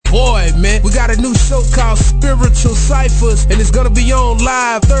man. We got a new show called Spiritual Ciphers, and it's gonna be on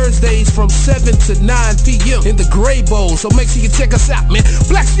live Thursdays from 7 to 9 p.m. in the Gray Bowl, so make sure you check us out, man.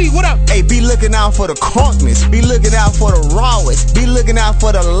 Black Steve, what up? Hey, be looking out for the crunkness, be looking out for the rawest, be looking out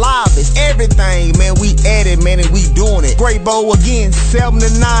for the livest. Everything, man, we at it, man, and we doing it. Gray Bowl again, 7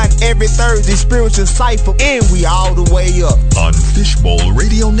 to 9 every Thursday, Spiritual Cipher, and we all the way up. On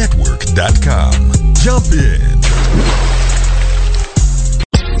FishbowlRadioNetwork.com. Jump in.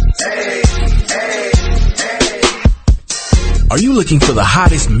 Are you looking for the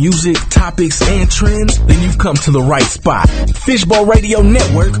hottest music, topics, and trends? Then you've come to the right spot. Fishbowl Radio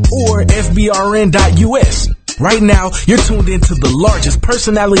Network or FBRN.US. Right now, you're tuned into the largest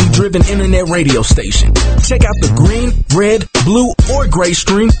personality-driven internet radio station. Check out the green, red, blue, or gray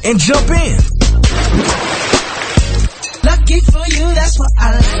stream and jump in. Lucky for you, that's what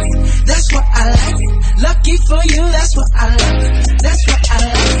I like. That's what I like. Lucky for you, that's what I like. That's what I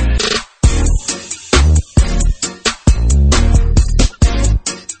like.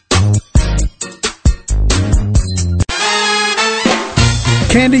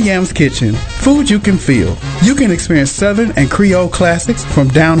 Candy Yam's Kitchen, food you can feel. You can experience Southern and Creole classics from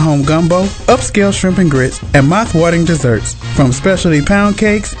down-home gumbo, upscale shrimp and grits, and mouth-watering desserts from specialty pound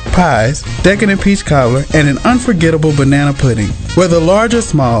cakes, pies, decadent peach cobbler, and an unforgettable banana pudding. Whether large or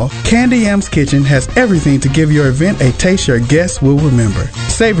small, Candy Yam's Kitchen has everything to give your event a taste your guests will remember.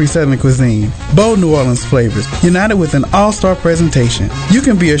 Savory Southern cuisine, bold New Orleans flavors, united with an all-star presentation. You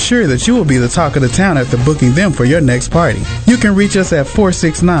can be assured that you will be the talk of the town after booking them for your next party. You can reach us at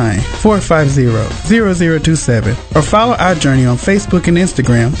 469-450-0027 or follow our journey on Facebook and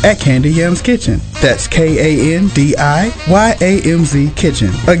Instagram at Candy Yam's Kitchen. That's KANDIYAMZ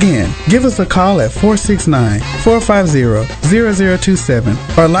Kitchen. Again, give us a call at 469-450-0027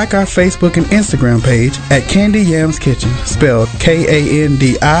 or like our Facebook and Instagram page at Candy Yam's Kitchen, spelled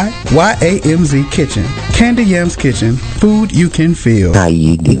KANDIYAMZ Kitchen. Candy Yam's Kitchen, food you can feel. How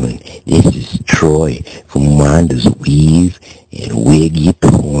you doing? This is Troy from Wanda's Weave and Wig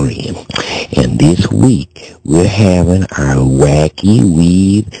Emporium. And this week, we're having our Wacky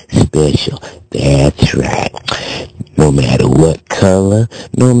Weave special. That's right. No matter what color,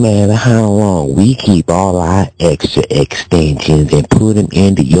 no matter how long, we keep all our extra extensions and put them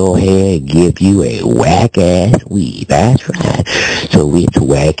into your hair and give you a whack-ass weave. That's right. So it's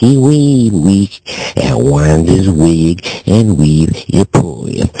Wacky Weave Week at Wanda's Wig and Weave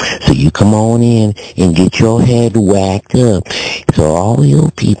Emporium. So you come on in and get your head whacked up. So all you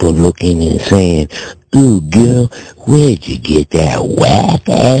people looking and saying, "Ooh, girl, where'd you get that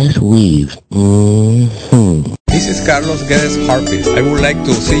whack-ass weave?" This is Carlos Guedes Harpist. I would like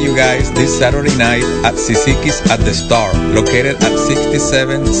to see you guys this Saturday night at Sisikis at the Star, located at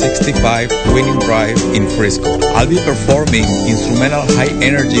 6765 Winning Drive in Frisco. I'll be performing instrumental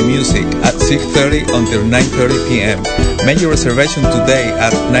high-energy music at 6:30 until 9:30 p.m. Make your reservation today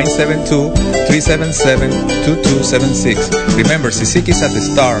at 972-377-2276. Remember, Sisikis at the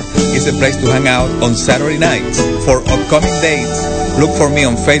Star is the place to hang out on Saturday nights. For upcoming dates, look for me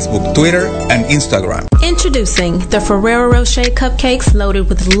on Facebook, Twitter, and Instagram. Introducing the Ferrero Rocher cupcakes loaded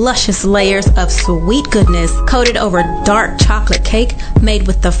with luscious layers of sweet goodness coated over dark chocolate cake made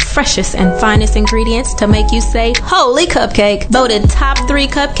with the freshest and finest ingredients to make you say, "Holy cupcake!" Voted top 3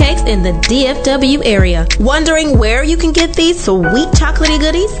 cupcakes in the DFW area. Wondering where you can get these sweet chocolatey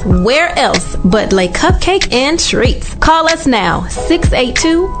goodies? Where else but Le Cupcake and Treats? Call us now,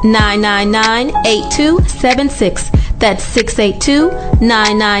 682-999-8276. That's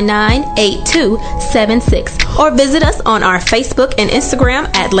 682-999-8276. Or visit us on our Facebook and Instagram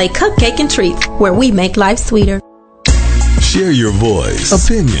at Le Cupcake and Treats, where we make life sweeter. Share your voice,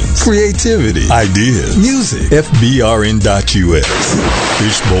 opinions, creativity, ideas, music. FBRN.US.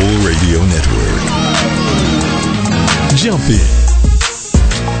 Fishbowl Radio Network. Jump in.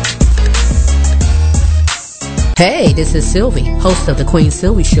 Hey, this is Silvy, host of the Queen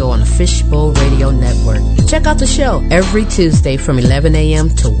Silvy Show on the Fishbowl Radio Network. Check out the show every Tuesday from 11 a.m.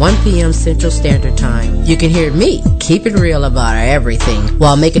 to 1 p.m. Central Standard Time. You can hear me keep it real about everything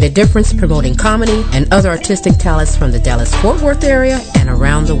while making a difference promoting comedy and other artistic talents from the Dallas-Fort Worth area and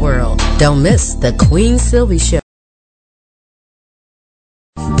around the world. Don't miss the Queen Silvy Show.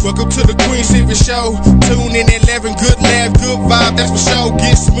 Welcome to the Queen Silvy Show. Tune in at 11, good laugh, good vibe, that's for sure.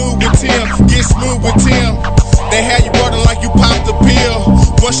 Get smooth with Tim, get smooth with Tim. They have you running like you popped a pill.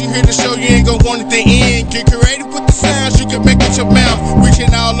 Once you hear the show, you ain't gonna want it to end. Get creative with the sounds you can make with your mouth.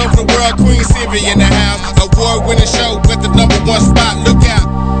 Reaching all over the world, Queen Silvy in the house. Award-winning show with the #1 spot. Look out.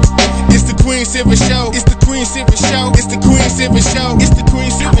 It's the Queen Silvy Show. It's the Queen Silvy Show. It's the Queen Silvy Show. It's the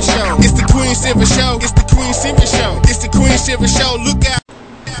Queen Silvy Show. It's the Queen Silvy Show. It's the Queen Silvy Show. It's the Queen Silvy Show. Look out.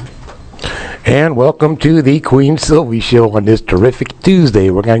 And welcome to the Queen Silvy Show on this terrific Tuesday.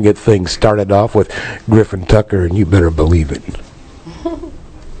 We're going to get things started off with Griffin Tucker, and you better believe it.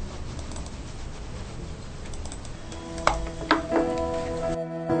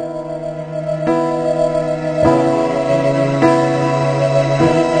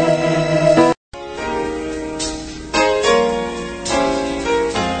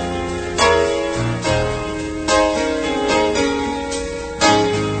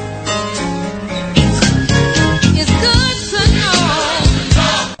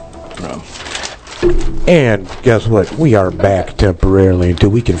 And guess what? We are back temporarily until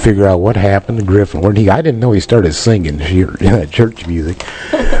we can figure out what happened to Griffin. I didn't know he started singing church music.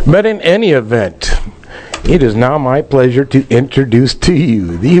 But in any event, it is now my pleasure to introduce to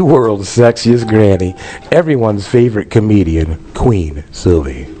you the world's sexiest granny, everyone's favorite comedian, Queen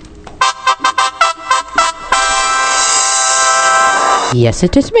Silvy. Yes,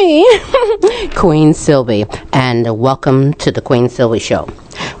 it is me, Queen Silvy, and welcome to the Queen Silvy Show,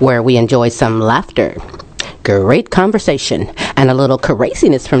 where we enjoy some laughter, great conversation, and a little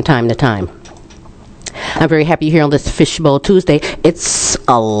craziness from time to time. I'm very happy here on this Fishbowl Tuesday. It's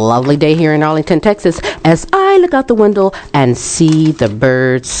a lovely day here in Arlington, Texas, as I look out the window and see the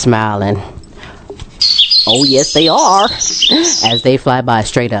birds smiling. Oh, yes, they are, as they fly by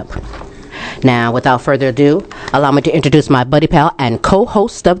straight up. Now, without further ado, allow me to introduce my buddy pal and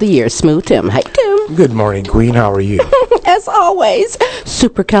co-host of the year, Smooth Tim. Hey, Tim. Good morning, Queen. How are you? As always,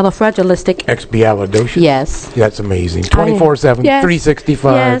 supercalifragilistic. Expialidocious? Yes. That's amazing. 24/7, yes.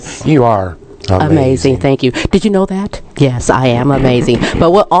 365. Yes. You are amazing. Thank you. Did you know that? Yes, I am amazing.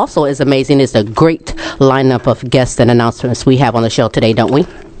 But what also is amazing is the great lineup of guests and announcements we have on the show today, don't we?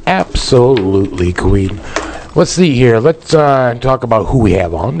 Absolutely, Queen. Let's see here. Let's talk about who we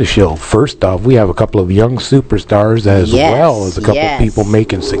have on the show. First off, we have a couple of young superstars as well as a couple of people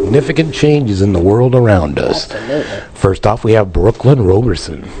making significant changes in the world around us. Absolutely. First off, we have Brooklyn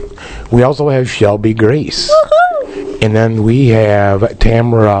Roberson. We also have Shelby Grace. Woo-hoo! And then we have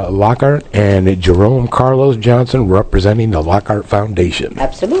Tamara Lockhart and Jerome Carlos Johnson representing the Lockhart Foundation.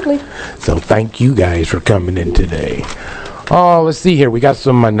 Absolutely. So thank you guys for coming in today. Oh, let's see here. We got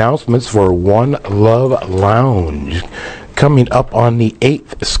some announcements for One Love Lounge. Coming up on the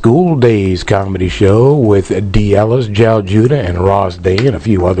 8th School Days comedy show with D. Ellis, Jal Judah, and Ross Day, and a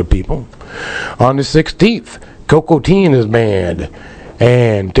few other people. On the 16th, Coco T and his band.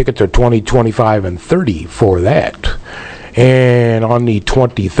 And tickets are $20, $25, and $30 for that. And on the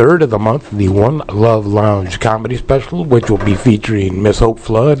 23rd of the month, the One Love Lounge comedy special, which will be featuring Miss Hope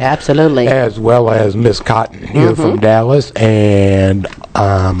Flood. Absolutely. As well as Miss Cotton here from Dallas and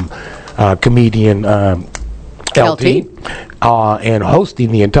comedian LT. And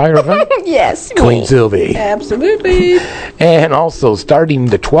hosting the entire event. Yes. Queen Silvy. Absolutely. And also starting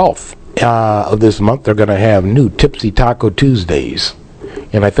the 12th of this month, they're going to have new Tipsy Taco Tuesdays.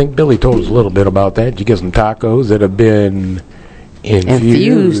 And I think Billy told us a little bit about that. You get some tacos that have been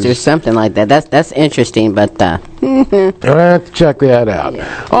infused or something like that. That's interesting, but you'll have to check that out.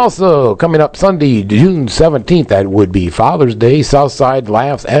 Yeah. Also, coming up Sunday, June 17th, that would be Father's Day, Southside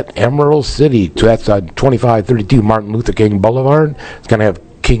Laughs at Emerald City. That's 2532 Martin Luther King Boulevard. It's going to have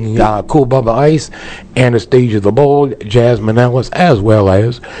King Cool Bubba Ice, Anastasia the Bold, Jasmine Ellis, as well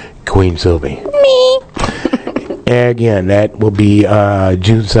as Queen Silvy. Me. Again, that will be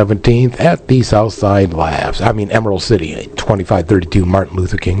June 17th at the Southside Laughs. Emerald City, 2532 Martin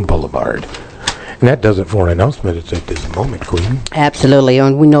Luther King Boulevard. And that does it for an announcement at this moment, Queen. Absolutely.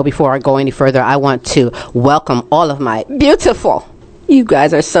 And we know before I go any further, I want to welcome all of my beautiful. You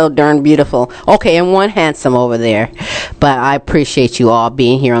guys are so darn beautiful. Okay, and one handsome over there. But I appreciate you all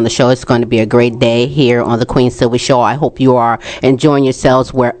being here on the show. It's going to be a great day here on the Queen Silvy Show. I hope you are enjoying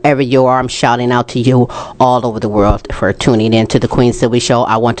yourselves wherever you are. I'm shouting out to you all over the world for tuning in to the Queen Silvy Show.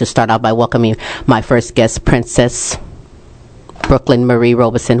 I want to start out by welcoming my first guest, Princess Brooklyn Marie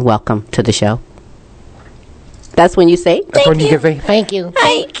Robeson. Welcome to the show. That's when you say That's when you can say thank you.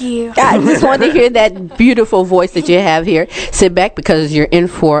 Thank you. I just wanted to hear that beautiful voice that you have here. Sit back because you're in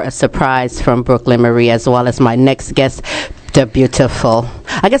for a surprise from Brooklyn Marie, as well as my next guest, the beautiful.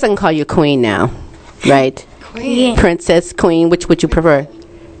 I guess I can call you Queen now, right? Queen. Princess, Queen. Which would you prefer?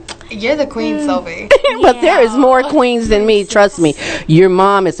 You're the Queen, Silvy. But there is more queens than me. Trust me. Your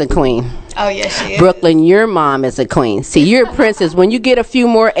mom is a queen. Oh, yes, she is. Brooklyn, your mom is a queen. See, you're a princess. When you get a few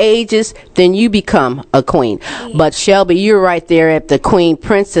more ages, then you become a queen. But Shelby, you're right there at the queen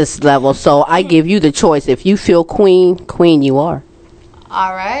princess level. So I give you the choice. If you feel queen, queen you are.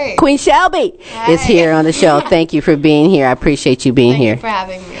 All right. Queen Shelby is here on the show. Thank you for being here. I appreciate you being here. Thank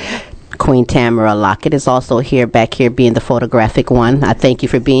you for having me. Queen Tamara Lockett is also here, back here, being the photographic one. I thank you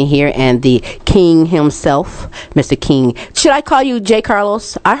for being here. And the king himself, Mr. King. Should I call you J.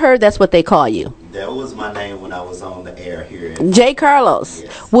 Carlos? I heard that's what they call you. That was my name when I was on the air here. J. Carlos.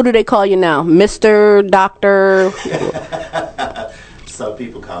 Yes. What do they call you now? Mr. Doctor? Some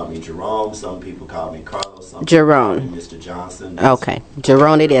people call me Jerome. Some people call me Carlos. Some Jerome. People call me Mr. Johnson. Okay.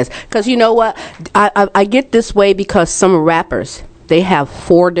 Jerome it is. Because you know what? I get this way because some rappers, they have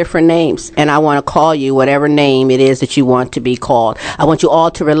 4 different names, and I want to call you whatever name it is that you want to be called. I want you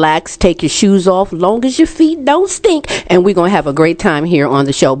all to relax, take your shoes off, long as your feet don't stink, and we're going to have a great time here on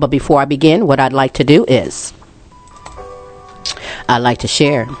the show. But before I begin, what I'd like to do is I'd like to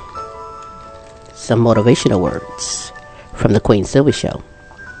share some motivational words from the Queen Silvy Show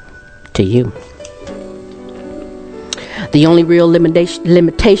to you. The only real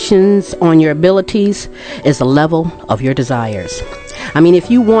limitations on your abilities is the level of your desires. I mean,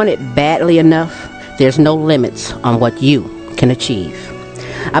 if you want it badly enough, there's no limits on what you can achieve.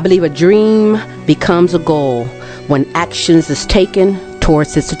 I believe a dream becomes a goal when actions is taken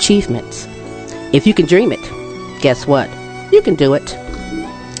towards its achievements. If you can dream it, guess what? You can do it.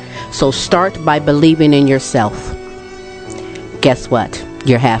 So start by believing in yourself. Guess what?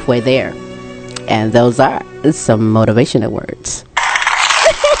 You're halfway there. And those are some motivational words.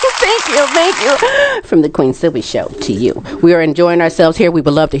 Thank you. From the Queen Silvy Show to you. We are enjoying ourselves here. We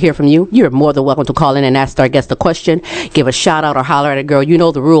would love to hear from you. You're more than welcome to call in and ask our guest a question. Give a shout out or holler at a girl. You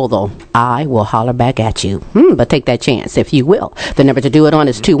know the rule, though. I will holler back at you. But take that chance, if you will. The number to do it on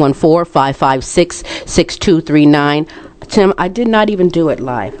is 214-556-6239. Tim, I did not even do it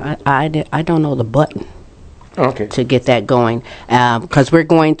live. I don't know the button. Okay. To get that going, because we're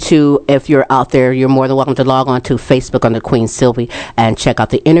going to, if you're out there, you're more than welcome to log on to Facebook under Queen Silvy and check out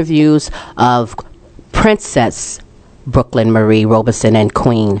the interviews of Princess Brooklyn Marie Robeson and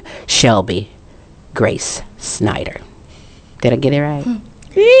Queen Shelby Grace Snyder. Did I get it right?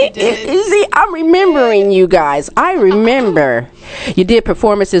 See, I'm remembering you guys. I remember you did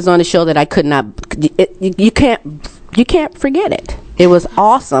performances on the show that I could not. You can't forget it. It was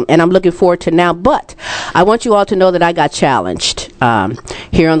awesome, and I'm looking forward to now. But I want you all to know that I got challenged.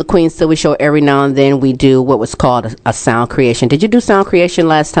 Here on the Queen Silvy Show, every now and then we do what was called a sound creation. Did you do sound creation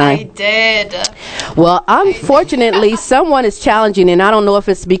last time? I did. Well, unfortunately, someone is challenging, and I don't know if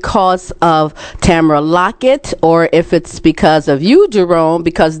it's because of Tamara Lockett or if it's because of you, Jerome,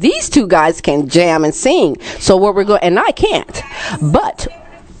 because these two guys can jam and sing. So what we're going, and I can't, but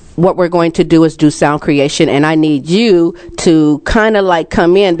what we're going to do is do sound creation, and I need you to kind of like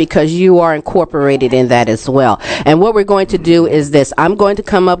come in because you are incorporated in that as well. And what we're going to do is this. I'm going to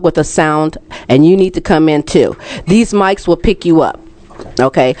come up with a sound, and you need to come in too. These mics will pick you up.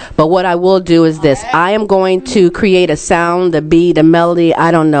 Okay, but what I will do is this. I am going to create a sound, the beat, a melody,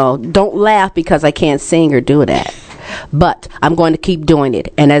 I don't know. Don't laugh because I can't sing or do that. But I'm going to keep doing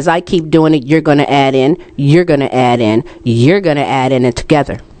it. And as I keep doing it, you're going to add in, you're going to add in, you're going to add in, and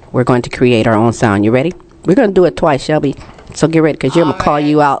together we're going to create our own sound. You ready? We're going to do it twice, Shelby. So get ready, because you're going to call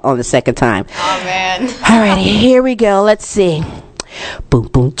you out on the second time. Oh, man. All righty, here we go. Let's see. Boom,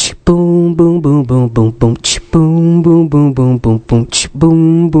 boom, ch, boom, boom, boom, boom, boom, boom, ch, boom, boom, boom, boom, boom, boom, ch,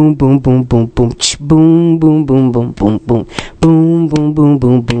 boom, boom, boom, boom, boom, boom, ch, boom, boom, boom, boom, boom, boom, boom, boom, boom,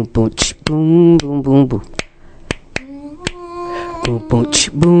 boom, boom, boom, ch, boom, boom, boom, boom. Boom boom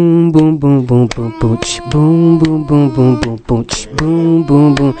ch boom boom boom boom boom boom ch boom boom boom boom boom boom ch boom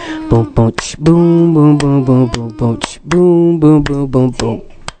boom boom boom boom ch boom boom boom boom boom boom ch boom boom boom boom boom boom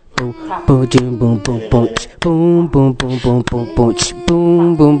boom boom boom boom ch boom boom boom boom boom boom ch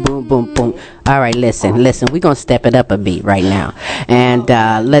boom boom boom boom boom. All right, listen, we're gonna step it up a beat right now, and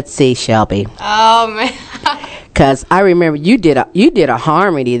let's see, Shelby. Oh man. Because I remember you did a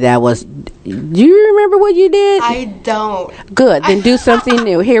harmony that was. Do you remember what you did? I don't. Good. Then do something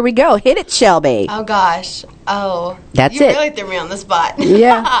new. Here we go. Hit it, Shelby. Oh gosh. Oh. That's you it. You really threw me on the spot.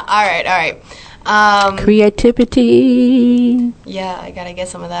 Yeah. All right. Creativity. Yeah, I gotta get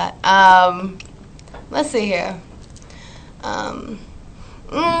some of that. Let's see here.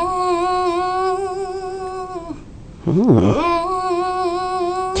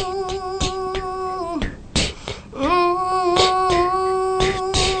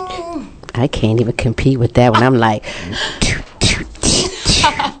 I can't even compete with that one. I'm like,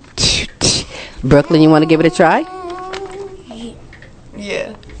 Brooklyn, you want to give it a try?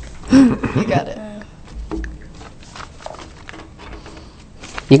 Yeah. You got it.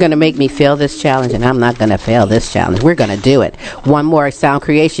 You're going to make me fail this challenge, and I'm not going to fail this challenge. We're going to do it. One more sound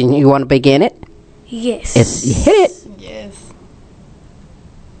creation. You want to begin it? Yes. Hit it. Yes.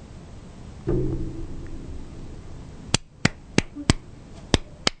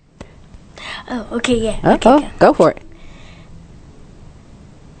 Oh, okay, yeah. Uh-oh. Okay, go for it.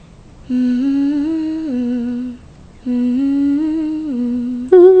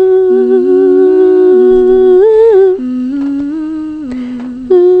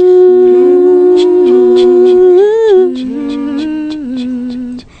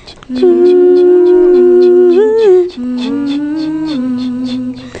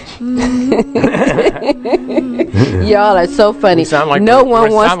 Y'all are so funny. No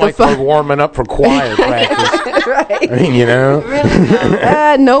one wants to we're warming up for choir practice. Right. I mean, you know.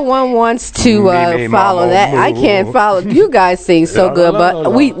 No one wants to follow that. I can't follow. You guys sing so good,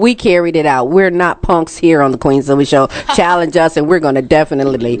 but we carried it out. We're not punks here on the Queen Silvy Show. Challenge us, and we're going to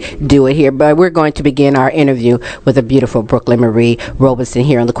definitely do it here. But we're going to begin our interview with the beautiful Brooklyn Marie Robeson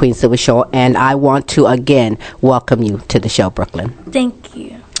here on the Queen Silvy Show, and I want to again welcome you to the show, Brooklyn. Thank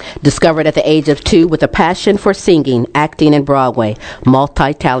you. Discovered at the age of 2 with a passion for singing, acting, and Broadway,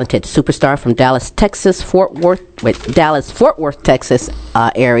 multi-talented superstar from Dallas, Fort Worth, Texas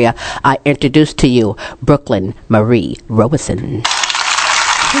area. I introduce to you Brooklyn Marie Robeson.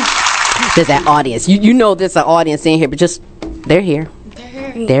 There's that audience. You know there's an audience in here, but just they're here.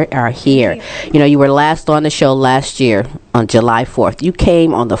 They are here. You know, you were last on the show last year on July 4th. You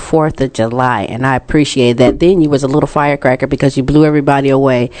came on the 4th of July, and I appreciate that. Then you was a little firecracker because you blew everybody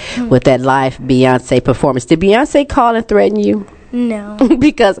away with that live Beyonce performance. Did Beyonce call and threaten you? No.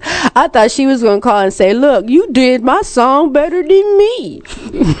 Because I thought she was going to call and say, look, you did my song better than me.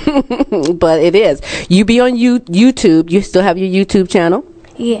 But it is. You be on YouTube. You still have your YouTube channel?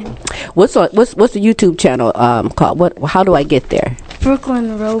 Yeah. What's the YouTube channel called? How do I get there?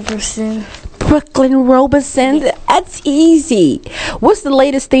 Brooklyn Robeson. Brooklyn Robeson. That's easy. What's the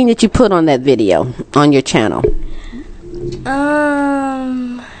latest thing that you put on that video on your channel?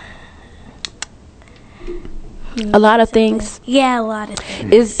 A lot of things. Yeah, a lot of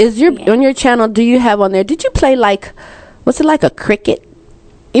things. Is on your channel? Do you have on there? Did you play was it like a cricket?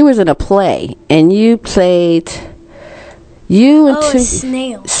 It was in a play, and you played. A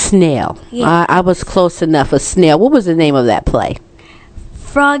snail. Snail. Yeah. I was close enough. A snail. What was the name of that play?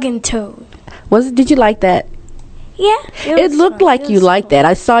 Frog and Toad. Did you like that? Yeah. It looked fun. like you liked that.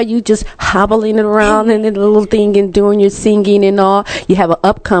 I saw you just hobbling around in the little thing and doing your singing and all. You have an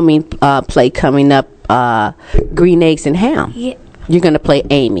upcoming play coming up, Green Eggs and Ham. Yeah. You're going to play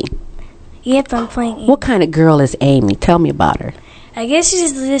Amy. Yep, I'm playing Amy. What kind of girl is Amy? Tell me about her. I guess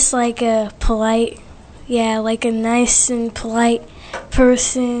she's just like a polite, like a nice and polite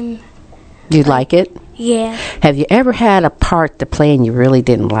person. You like it? Yeah. Have you ever had a part to play and you really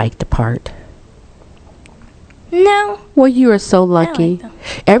didn't like the part? No. Well, you are so lucky. I like them.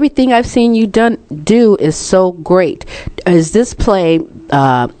 Everything I've seen you do is so great. Is this play,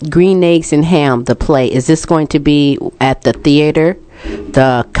 Green Eggs and Ham, the play, is this going to be at the theater,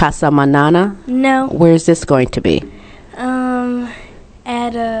 the Casa Manana? No. Where is this going to be? At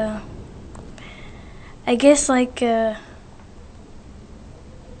I guess like a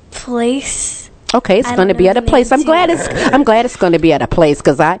place. Okay, it's going to be at a place. I'm glad it's going to be at a place,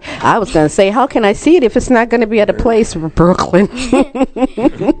 because I was going to say, how can I see it if it's not going to be at a place in Brooklyn?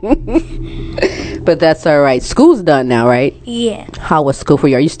 But that's all right. School's done now, right? Yeah. How was school for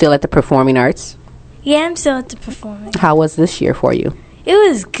you? Are you still at the Performing Arts? Yeah, I'm still at the Performing. How was this year for you? It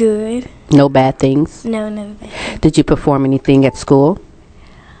was good. No bad things? No bad. Did you perform anything at school?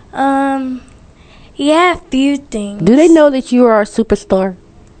 Yeah, a few things. Do they know that you are a superstar?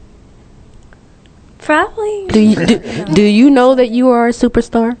 Probably. Do you know that you are a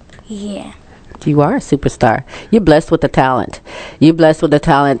superstar? Yeah. You are a superstar. You're blessed with the talent.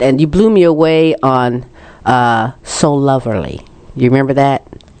 And you blew me away on So Loverly. You remember that?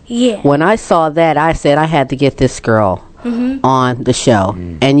 Yeah. When I saw that, I said I had to get this girl on the show.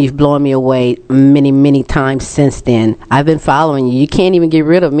 And you've blown me away many, many times since then. I've been following you. You can't even get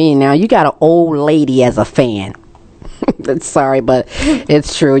rid of me now. You got an old lady as a fan. Sorry, but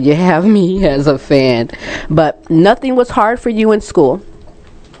it's true. You have me as a fan. But nothing was hard for you in school?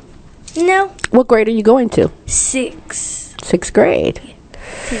 No. What grade are you going to? 6th. 6th grade. Yeah.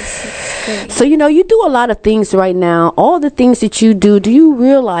 6th grade. So, you do a lot of things right now. All the things that you do you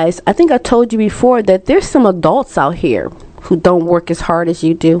realize, I think I told you before, that there's some adults out here who don't work as hard as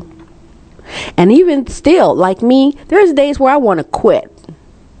you do? And even still, like me, there's days where I want to quit.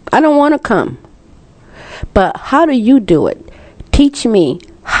 I don't want to come. But how do you do it? Teach me.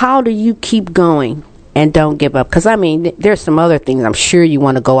 How do you keep going and don't give up? Because, there's some other things I'm sure you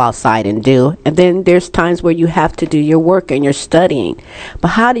want to go outside and do. And then there's times where you have to do your work and you're studying. But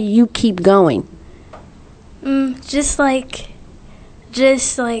how do you keep going? Just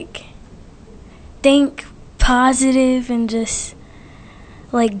think positive and just,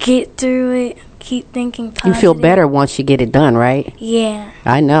 get through it. keep thinking You positive. feel better once you get it done, right? Yeah.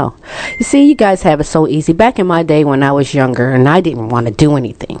 I know. You see, you guys have it so easy. Back in my day when I was younger and I didn't want to do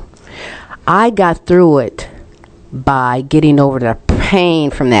anything, I got through it by getting over the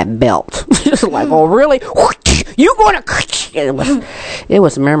pain from that belt. Just like, oh, really? You going to... It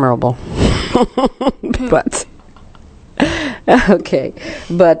was memorable. But... Okay.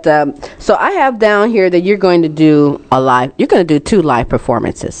 But, so I have down here that you're going to do you're going to do 2 live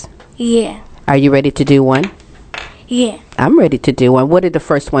performances. Yeah. Are you ready to do one? Yeah. I'm ready to do one. What is the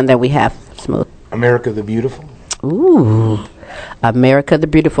first one that we have, Smooth? America the Beautiful. Ooh. America the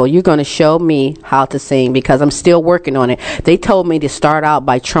Beautiful. You're going to show me how to sing because I'm still working on it. They told me to start out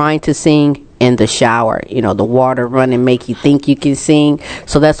by trying to sing in the shower. You know, the water run and make you think you can sing.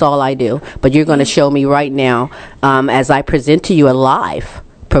 So that's all I do. But you're going to show me right now as I present to you a live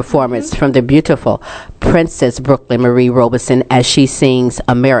performance from the beautiful Princess Brooklyn Marie Robeson as she sings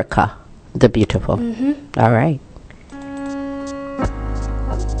America the Beautiful. All right.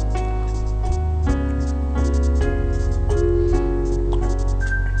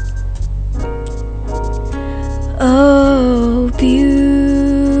 Oh, beautiful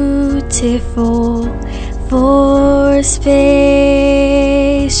for spacious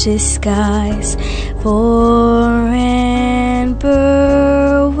skies, for amber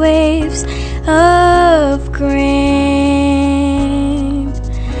waves of grain,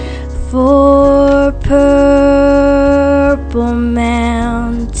 for purple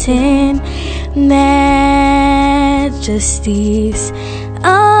mountain majesties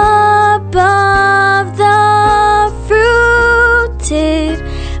above the fruited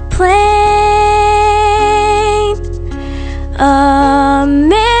plain.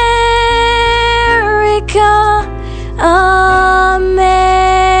 America, America,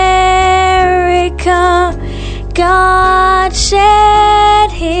 God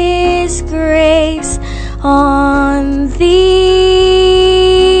shed his grace on thee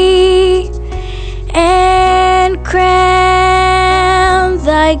and crown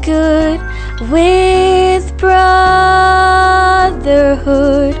thy good with brotherhood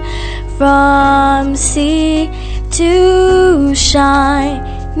from sea to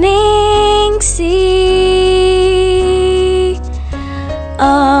shining sea.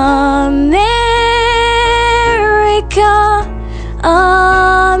 America,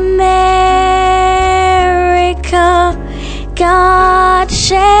 America, God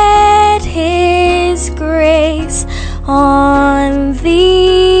shed his grace on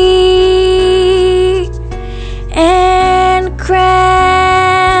thee and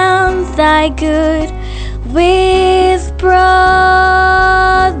crown thy good with brotherhood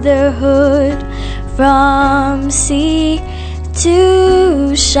from sea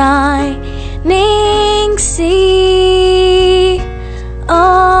to shining sea.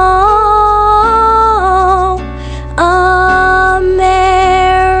 Oh, America.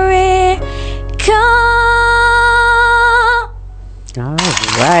 All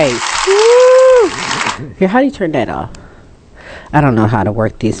right. Woo. Here, how do you turn that off? I don't know how to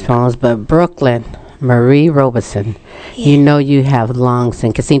work these phones, but Brooklyn Marie Robeson, you know you have lungs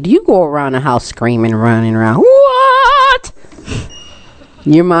and can sing. Do you go around the house screaming, running around? What?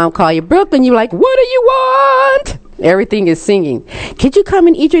 Your mom call you Brooklyn, you like, what do you want? Everything is singing. Could you come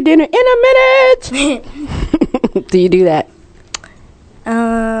and eat your dinner in a minute? Do you do that?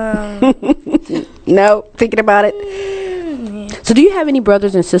 No, thinking about it. So do you have any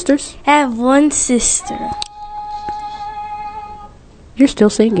brothers and sisters? I have one sister. You're still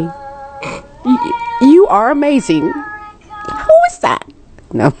singing. You are amazing. Who is that?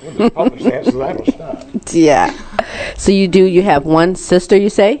 No. Yeah. So you have one sister, you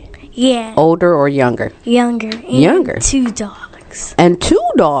say? Yeah. Older or younger? Younger. And Younger. 2 dogs. And 2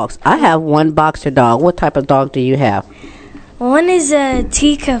 dogs. I have one boxer dog. What type of dog do you have? One is a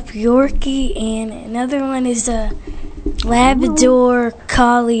teacup Yorkie, and another one is a Labrador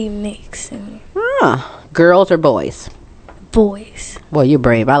Collie mix. Girls or boys? Boys. Well, you're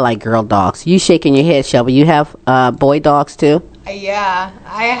brave. I like girl dogs. You shaking your head, Shelby. You have boy dogs too? Yeah,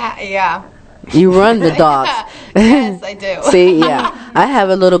 yeah. You run the dogs. Yes, I do. See, yeah. I have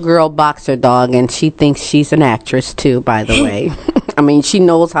a little girl boxer dog, and she thinks she's an actress too, by the way. I mean, she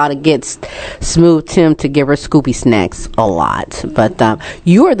knows how to get Smooth Tim to give her Scooby snacks a lot. But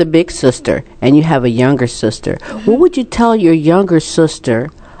you are the big sister, and you have a younger sister. What would you tell your younger sister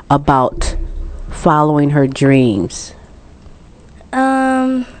about following her dreams?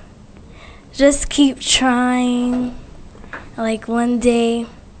 Just keep trying. Like, one day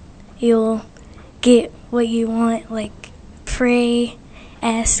you'll get what you want. Like, pray,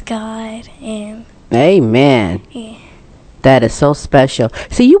 ask God, and... Amen. Yeah. That is so special.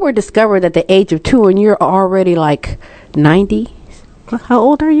 So you were discovered at the age of 2 and you're already like 90? How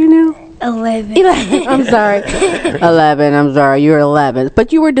old are you now? 11. I'm sorry. 11. I'm sorry. You're 11.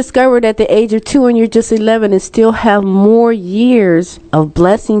 But you were discovered at the age of 2 and you're just 11 and still have more years of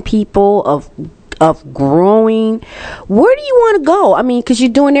blessing people, of growing. Where do you want to go? I mean, because you're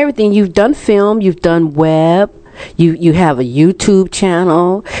doing everything. You've done film. You've done web. You have a YouTube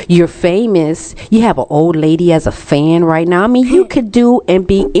channel. You're famous. You have an old lady as a fan right now. I mean, you could do and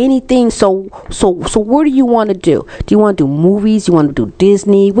be anything. So what do you want to do? Do you want to do movies? Do you want to do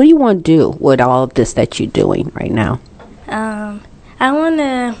Disney? What do you want to do with all of this that you're doing right now? I want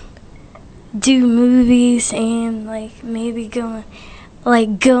to do movies and like maybe go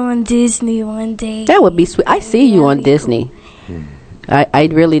on Disney one day. That would be sweet. I see you on Disney. Cool. I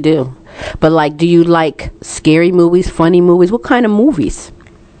really do. But like, do you like scary movies, funny movies? What kind of movies?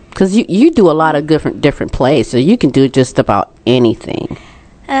 Because you do a lot of different plays, so you can do just about anything.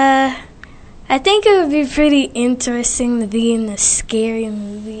 I think it would be pretty interesting to be in a scary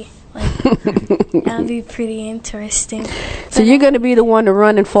movie. Like, that would be pretty interesting. So you're going to be the one to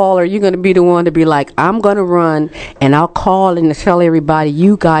run and fall, or you're going to be the one to be like, I'm going to run, and I'll call and tell everybody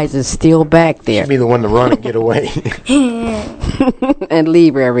you guys are still back there. You'll be the one to run and get away. And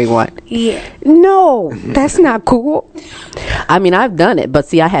leave everyone. Yeah. No, that's not cool. I mean, I've done it, but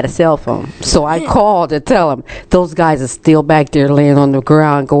see, I had a cell phone. So I called to tell them, those guys are still back there laying on the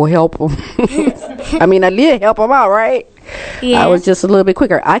ground. Go help them. I mean, I did help them out, right? Yeah. I was just a little bit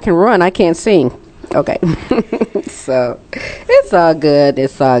quicker. I can run. I can't sing. Okay. So, it's all good.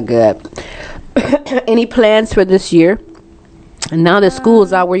 It's all good. Any plans for this year? And now that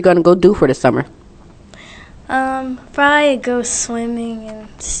school's out, what are you going to go do for the summer? Probably go swimming and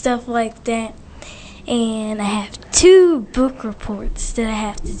stuff like that. And I have 2 book reports that I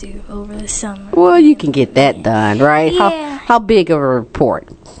have to do over the summer. Well, you can get that done, right? Yeah. How big of a report?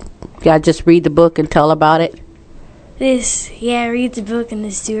 You got to just read the book and tell about it? Read the book and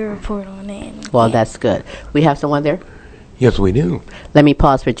just do a report on it. Well, that's good. We have someone there? Yes, we do. Let me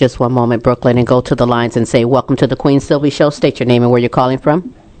pause for just one moment, Brooklyn, and go to the lines and say, welcome to the Queen Silvy Show. State your name and where you're calling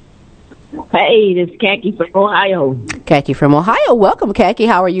from. Hey, this is Khaki from Ohio. Khaki from Ohio. Welcome, Khaki.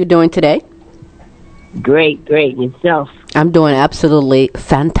 How are you doing today? Great. Yourself? I'm doing absolutely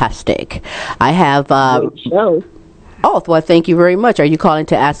fantastic. I have... Great show. Oh, well, thank you very much. Are you calling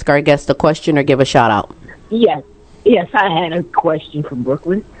to ask our guest a question or give a shout-out? Yes, I had a question from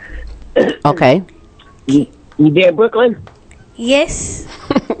Brooklyn. Okay. You there, Brooklyn? Yes.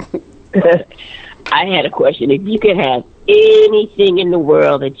 I had a question. If you could have anything in the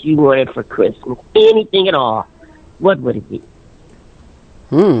world that you wanted for Christmas, anything at all, what would it be?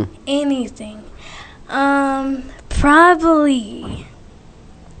 Anything. Probably.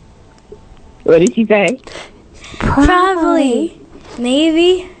 What did she say? Probably.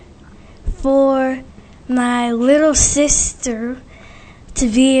 Maybe for my little sister to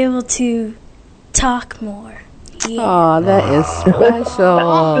be able to talk more. Yeah. Oh, that is special.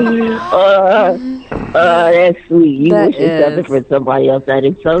 That's sweet. You wish something for somebody else. That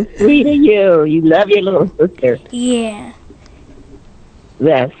is so sweet of you. You love your little sister. Yeah.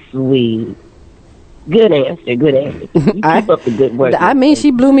 That's sweet. Good answer. You keep up the good work. I mean,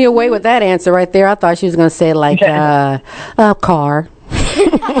 she blew me away with that answer right there. I thought she was going to say, like, a car.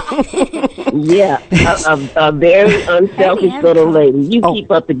 Yeah, a very unselfish little lady. You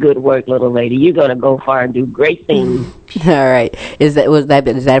keep up the good work, little lady. You're gonna go far and do great things. All right. Is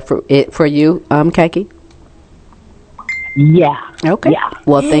that for it for you, Khaki? Yeah. Okay. Yeah.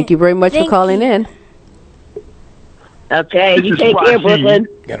 Well, thank you very much for calling in. Okay, you take care, Brooklyn.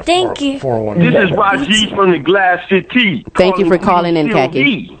 Thank you. This is Raji from the Glass City. Thank you for calling in,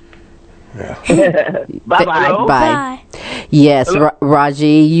 Khaki. Yeah. Bye. Yes, Raji,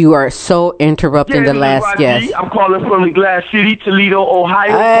 you are so interrupting the last Raji. guest. I'm calling from the Glass City, Toledo,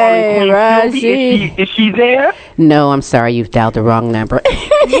 Ohio. Hey, Raji. Is she there? No, I'm sorry. You've dialed the wrong number.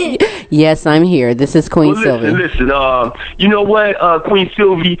 Yes, I'm here. This is Queen Silvy. Listen, you know what, Queen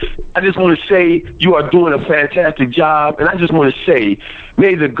Silvy, I just want to say you are doing a fantastic job, and I just want to say,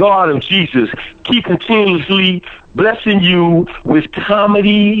 may the God of Jesus keep continuously blessing you with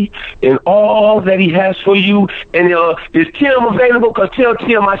comedy and all that he has for you. And is Tim available? Because tell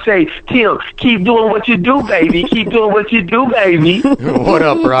Tim, I say, Tim, keep doing what you do, baby. Keep doing what you do, baby. What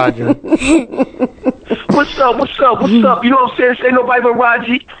up, Roger? What's up? You know what I'm saying? Say nobody but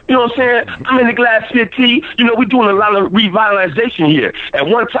Raji. You know what I'm saying? I'm in the Glass City. You know, we're doing a lot of revitalization here. At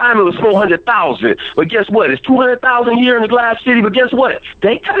one time, it was 400,000. But guess what? It's 200,000 here in the Glass City. But guess what?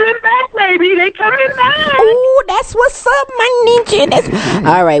 They coming back, baby. They coming back. Ooh, that's what's up, my ninja.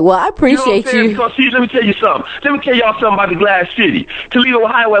 All right. Well, I appreciate you. Because, see, let me tell you something. Let me tell y'all something about the Glass City. Toledo,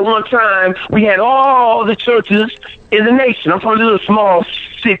 Ohio, at one time, we had all the churches in the nation. I'm from a little small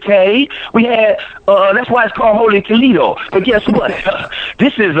city. We had, that's why it's called Holy Toledo. But guess what?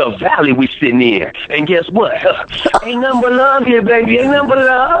 This is a valley we sitting in. And guess what? Ain't nothing but love here, baby. Ain't nothing but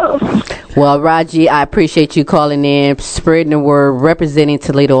love. Well, Raji, I appreciate you calling in, spreading the word, representing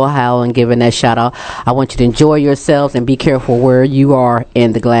Toledo, Ohio, and giving that shout out. I want you to enjoy yourselves and be careful where you are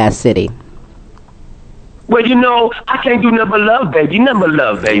in the Glass City. Well, you know, I can't do nothing but love, baby. Nothing but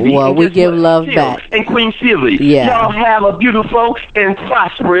love, baby. Well, we give love back. And Queen Silvy. Yeah. Y'all have a beautiful and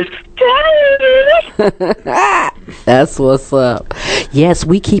prosperous day. That's what's up. Yes,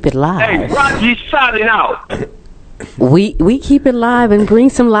 we keep it live. Hey, Raji's shouting out. We keep it live and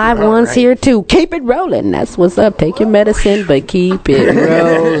bring some live ones here too. Keep it rolling. That's what's up. Take your medicine, but keep it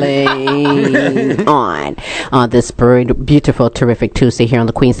rolling on this beautiful, terrific Tuesday here on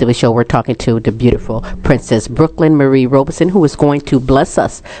the Queen Silvy Show. We're talking to the beautiful Princess Brooklyn Marie Robeson, who is going to bless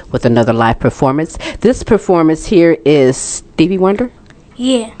us with another live performance. This performance here is Stevie Wonder.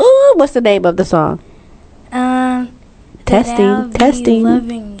 Yeah. Ooh, what's the name of the song? Testing.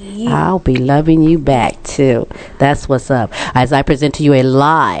 I'll be loving you back too. That's what's up. As I present to you a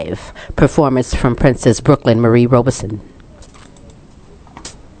live performance from Princess Brooklyn Marie Robeson.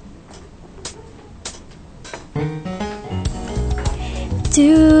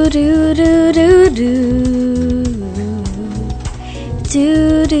 Do do do do do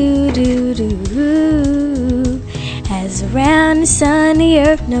do do do do. As around the sun the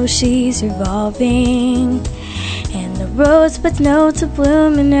earth knows she's revolving, and the rosebuds know to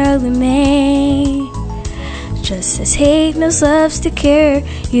bloom in early May. Just as hate knows love's to cure,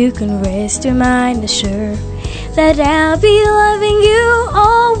 you can rest your mind assured that I'll be loving you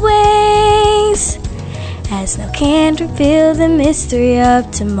always. As no can reveal the mystery of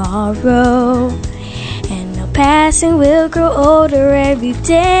tomorrow, and no passing will grow older every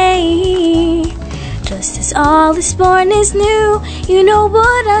day. Just as all is born is new, you know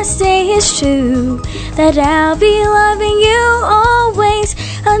what I say is true, that I'll be loving you always,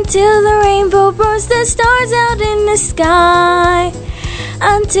 until the rainbow burns the stars out in the sky,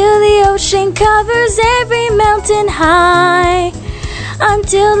 until the ocean covers every mountain high,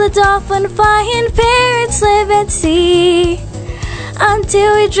 until the dolphin flying parrots live at sea,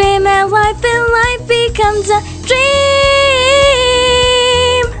 until we dream our life and life becomes a dream.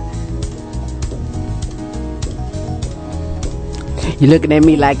 You're looking at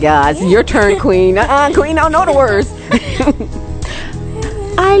me like, it's your turn, Queen. Queen, I don't know the words.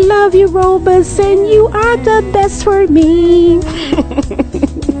 I love you, Robeson. You are the best for me.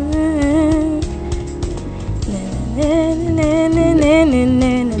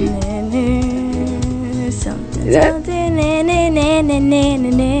 Something.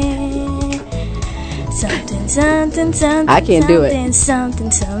 I can't do it.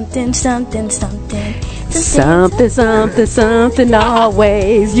 Something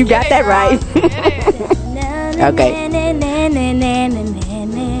always. You got that right. Okay.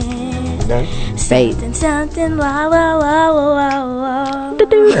 Say it. Something la la la la la.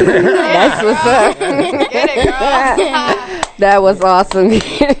 That's what's up. That was awesome.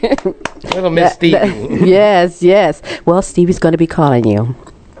 Little Miss Stevie. Yes. Well, Stevie's going to be calling you.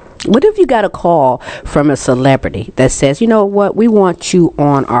 What if you got a call from a celebrity that says, you know what, we want you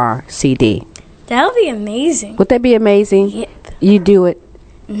on our CD? That would be amazing. Would that be amazing? Yep. You do it?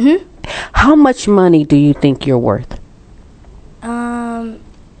 Mm-hmm. How much money do you think you're worth? How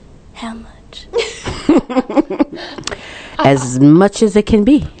much? As much as it can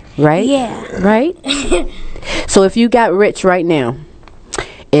be, right? Yeah. Right? So if you got rich right now,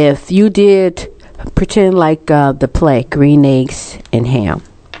 if you did pretend like the play Green Eggs and Ham,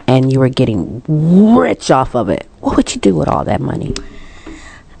 and you were getting rich off of it, what would you do with all that money?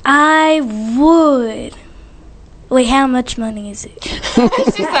 I would. Wait, how much money is it? She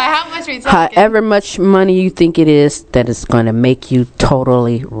said, how much are you talking? However much money you think it is that is going to make you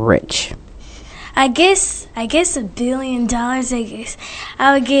totally rich. I guess $1 billion. I guess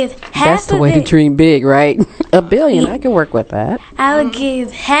I would give half of it. That's the way to dream big, right? $1 billion, I can work with that. I would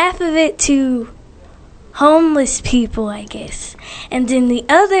give half of it to homeless people, I guess, and then the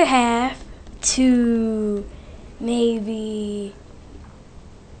other half to maybe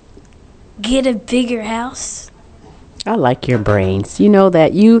get a bigger house. I like your brains. You know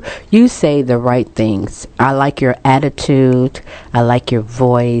that you say the right things. I like your attitude. I like your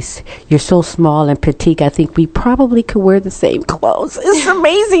voice. You're so small and petite. I think we probably could wear the same clothes. It's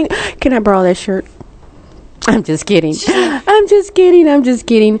amazing. Can I borrow that shirt? I'm just kidding. I'm just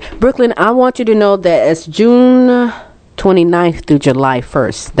kidding. Brooklyn, I want you to know that it's June 29th through July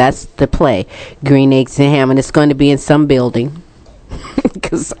 1st. That's the play, Green Eggs and Ham, and it's going to be in some building.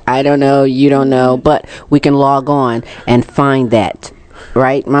 Because I don't know, you don't know, but we can log on and find that.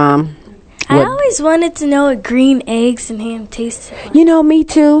 Right, Mom? I always wanted to know what green eggs and ham tasted like. You know, me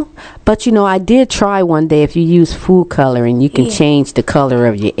too. But, you know, I did try one day. If you use food coloring, you can change the color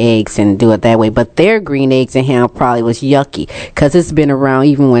of your eggs and do it that way. But their green eggs and ham probably was yucky. Because it's been around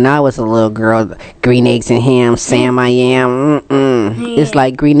even when I was a little girl. Green eggs and ham, Sam I am. It's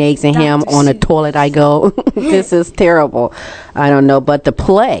like green eggs and ham on the toilet I go. This is terrible. I don't know. But the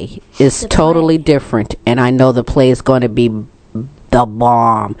play is totally different. And I know the play is going to be the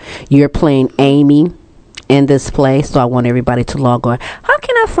bomb. You're playing Amy in this play, so I want everybody to log on. How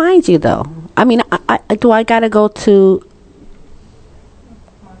can I find you, though? I mean, I gotta go to...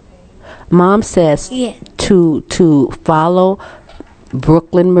 Mom says to follow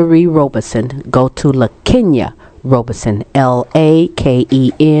Brooklyn Marie Robeson, go to LaKenya Robeson,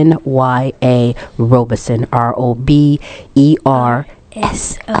 LaKenya Robeson, ROBERSON.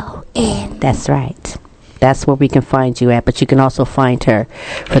 That's right. That's where we can find you at. But you can also find her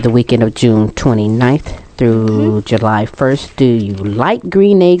for the weekend of June 29th through July 1st. Do you like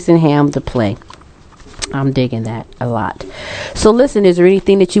Green Eggs and Ham, the play? I'm digging that a lot. So listen, is there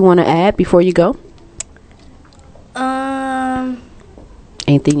anything that you want to add before you go?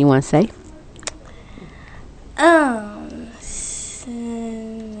 Anything you want to say?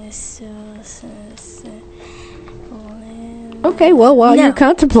 Okay, well, while you're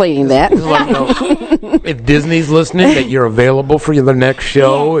contemplating that. If Disney's listening, that you're available for the next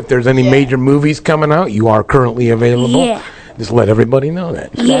show. If there's any major movies coming out, you are currently available. Yeah. Just let everybody know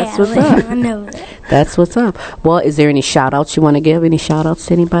that. That's what's up. I know that. That's what's up. Well, is there any shout-outs you want to give? Any shout-outs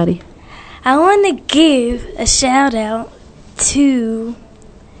to anybody? I want to give a shout-out to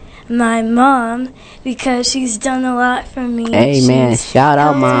my mom because she's done a lot for me. Amen. Shout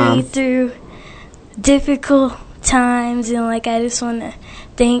out, Mom. Me through difficult times, and I just want to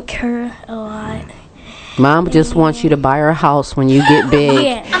thank her a lot. Mom just wants you to buy her a house when you get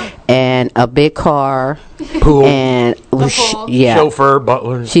big, and a big car, pool, and chauffeur,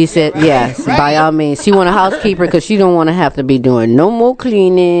 butler. She said yes, by all means. She want a housekeeper because she don't want to have to be doing no more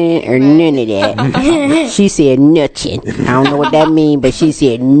cleaning or none of that. She said nothing. I don't know what that means, but she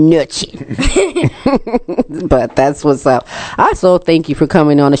said nothing. But that's what's up. I so thank you for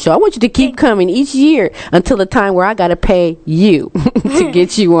coming on the show. I want you to keep coming each year until the time where I got to pay you to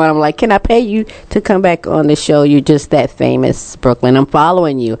get you on. I'm like, can I pay you to come back on the show? You're just that famous, Brooklyn. I'm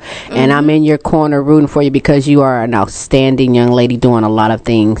following you, and I'm in your corner rooting for you because you are an outstanding young lady doing a lot of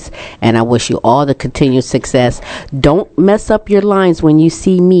things, and I wish you all the continued success. Don't mess up your lines when you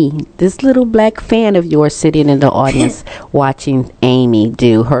see me, this little black fan of yours, sitting in the audience watching Amy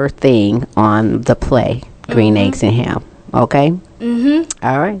do her thing on the play Green Eggs and Ham. Okay?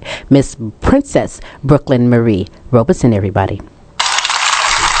 All right. Miss Princess Brooklyn Marie Robeson, everybody.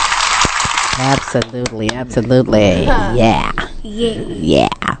 Absolutely. Yeah.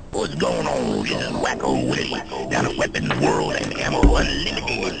 What's going on? This is Wacko Willie down at Weapons World and Ammo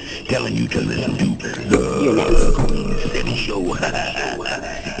Unlimited, telling you to listen to the Queen Silvy Show.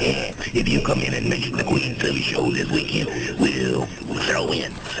 Yeah, if you come in and mention the Queen Silvy Show this weekend, we'll throw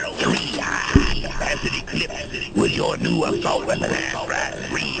in 3 high-capacity clips with your new assault weapon. 3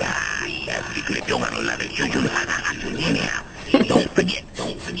 high-capacity clips. Don't want to let it shoot you. Anyhow, don't forget,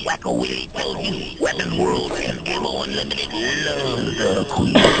 Wacko Willie told you, Weapons World and Ammo Unlimited loves the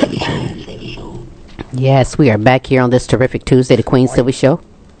Queen Silvy Show. Yes, we are back here on this terrific Tuesday, the Queen Silvy Show.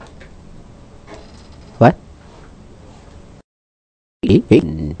 What?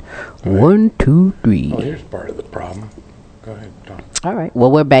 1, 2, 3. Oh, here's part of the problem. Go ahead, Tom. All right. Well,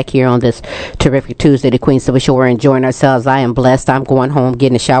 we're back here on this terrific Tuesday, the Queen Silvy Show. We're enjoying ourselves. I am blessed. I'm going home,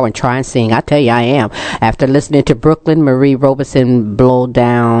 getting a shower, and try and sing. I tell you, I am. After listening to Brooklyn Marie Robeson blow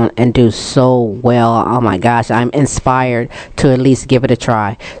down and do so well, oh my gosh, I'm inspired to at least give it a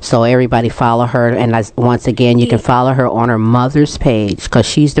try. So everybody follow her. And once again, you can follow her on her mother's page because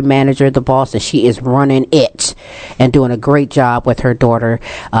she's the manager, the boss, and she is running it and doing a great job with her daughter,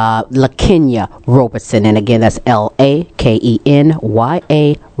 LaKenya Robeson. And again, that's LaKenya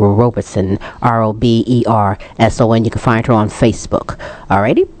Robeson, ROBERSON. You can find her on Facebook.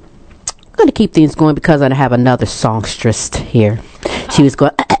 Alrighty, I'm going to keep things going because I have another songstress here. She was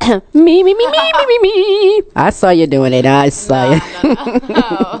going Me. I saw you doing it. I saw you.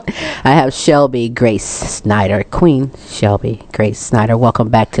 I have Shelby Grace Snyder, Queen Shelby Grace Snyder. Welcome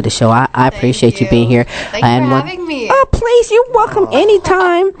back to the show. I appreciate you being here. Thank you for having me. Oh, please, you're welcome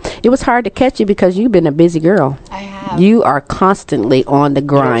anytime. It was hard to catch you because you've been a busy girl. I have. You are constantly on the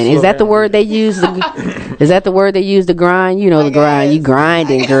grind. Is that the word they use? Is that the word they use? The grind. You know the grind. You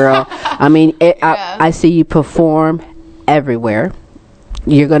grinding, girl. I mean, I see you perform everywhere.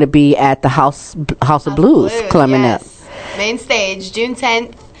 You're going to be at the House of Blues coming up. Main stage, June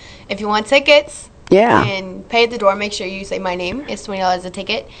 10th. If you want tickets, yeah, and pay at the door. Make sure you say my name. It's $20 a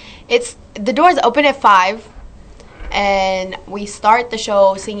ticket. The doors open at 5, and we start the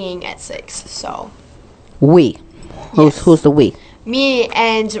show singing at 6. So, who's the we? Me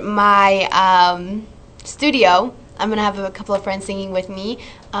and my studio. I'm gonna have a couple of friends singing with me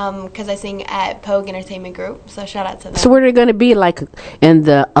because I sing at Pogue Entertainment Group. So shout out to them. So where are they gonna be, like in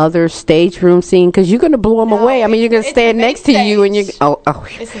the other stage room scene? Because you're gonna blow them away. I mean, you're gonna stand next to you, and It's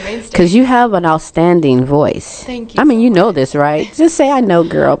the main stage. Because you have an outstanding voice. Thank you. I mean, you know this, right? Just say, "I know,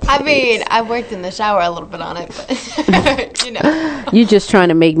 girl." Please. I mean, I worked in the shower a little bit on it, but you know. You just trying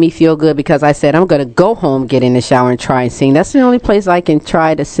to make me feel good because I said I'm gonna go home, get in the shower, and try and sing. That's the only place I can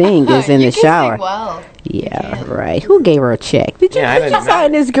try to sing is in the shower. Sing well. Yeah, right. Who gave her a check? Did you I didn't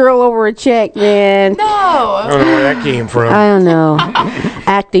sign this girl over a check, man? No. I don't know where that came from. I don't know.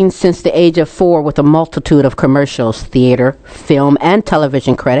 Acting since the age of 4 with a multitude of commercials, theater, film, and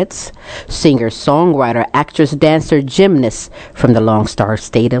television credits. Singer, songwriter, actress, dancer, gymnast from the Lone Star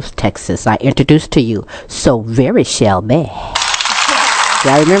State of Texas. I introduce to you So Very Shelby.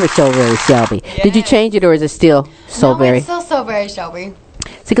 Yeah, I remember So Very Shelby. Yeah. Did you change it or is it still So Very? It's still So Very Shelby.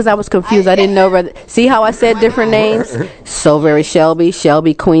 See, because I was confused. I didn't know whether. See how I said different names? So Very Shelby,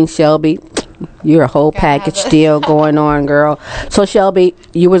 Queen Shelby. You're a whole package deal going on, girl. So Shelby,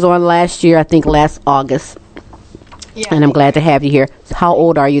 you was on last year, I think last August. Yeah. And I'm glad to have you here. So how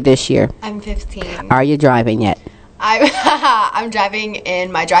old are you this year? I'm 15. Are you driving yet? I'm driving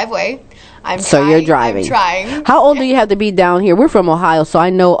in my driveway. You're driving. I'm trying. How old do you have to be down here? We're from Ohio, so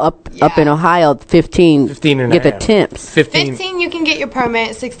I know up in Ohio, 15 and get the temps. 15 you can get your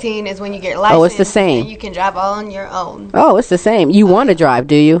permit. 16 is when you get your license. Oh, it's the same. And you can drive all on your own. Oh, it's the same. You want to drive,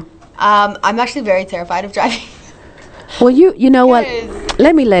 do you? I'm actually very terrified of driving. Well, you know what?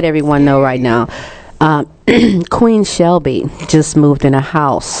 Let me let everyone know right now. Queen Shelby just moved in a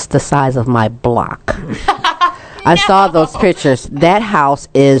house the size of my block. I saw those pictures. That house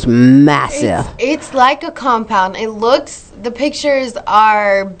is massive. It's like a compound. The pictures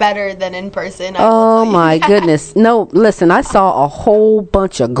are better than in person. Oh my goodness. No, listen, I saw a whole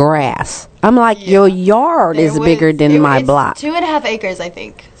bunch of grass. I'm like, your yard is bigger than my block. 2.5 acres, I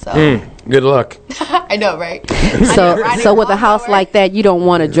think. So good luck. I know, right? So with a house like that, you don't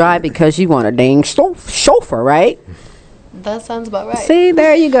want to drive because you want a dang chauffeur, right? That sounds about right. See,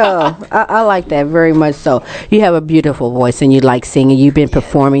 there you go. I like that very much so. You have a beautiful voice and you like singing. You've been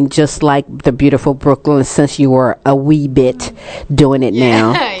performing just like the beautiful Brooklyn since you were a wee bit doing it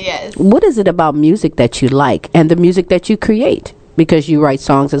now. Yes. What is it about music that you like and the music that you create? Because you write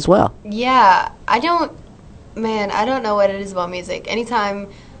songs as well. Yeah. I don't know what it is about music. Anytime,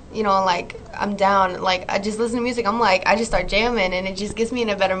 like, I'm down, like, I just listen to music, I just start jamming, and it just gets me in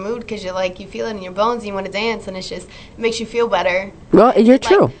a better mood, because you feel it in your bones, and you want to dance, and it makes you feel better. Well, you're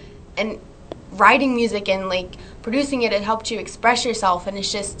true. And writing music and, like, producing it helps you express yourself, and it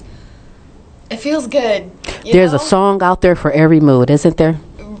feels good. There's a song out there for every mood, isn't there?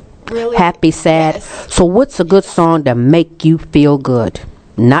 Really? Happy, sad. Yes. So what's a good song to make you feel good?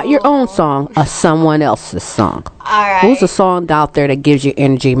 Not your own song, or someone else's song. All right. Who's a song out there that gives you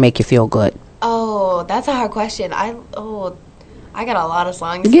energy, make you feel good? Oh, that's a hard question. I got a lot of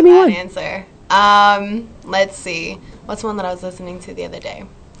songs. Give me one. Answer. Let's see. What's one that I was listening to the other day?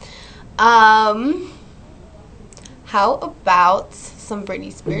 How about some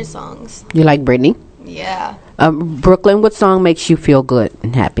Britney Spears songs? You like Britney? Yeah. Brooklyn, what song makes you feel good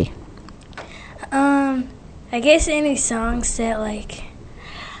and happy? I guess any songs that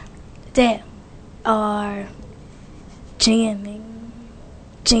are jamming.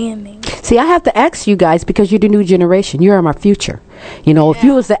 See, I have to ask you guys because you're the new generation. You're my future. If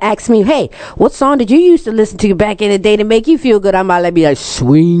you was to ask me, hey, what song did you used to listen to back in the day to make you feel good? I might be like,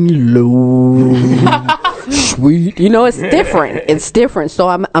 swing low, sweet. It's different. It's different. So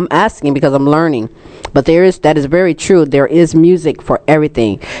I'm asking because I'm learning. But that is very true. There is music for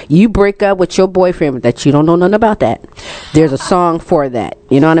everything. You break up with your boyfriend that you don't know nothing about that. There's a song for that.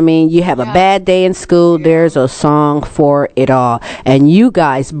 You know what I mean? You have a bad day in school. There's a song for it all. And you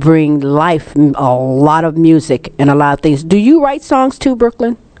guys bring life, a lot of music and a lot of things. Do you write songs too,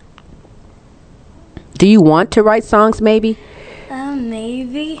 Brooklyn? Do you want to write songs, maybe?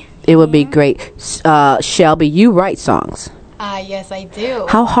 Maybe. It would be great. Shelby, you write songs. Yes, I do.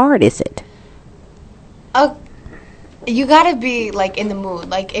 How hard is it? You gotta be like in the mood.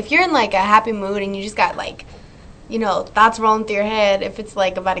 Like if you're in like a happy mood and you just got like, you know, thoughts rolling through your head. If it's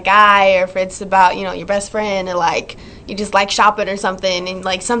like about a guy or if it's about, you know, your best friend or like you just like shopping or something and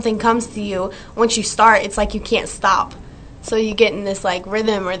like something comes to you. Once you start, it's like you can't stop. So you get in this like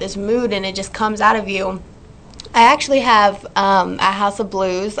rhythm or this mood and it just comes out of you. I actually have a House of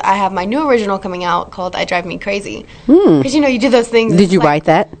Blues. I have my new original coming out called I Drive Me Crazy. Because, you know, you do those things. Did you write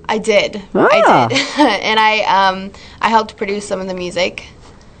that? I did. I did. And I helped produce some of the music.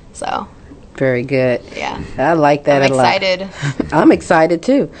 So. Very good. Yeah. I like that a lot. I'm excited. I'm excited,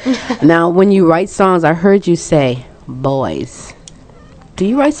 too. Now, when you write songs, I heard you say boys. Do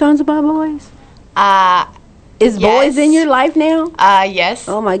you write songs about boys? Is boys in your life now? Yes.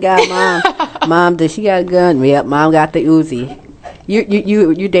 Oh my God, Mom! Mom, does she got a gun? Yep, Mom got the Uzi.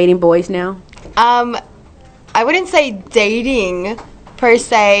 You dating boys now? I wouldn't say dating per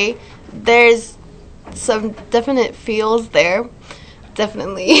se. There's some definite feels there.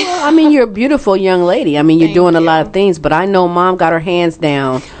 Definitely. Well, I mean, you're a beautiful young lady. I mean, you're doing a lot of things, but I know Mom got her hands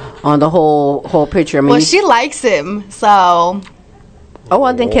down on the whole picture. I mean, well, she likes him, so. Oh,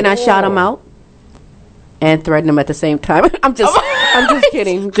 well, then can I shout him out? And threaten him at the same time. I'm just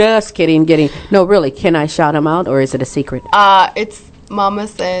kidding. Just kidding. No, really. Can I shout him out, or is it a secret? It's Mama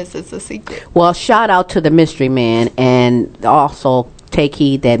says it's a secret. Well, shout out to the mystery man, and also take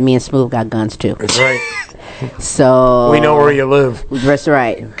heed that me and Smooth got guns too. That's right. So we know where you live. That's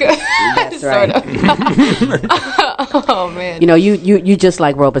right. That's right. Oh man. You know, you just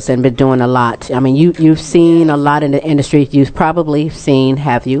like Robeson been doing a lot. I mean, you've seen a lot in the industry. You've probably seen,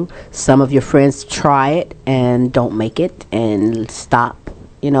 have you? Some of your friends try it and don't make it and stop.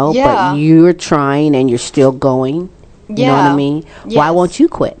 You know, but you're trying and you're still going. You know what I mean? Yes. Why won't you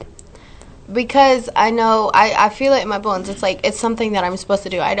quit? Because I know, I feel it in my bones. It's like, it's something that I'm supposed to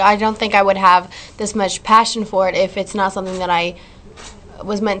do. I don't think I would have this much passion for it if it's not something that I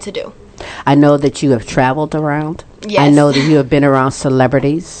was meant to do. I know that you have traveled around. Yes. I know that you have been around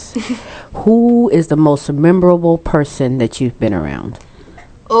celebrities. Who is the most memorable person that you've been around?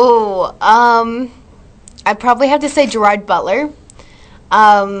 Oh, I'd probably have to say Gerard Butler.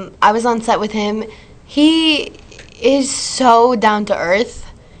 I was on set with him. He is so down to earth.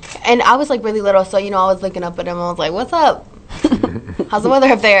 And I was like really little, so, you know, I was looking up at him. I was like, what's up? How's the weather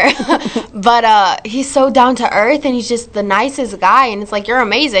up there? But he's so down to earth, and he's just the nicest guy. And it's like, you're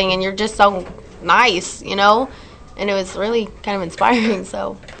amazing, and you're just so nice, you know? And it was really kind of inspiring,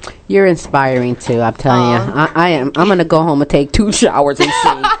 so. You're inspiring, too. I'm telling you. I am. I'm going to go home and take 2 showers and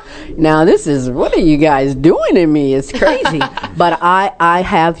see. Now, what are you guys doing to me? It's crazy. But I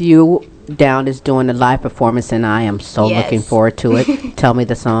have you down as doing a live performance, and I am so looking forward to it. Tell me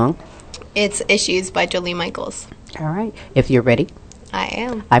the song. It's Issues by Jolie Michaels. All right. If you're ready, I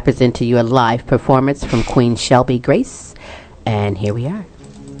am. I present to you a live performance from Queen Shelby Grace, and here we are.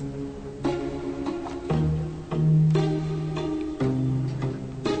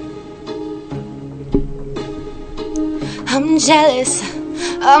 I'm jealous,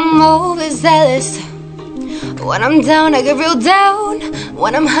 I'm overzealous. When I'm down, I get real down.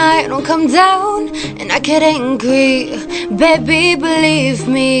 When I'm high, I don't come down. And I get angry, baby, believe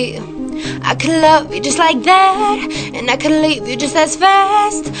me. I could love you just like that, and I could leave you just as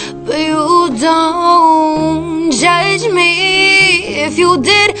fast. But you don't judge me. If you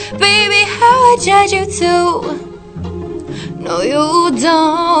did, baby, how would judge you too? No, you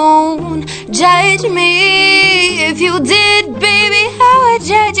don't judge me. If you did, baby, how would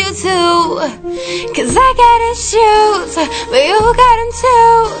judge you too? 'Cause I got issues, but you got them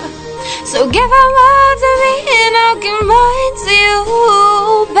too. So give them all to me and I'll give mine to you.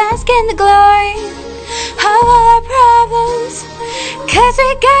 Bask in the glory of all our problems, 'cause we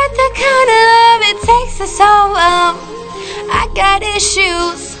got the kind of love it takes to solve them. I got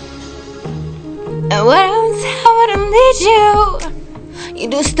issues, and when I'm down, when I need you, you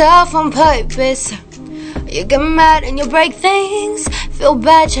do stuff on purpose. You get mad and you break things, feel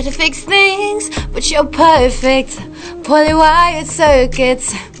bad, try to fix things, but you're perfect. Poorly wired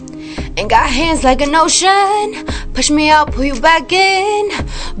circuits, and got hands like an ocean. Push me out, pull you back in,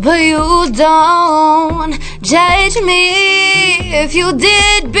 but you don't judge me. If you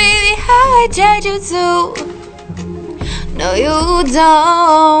did, baby, how I judge you too? No, you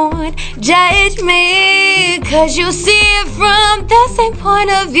don't judge me, 'cause you see it from the same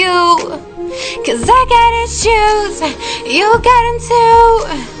point of view. 'Cause I got issues, you got them too.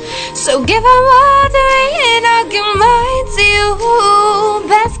 So give them all to me and I'll give mine to you.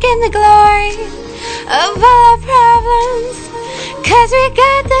 Bask in the glory of our problems. 'Cause we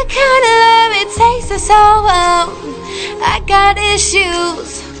got the kind of love it takes us all out. I got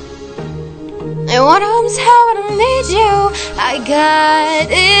issues, and one of them's how I don't need you. I got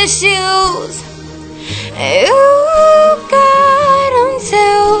issues, you got them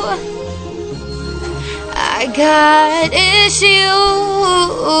too. I got issues,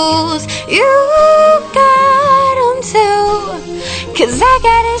 you got them too. 'Cause I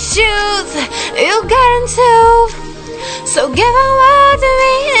got issues, you got them too. So give them all to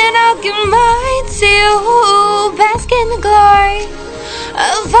me and I'll give mine to you. Bask in the glory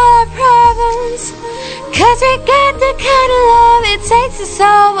of our problems. 'Cause we got the kind of love it takes us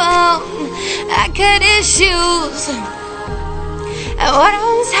all out. I got issues, and one of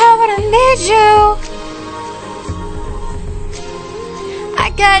them's how I don't need you. I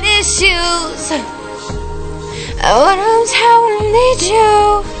got issues, and one of them's how I don't need you.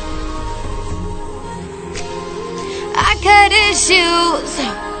 I got issues,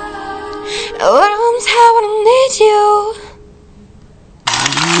 and one of them's how I don't need you.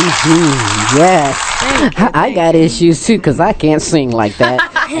 Yes, I got issues too because I can't sing like that,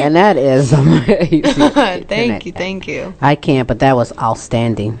 and that is amazing. Thank you. I can't, but that was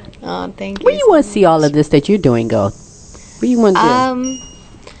outstanding. Oh, thank you. Where you want to see all of this that you're doing go? Where you want to do?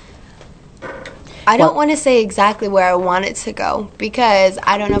 I don't want to say exactly where I want it to go because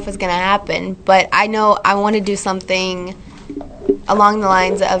I don't know if it's going to happen, but I know I want to do something along the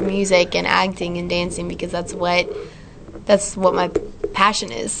lines of music and acting and dancing because that's what my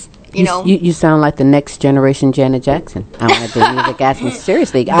passion is. You know, you sound like the next generation Janet Jackson. I want to do music acting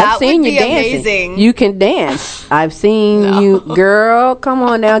seriously. I've seen you dancing. Amazing. You can dance. I've seen you, girl. Come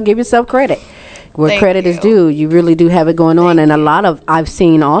on now, give yourself credit where credit is due. You really do have it going on, and I've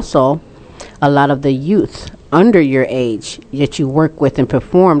seen also a lot of the youth under your age that you work with and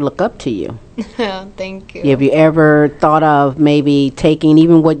perform look up to you. Thank you. Have you ever thought of maybe taking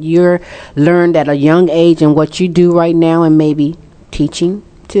even what you're learned at a young age and what you do right now and maybe teaching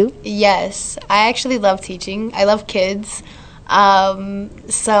too? Yes, I actually love teaching. I love kids.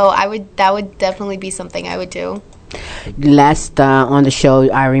 So that would definitely be something I would do. Last on the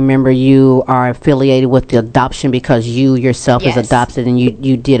show, I remember you are affiliated with the adoption because you yourself is adopted and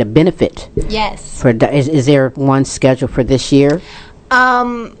you did a benefit. Yes. Is there one scheduled for this year?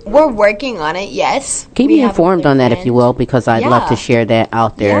 We're working on it, yes. Keep me informed on that, if you will, because I'd love to share that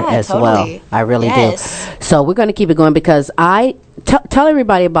out there as well. I really do. So we're going to keep it going because tell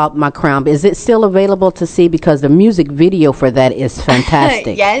everybody about My Crown. Is it still available to see? Because the music video for that is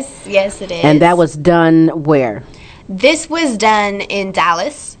fantastic. Yes, it is. And that was done where? This was done in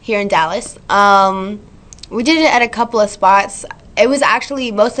Dallas, here in Dallas. We did it at a couple of spots. It was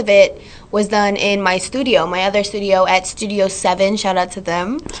actually, most of it was done in my studio, my other studio at Studio 7. Shout out to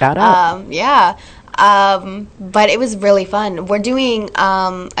them. Shout out. But it was really fun. We're doing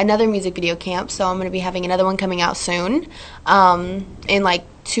another music video camp, so I'm going to be having another one coming out soon. In like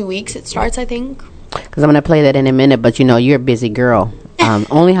 2 weeks it starts, I think. Because I'm going to play that in a minute, but you know, you're a busy girl.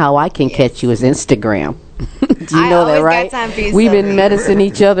 Only how I can catch you is Instagram. Do you know that, right? We've been medicing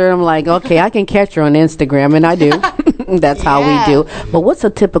each other. I'm like, okay, I can catch her on Instagram, and I do. That's how we do. But what's a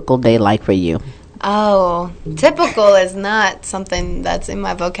typical day like for you? Oh, typical is not something that's in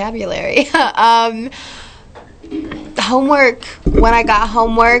my vocabulary. Homework, when I got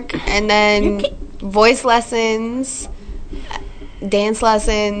homework, and then voice lessons, dance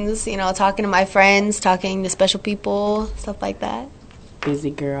lessons, you know, talking to my friends, talking to special people, stuff like that. Busy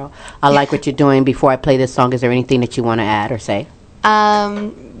girl. I like what you're doing. Before I play this song, is there anything that you want to add or say?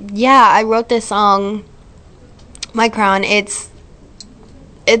 I wrote this song, My Crown. It's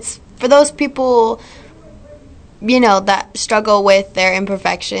for those people, you know, that struggle with their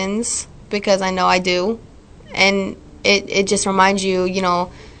imperfections, because I know I do. And it just reminds you, you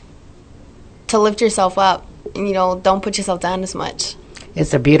know, to lift yourself up. And, you know, don't put yourself down as much.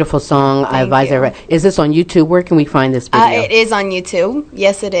 It's a beautiful song. I advise everybody. Is this on YouTube? Where can we find this video? It is on YouTube.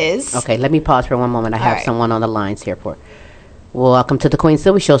 Yes, it is. Okay, let me pause for one moment. I have someone on the lines here for. Welcome to the Queen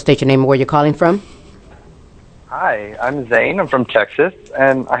Silvy Show. State your name and where you're calling from. Hi, I'm Zane. I'm from Texas,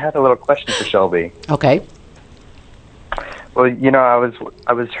 and I had a little question for Shelby. Okay. Well, you know,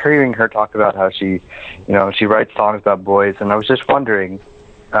 I was hearing her talk about how she writes songs about boys, and I was just wondering,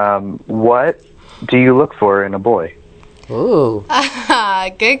 what do you look for in a boy? Ooh.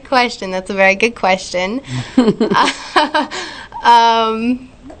 Good question. That's a very good question.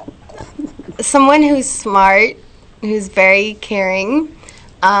 Someone who's smart, who's very caring,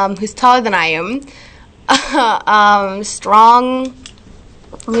 who's taller than I am, strong,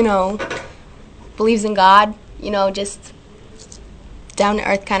 you know, believes in God, you know, just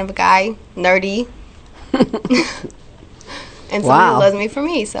down-to-earth kind of a guy, nerdy, And Wow. somebody loves me for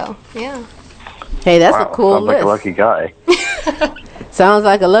me, so yeah. Hey, that's Wow, a cool sounds list. like a lucky guy. Sounds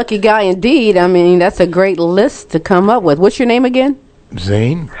like a lucky guy indeed. I mean, that's a great list to come up with. What's your name again?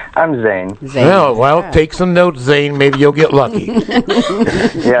 Zane? I'm Zane. Zane. Well, take some notes, Zane. Maybe you'll get lucky.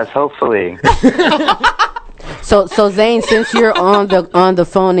 Yes, hopefully. So Zane, since you're on the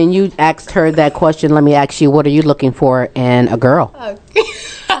phone and you asked her that question, let me ask you, what are you looking for in a girl?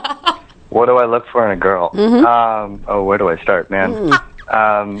 What do I look for in a girl? Where do I start, man?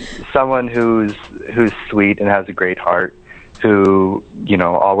 Someone who's sweet and has a great heart, who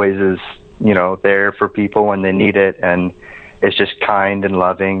always is there for people when they need it, and is just kind and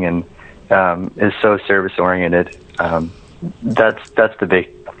loving, and is so service oriented. That's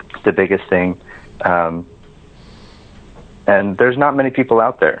the biggest thing. And there's not many people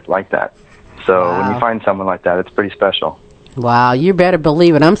out there like that. So when you find someone like that, it's pretty special. Wow, you better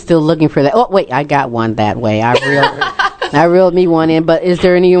believe it. I'm still looking for that. Oh, wait, I got one that way. I reeled me one in. But is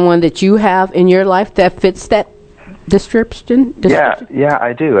there anyone that you have in your life that fits that description? Yeah,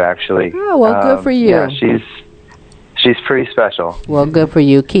 I do actually. Oh, well, good for you. Yeah, she's pretty special. Well, good for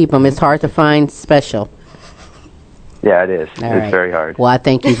you. Keep them. It's hard to find special. Yeah, it is. All It's right. very hard. Well, I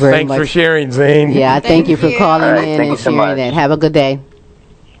thank you very much. Thanks for sharing, Zane. Yeah, thank you for calling All right, in thank and you so sharing much. that. Have a good day.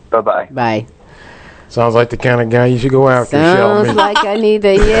 Bye-bye. Bye. Sounds like the kind of guy you should go after, Sounds Shelby. like I need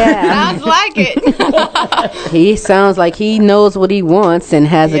to, yeah. Sounds like it. He sounds like he knows what he wants and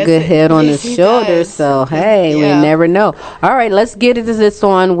has a good head on his shoulders. So, hey, we never know. All right, let's get into this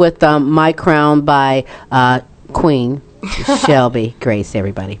one with My Crown by Queen Shelby Grace,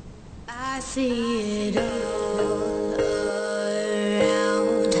 everybody. I see it all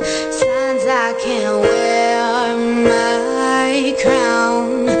around. Signs I can't wear my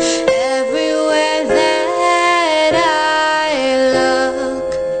crown. Everywhere that I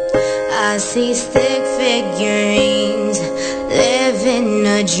look, I see stick figurines, living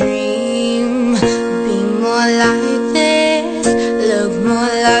a dream. Be more like this, look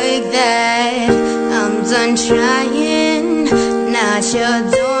more like that. I'm done trying, not your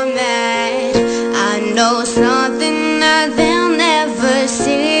doormat. I know something that they'll never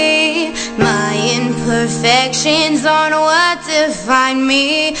see. My imperfections aren't what define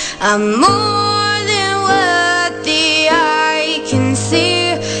me. I'm more than what the eye can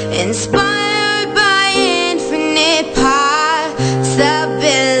see. Inspired by infinite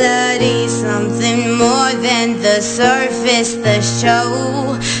possibility, something more than the surface, the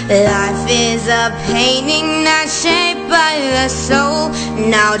show. Life is a painting not shaped by the soul.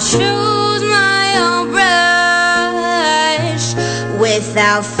 Now choose my own brush.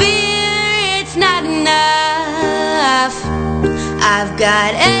 Without fear, it's not enough. I've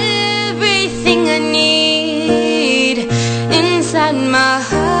got everything I need inside my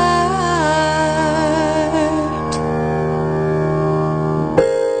heart.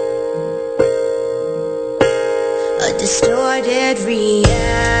 A distorted reality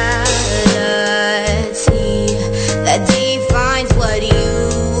that defines what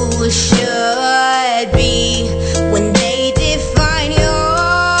you should be. When they define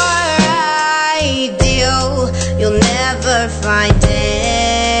your ideal, you'll never find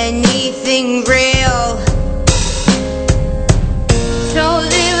anything real. So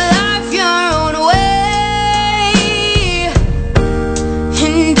live life your own way,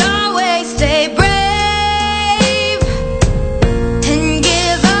 and always stay brave, and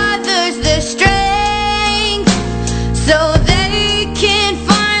give others the strength so they can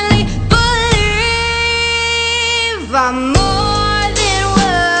finally believe. I'm more than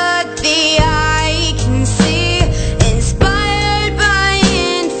what the eye can see. Inspired by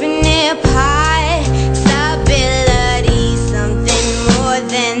infinite possibility, something more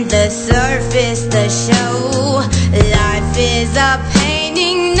than the surface, the show. Life is a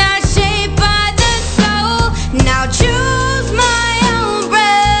painting not shaped by the soul. Now choose my own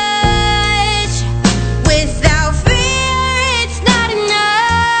brush. Without fear, it's not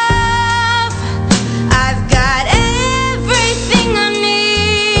enough. I've got everything I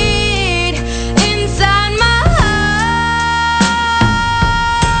need inside my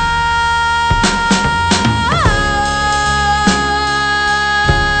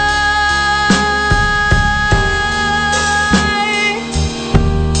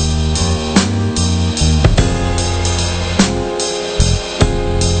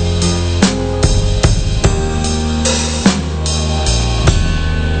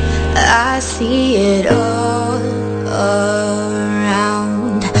I see it all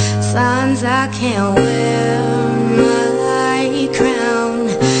around. Signs I can't wear my crown.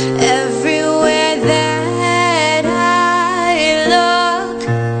 Everywhere that I look,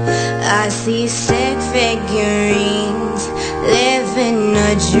 I see stick figures.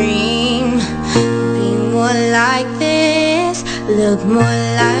 a dream. Be more like this, look more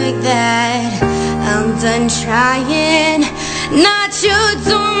like that. I'm done trying, not you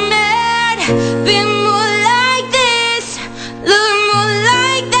too mad. Be more like this, look more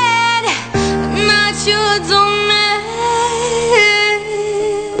like that. Not you too mad.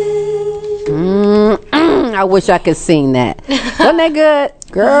 I wish I could sing that. Wasn't that good?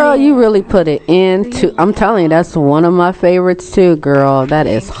 Girl, you really put it into. I'm telling you, that's one of my favorites too, girl. That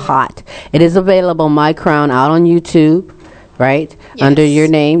is hot. It is available, My Crown, out on YouTube, right? Yes. Under your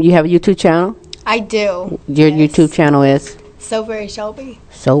name. You have a YouTube channel? I do. Your YouTube channel is? So Very Shelby.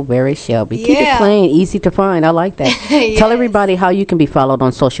 So Very Shelby. Keep it Yeah. plain, easy to find. I like that. Yes. Tell everybody how you can be followed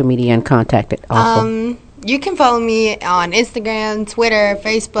on social media and contacted also. You can follow me on Instagram, Twitter,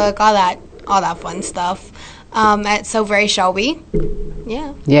 Facebook, all that fun stuff. At So Very Shelby.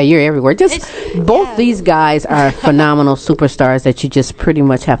 Yeah. Yeah, you're everywhere. Both these guys are phenomenal superstars that you just pretty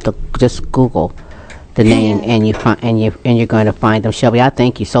much have to just Google the name and you're going to find them. Shelby, I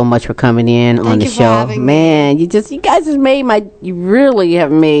thank you so much for coming in on the show. Man, you guys just you really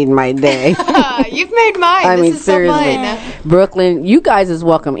have made my day. You've made mine. This is seriously. so fun. Brooklyn, you guys is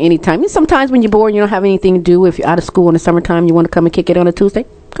welcome anytime. Sometimes when you're bored, you don't have anything to do. If you're out of school in the summertime, you want to come and kick it on a Tuesday,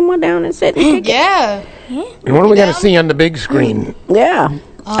 come on down and sit and kick it. Yeah. And what are we going to see on the big screen? Yeah.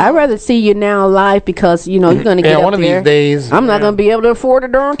 I'd rather see you now live because, you're going to get up one of there. these days. I'm not going to be able to afford a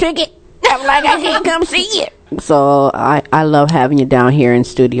darn ticket. I'm like, I can't come see it. So I love having you down here in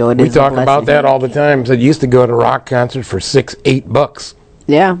studio. We talk about that all the time. So you used to go to rock concerts for $6-8.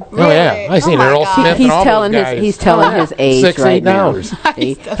 Yeah. Oh yeah, I seen Earl Smith and all those guys. He's telling his age right now. $6-8.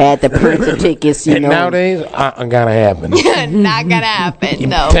 He had the Prince tickets, And nowadays, gonna happen. Not gonna happen.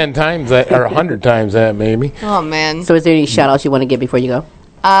 No. 10 times that, or 100 times that, maybe. Oh man. So is there any shout outs you want to give before you go?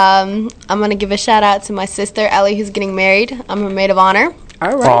 I'm gonna give a shout out to my sister Ellie, who's getting married. I'm her maid of honor.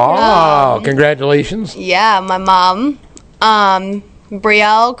 All right. Oh, congratulations. Yeah, my mom,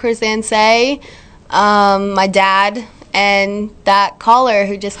 Brielle, Chris Ansay, my dad, and that caller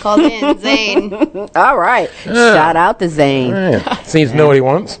who just called in, Zane. All right. Shout out to Zane. Seems to know what he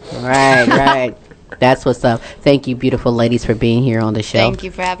wants. Right. That's what's up. Thank you, beautiful ladies, for being here on the show. Thank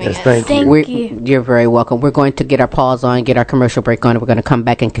you for having us. Thank you. You're very welcome. We're going to get our pause on, get our commercial break on, and we're going to come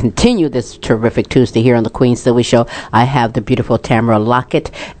back and continue this terrific Tuesday here on the Queen Silvy Show. I have the beautiful Tamara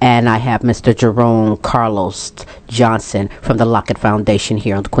Lockett, and I have Mr. Jerome Carlos Johnson from the Lockett Foundation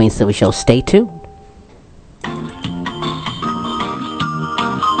here on the Queen Silvy Show. Stay tuned.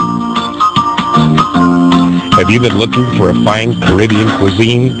 Have you been looking for a fine Caribbean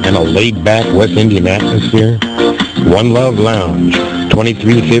cuisine and a laid-back West Indian atmosphere? One Love Lounge,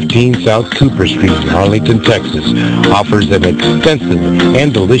 2315 South Cooper Street, Arlington, Texas, offers an extensive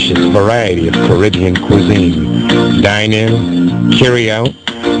and delicious variety of Caribbean cuisine. Dine in, carry out,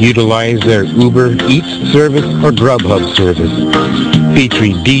 utilize their Uber Eats service or Grubhub service,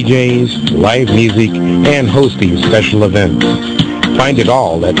 featuring DJs, live music, and hosting special events. Find it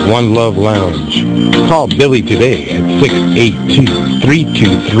all at One Love Lounge. Call Billy today at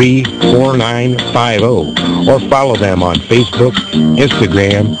 682-323-4950 or follow them on Facebook,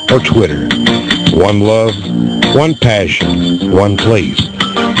 Instagram, or Twitter. One love, one passion, one place.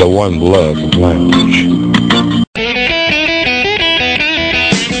 The One Love Lounge.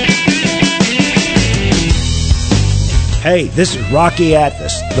 Hey, this is Rocky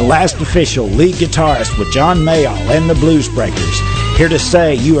Athos, the last official lead guitarist with John Mayall and the Blues Breakers, here to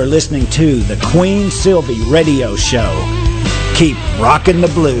say you are listening to the Queen Silvy Radio Show. Keep rocking the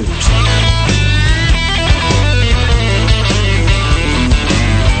blues.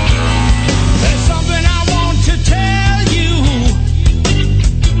 There's something I want to tell you,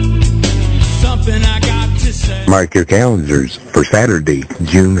 something I got to say. Mark your calendars for Saturday,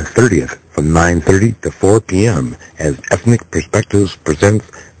 June 30th from 9:30 to 4 p.m. as Ethnic Perspectives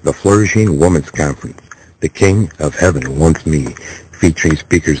presents the Flourishing Women's Conference, The King of Heaven Wants Me, featuring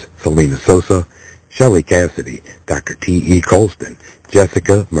speakers Selena Sosa, Shelley Cassidy, Dr. T.E. Colston,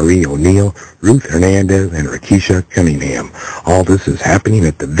 Jessica Marie O'Neill, Ruth Hernandez, and Rakisha Cunningham. All this is happening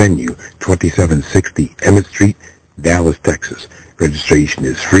at the venue, 2760 Emmett Street, Dallas, Texas. Registration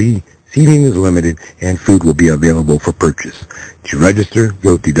is free, seating is limited, and food will be available for purchase. To register,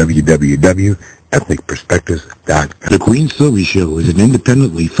 go to www.ethnicperspectives.com. The Queen Silvy Show is an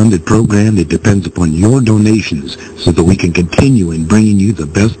independently funded program that depends upon your donations so that we can continue in bringing you the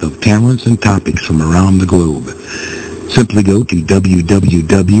best of talents and topics from around the globe. Simply go to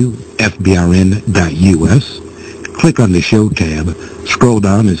www.fbrn.us, click on the Show tab, scroll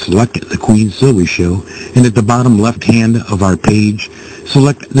down and select the Queen Silvy Show, and at the bottom left hand of our page,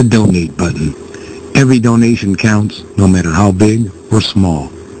 select the Donate button. Every donation counts, no matter how big or small,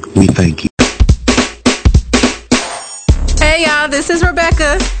 we thank you. Hey y'all, this is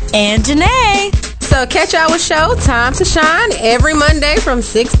Rebecca and Janae. So catch our show, Time to Shine, every Monday from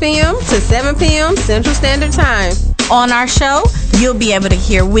 6 p.m. to 7 p.m. Central Standard Time. On our show, you'll be able to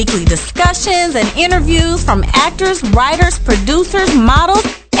hear weekly discussions and interviews from actors, writers, producers, models,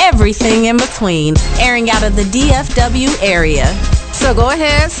 everything in between, airing out of the DFW area. So go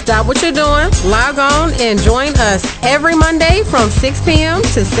ahead, stop what you're doing, log on, and join us every Monday from 6 p.m.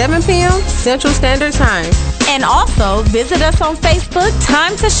 to 7 p.m. Central Standard Time. And also visit us on Facebook,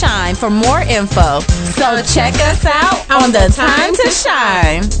 Time to Shine, for more info. So check us out on the Time to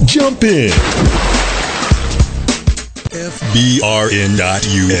Shine. Jump in.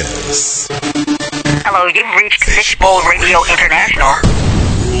 FBRN.US. Hello, you've reached Fishbowl Radio International.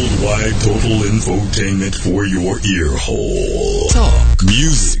 Worldwide total infotainment for your ear hole. Talk,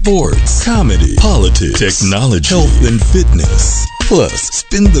 music, sports, comedy, politics, technology, health, and fitness. Plus,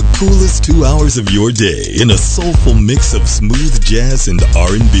 spend the coolest 2 hours of your day in a soulful mix of smooth jazz and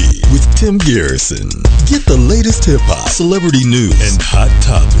R&B with Tim Garrison. Get the latest hip-hop, celebrity news, and hot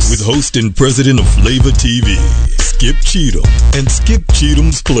topics with host and president of Flavor TV, Skip Cheatham, and Skip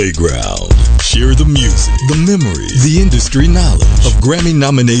Cheatham's Playground. Share the music, the memories, the industry knowledge of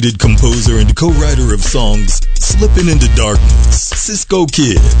Grammy-nominated composer and co-writer of songs Slippin' Into Darkness, Cisco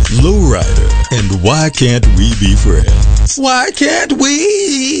Kid, Lowrider, and Why Can't We Be Friends? Why can't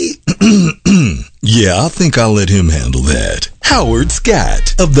we? Yeah, I think I'll let him handle that. Howard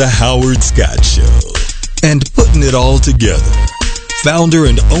Scott of The Howard Scott Show. And putting it all together, founder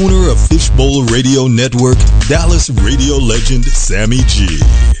and owner of Fishbowl Radio Network, Dallas radio legend Sammy G.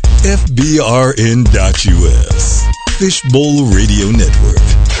 FBRN.US. Fishbowl Radio Network.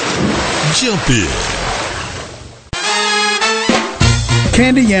 Jump in.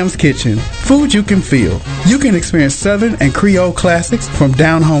 Candy Yam's Kitchen. Food you can feel. You can experience Southern and Creole classics from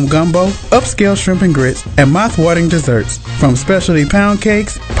down-home gumbo, upscale shrimp and grits, and mouth-watering desserts from specialty pound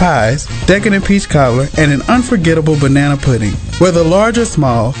cakes, pies, decadent peach cobbler, and an unforgettable banana pudding. Whether large or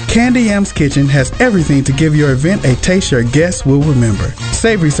small, Candy Yam's Kitchen has everything to give your event a taste your guests will remember.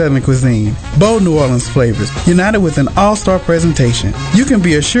 Savory Southern cuisine, bold New Orleans flavors, united with an all-star presentation. You can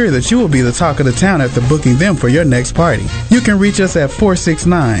be assured that you will be the talk of the town after booking them for your next party. You can reach us at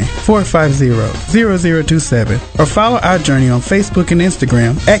 469-450-0027 or follow our journey on Facebook and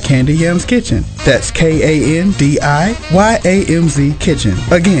Instagram at Candy Yam's Kitchen. That's KANDIYAMZ Kitchen.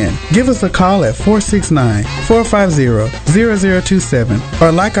 Again, give us a call at 469-450-0027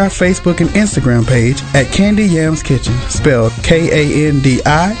 or like our Facebook and Instagram page at Candy Yam's Kitchen, spelled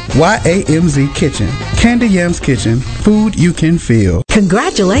KANDIYAMZ Kitchen. Candy Yam's Kitchen, food you can feel.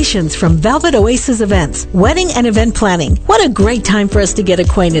 Congratulations from Velvet Oasis Events, wedding and event planning. What a great time for us to get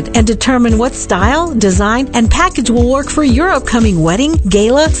acquainted and determine what style, design, and package will work for your upcoming wedding,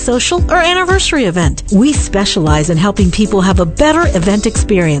 gala, social, or anniversary event. We specialize in helping people have a better event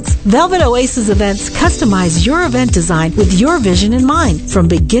experience. Velvet Oasis Events customize your event design with your vision in mind. From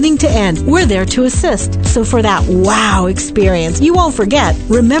beginning to end, we're there to assist. So for that wow experience you won't forget,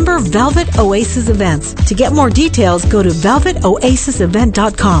 remember Velvet Oasis Events. To get more details, go to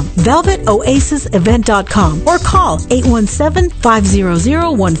velvetoasisevent.com, velvetoasisevent.com, or call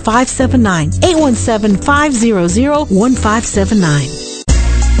 817-500-1579, 817-500-1579.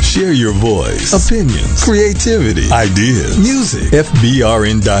 Share your voice, opinions, creativity, ideas, music.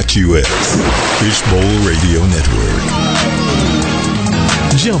 FBRN.US. Fishbowl Radio Network.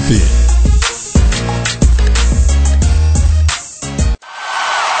 Jump in.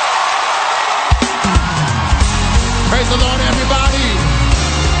 Praise the Lord, everybody.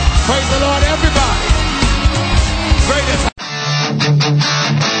 Praise the Lord, everybody. Greatest.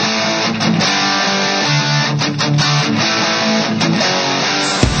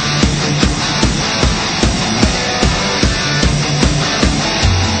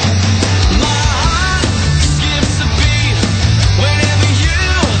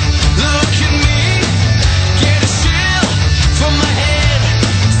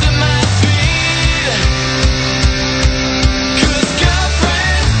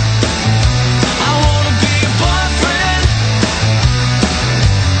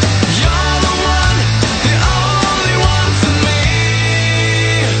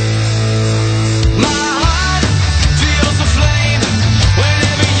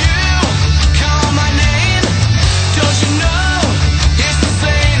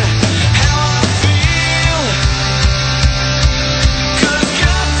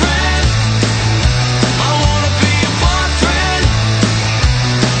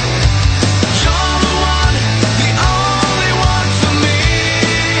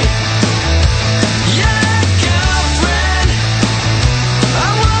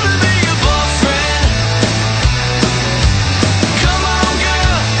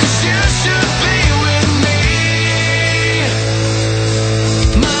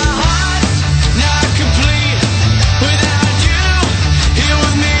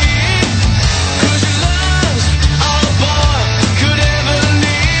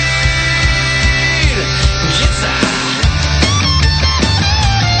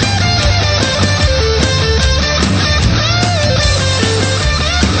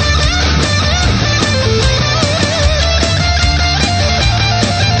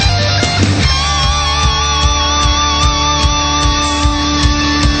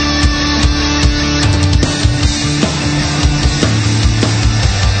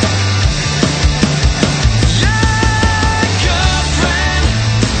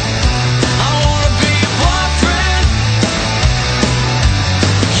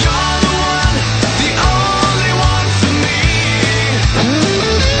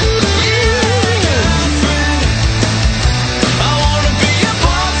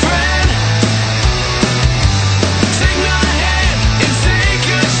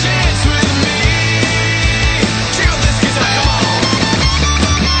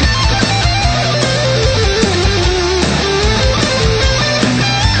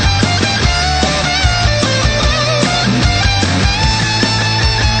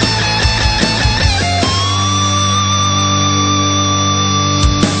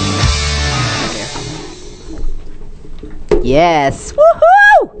 Yes.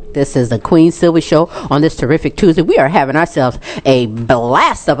 Woohoo! This is the Queen Silvy Show on this terrific Tuesday. We are having ourselves a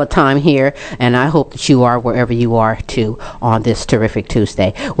blast of a time here, and I hope that you are wherever you are too on this terrific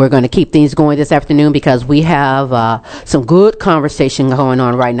Tuesday. We're going to keep things going this afternoon because we have some good conversation going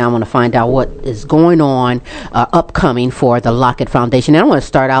on right now. I want to find out what is going on upcoming for the Lockett Foundation. And I want to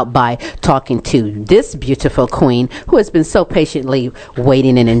start out by talking to this beautiful queen who has been so patiently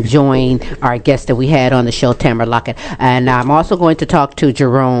waiting and enjoying our guest that we had on the show, Tamara Lockett. And I'm also going to talk to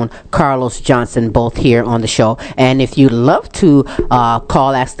Jerome Carlos Johnson, both here on the show. And if you'd love to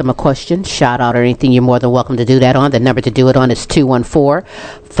call, ask them a question, shout out or anything, you're more than welcome to do that on. The number to do it on is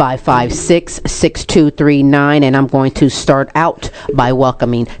 214-556-6239. And I'm going to start out by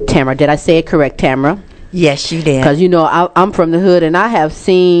welcoming Tamara. Did I say it correct, Tamara? Yes, you did. Because, you know, I'm from the hood, and I have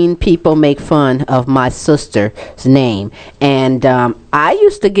seen people make fun of my sister's name. And I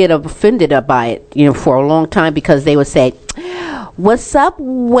used to get offended by it, you know, for a long time because they would say, "What's up,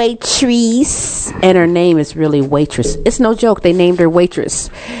 waitress?" And her name is really Waitress. It's no joke. They named her Waitress.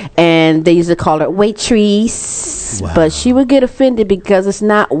 And they used to call her Waitress. Wow. But she would get offended because it's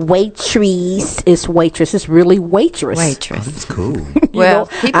not Waitress. It's Waitress. It's really Waitress. Waitress. That's cool. Well,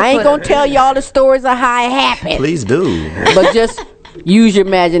 I ain't going to tell y'all the stories of how it happened. Please do. But just use your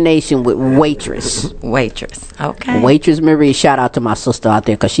imagination with Waitress. Waitress. Okay. Waitress Marie. Shout out to my sister out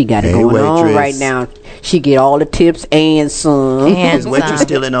there because she got it going on right now. She get all the tips and some. Is Waitress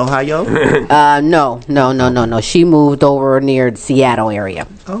still in Ohio? No. She moved over near the Seattle area.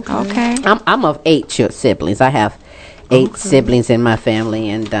 Okay. I'm of 8 siblings. I have 8 siblings in my family,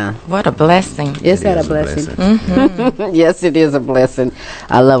 and what a blessing! Is that a blessing? Mm-hmm. Yes, it is a blessing.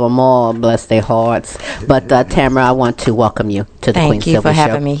 I love them all. Bless their hearts. But Tamara, I want to welcome you to the Queen Silvy Show. Thank you for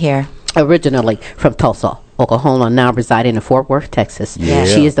having me here. Originally from Tulsa, Oklahoma, now residing in Fort Worth, Texas. Yeah.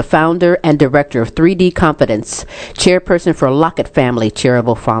 She is the founder and director of 3D Confidence, chairperson for Lockett Family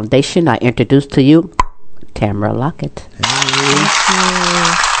Charitable Foundation. I introduce to you Tamara Lockett.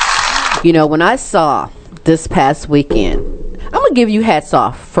 You know, when I saw this past weekend, I'm going to give you hats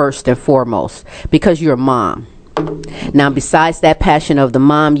off first and foremost because you're a mom. Now, besides that passion of the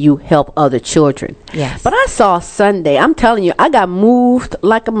mom, you help other children. Yes. But I saw Sunday, I'm telling you, I got moved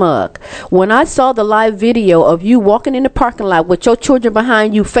like a mug. When I saw the live video of you walking in the parking lot with your children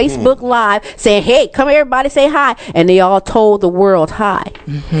behind you, Facebook Live, saying, "Hey, come everybody, say hi." And they all told the world hi.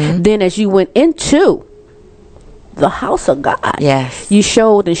 Mm-hmm. Then as you went into the house of God, yes, you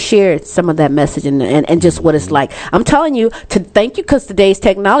showed and shared some of that message and just what it's like. I'm telling you to thank you because today's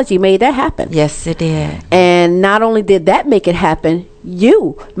technology made that happen. Yes, it did. And not only did that make it happen,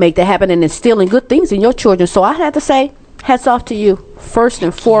 you make that happen and instilling good things in your children. So I have to say, hats off to you first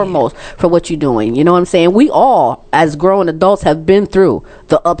and foremost for what you're doing. You know what I'm saying? We all, as grown adults, have been through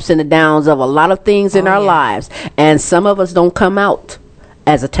the ups and the downs of a lot of things in our lives, and some of us don't come out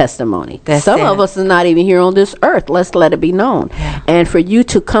as a testimony. Some of us are not even here on this earth. Let's let it be known. Yeah. And for you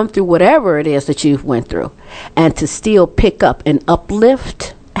to come through whatever it is that you've went through and to still pick up and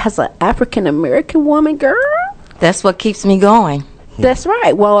uplift as an African American woman, girl, that's what keeps me going. That's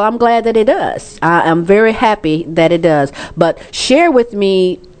right. Well, I'm glad that it does. I'm very happy that it does. But share with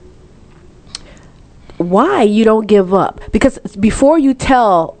me why you don't give up. Because before you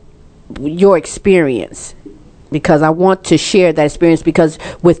tell your experience, because I want to share that experience, because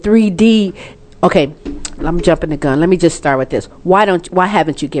with 3D, okay, I'm jumping the gun. Let me just start with this. Why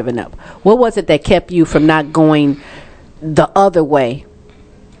haven't you given up? What was it that kept you from not going the other way?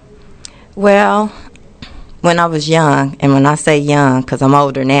 Well, when I was young, and when I say young, because I'm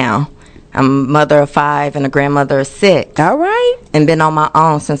older now, I'm a mother of 5 and a grandmother of 6. All right. And been on my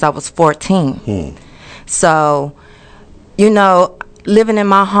own since I was 14. So, you know, living in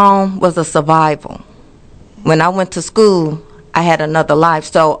my home was a survival. When I went to school, I had another life.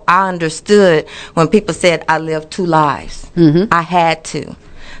 So I understood when people said I lived 2 lives. Mm-hmm. I had to.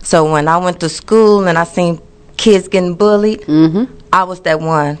 So when I went to school and I seen kids getting bullied, I was that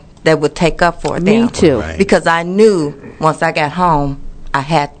one that would take up for them. Me too. Right. Because I knew once I got home, I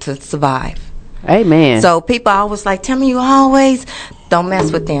had to survive. Amen. So people always like, tell me you always don't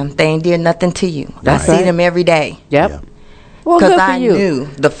mess with them. They ain't did nothing to you. I see them every day. Yep. Well, because I knew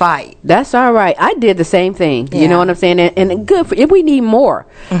the fight. That's all right. I did the same thing. Yeah. You know what I'm saying? And good for we need more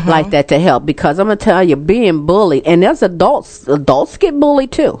like that to help, because I'm gonna tell you, being bullied, and there's adults get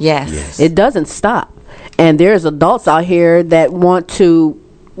bullied too. Yes. It doesn't stop. And there's adults out here that want to,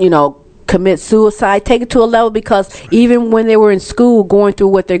 you know, commit suicide, take it to a level, because even when they were in school going through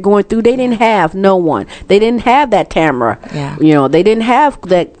what they're going through, they didn't have no one. They didn't have that Tamara. Yeah. You know, they didn't have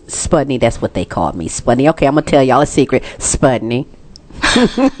that Spudney. That's what they called me, Spudney. Okay, I'm going to tell y'all a secret. Spudney.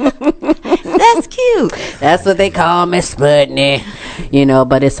 That's cute. That's what they call me, Sputney.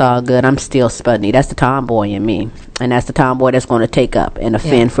 But it's all good. I'm still Sputney. That's the tomboy in me. And that's the tomboy that's going to take up and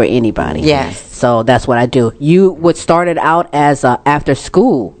offend for anybody. Yes. So that's what I do. You started out as a after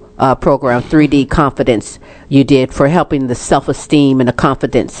school program, 3D Confidence, you did for helping the self-esteem and the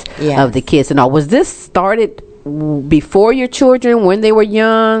confidence of the kids. And all. Was this started before your children, when they were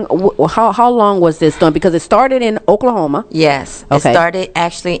young? How long was this done? Because it started in Oklahoma. Yes. Okay. It started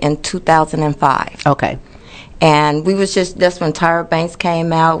actually in 2005. Okay. And we was that's when Tyra Banks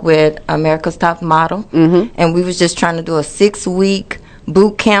came out with America's Top Model. Mm-hmm. And we was just trying to do a 6-week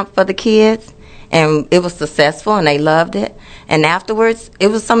boot camp for the kids. And it was successful, and they loved it. And afterwards, it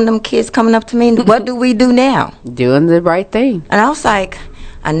was some of them kids coming up to me, what do we do now? Doing the right thing. And I was like,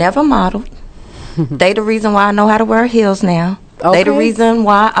 I never modeled. They the reason why I know how to wear heels now. Okay. They the reason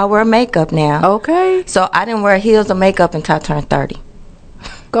why I wear makeup now. Okay. So I didn't wear heels or makeup until I turned 30.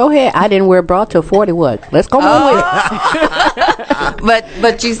 Go ahead. I didn't wear bra till 40. What? Let's go on with it.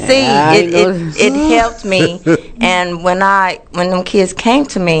 But you see, it helped me. And when them kids came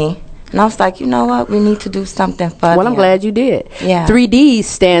to me, and I was like, you know what? We need to do something for them. Well, I'm glad you did. Yeah. 3D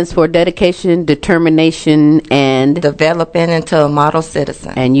stands for dedication, determination, and developing into a model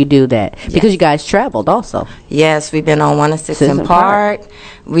citizen. And you do that because you guys traveled also. Yes, we've been on 106th Park.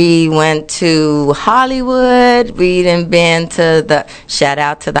 We went to Hollywood. We done been to the shout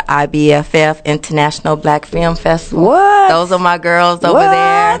out to the IBFF International Black Film Festival. What? Those are my girls over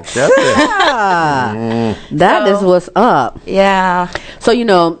there. That is what's up. Yeah. So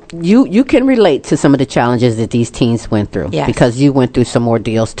you can relate to some of the challenges that these teens went through because you went through some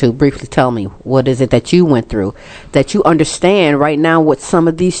ordeals too. Briefly tell me, what is it that you went through that you understand right now what some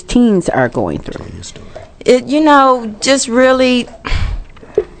of these teens are going through? Just really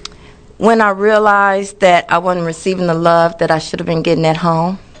when I realized that I wasn't receiving the love that I should have been getting at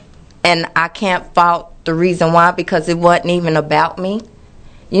home, and I can't fault the reason why because it wasn't even about me.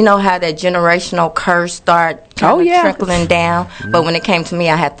 You know how that generational curse start kind of trickling down? Mm-hmm. But when it came to me,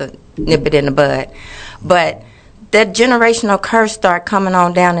 I had to nip it in the bud. But that generational curse started coming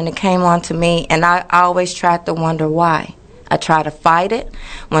on down, and it came on to me, and I always tried to wonder why. I try to fight it.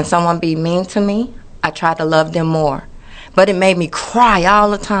 When someone be mean to me, I try to love them more. But it made me cry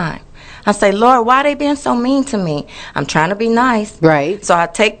all the time. I say, Lord, why they being so mean to me? I'm trying to be nice. Right. So I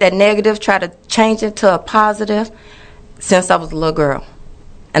take that negative, try to change it to a positive since I was a little girl.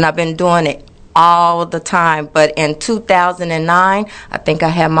 And I've been doing it all the time. But in 2009, I think I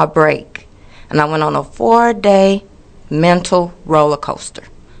had my break. And I went on a 4-day mental roller coaster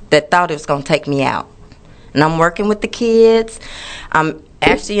that thought it was going to take me out. And I'm working with the kids. I'm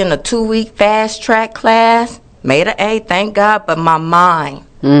actually in a 2-week fast track class. Made an A, thank God. But my mind,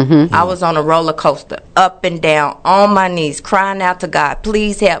 I was on a roller coaster, up and down, on my knees, crying out to God,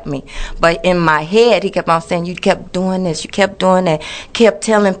 please help me. But in my head, he kept on saying, you kept doing this, you kept doing that, kept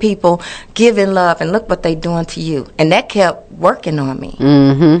telling people, giving love, and look what they doing to you. And that kept working on me.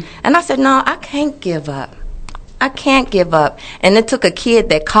 And I said, no, I can't give up. I can't give up. And it took a kid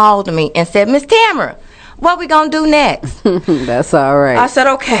that called me and said, Miss Tamara, what we going to do next? That's all right. I said,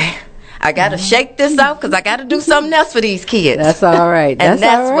 okay. I got to shake this off because I got to do something else for these kids. That's all right. And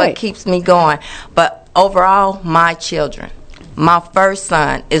that's what keeps me going. But overall, my children, my first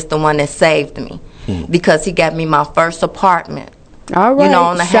son is the one that saved me because he got me my first apartment. All right.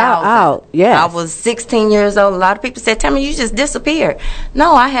 On the Shout house. out. Yeah. I was 16 years old. A lot of people said, tell me, you just disappeared.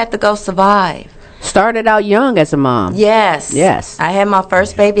 No, I had to go survive. Started out young as a mom. Yes. Yes. I had my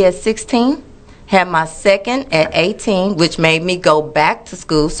first baby at 16. Had my second at 18, which made me go back to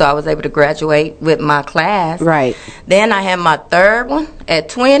school, so I was able to graduate with my class. Right. Then I had my third one at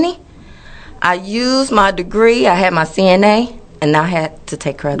 20. I used my degree. I had my CNA, and I had to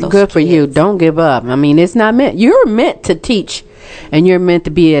take care of those Good for kids. you. Don't give up. I mean, it's not meant. You're meant to teach, and you're meant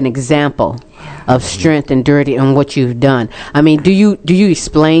to be an example of strength and durity and what you've done. I mean, do you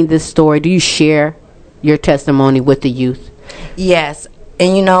explain this story? Do you share your testimony with the youth? Yes.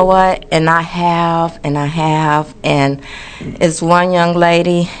 And you know what? And I have. And it's one young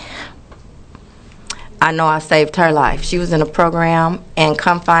lady, I know I saved her life. She was in a program, and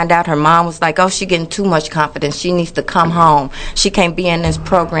come find out her mom was like, oh, she getting too much confidence. She needs to come home. She can't be in this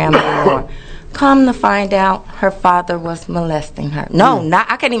program anymore. Come to find out, her father was molesting her. No,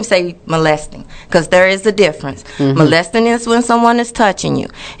 I can't even say molesting, because there is a difference. Molesting is when someone is touching you.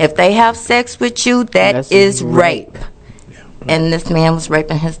 If they have sex with you, that's is rape. And this man was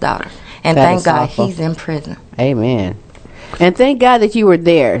raping his daughter. And thank God he's in prison. Amen. And thank God that you were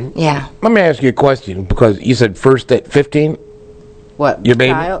there. Yeah. Let me ask you a question, because you said first at 15? What? Your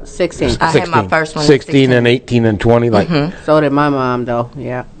baby? Child? 16. I had my first one 16 and 18 and 20. Like. So did my mom, though.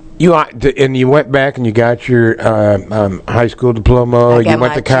 Yeah. you went back and you got your high school diploma. You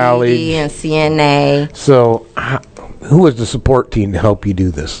went to college GED and CNA. So, who was the support team to help you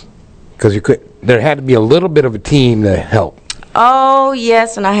do this? Because there had to be a little bit of a team to help. Oh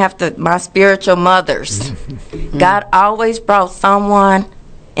yes, and I have my spiritual mothers. God always brought someone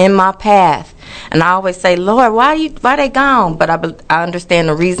in my path, and I always say, Lord, why they gone? But I understand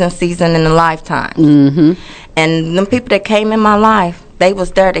the reason, season, and the lifetime. Mm-hmm. And them people that came in my life, they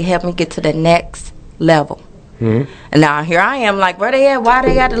was there to help me get to the next level. Mm-hmm. And now here I am, like, where they at? Why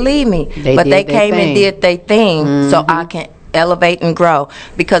they got to leave me? But they came and did their thing, so I can elevate and grow,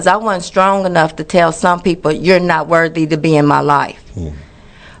 because I wasn't strong enough to tell some people you're not worthy to be in my life.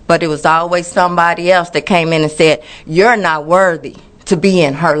 But it was always somebody else that came in and said you're not worthy to be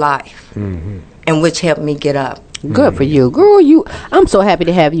in her life, and which helped me get up. Good for you, girl. I'm so happy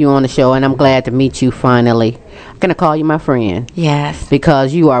to have you on the show, and I'm glad to meet you finally. I'm gonna call you my friend. Yes,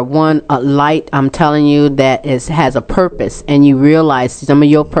 because you are a light. I'm telling you that has a purpose, and you realize some of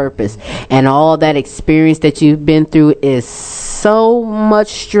your purpose, and all that experience that you've been through is so much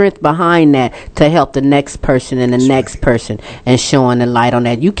strength behind that to help the next person and the next person, and showing the light on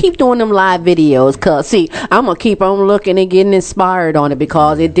that. You keep doing them live videos, cause see, I'm gonna keep on looking and getting inspired on it,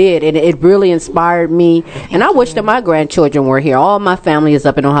 because it did, and it really inspired me. And I wish that my grandchildren were here. All my family is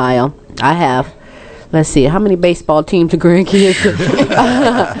up in Ohio. I have, let's see, how many baseball teams of grandkids?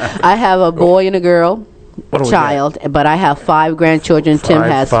 I have a boy and a girl, child, but I have 5 grandchildren. Tim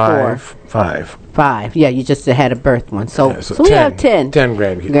has 4. 5. Yeah, you just had a birth one. So we have 10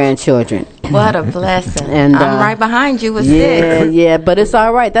 grandchildren. What a blessing. And I'm right behind you with 6. Yeah, but it's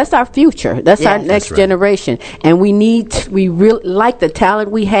all right. That's our future. That's our next generation. And we really like the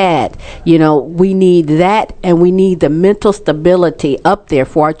talent we had. You know, we need that, and we need the mental stability up there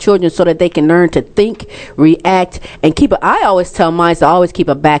for our children so that they can learn to think, react, and I always tell mine to always keep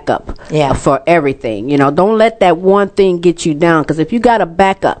a backup for everything. You know, don't let that one thing get you down, because if you got a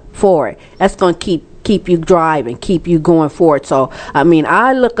backup for it, that's going to keep you driving, keep you going forward. So, I mean,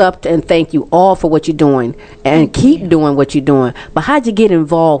 I look up and thank you all for what you're doing, and keep doing what you're doing. But how'd you get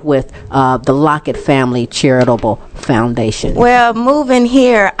involved with the Lockett Family Charitable Foundation? Well, moving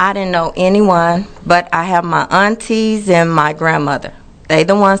here, I didn't know anyone, but I have my aunties and my grandmother. They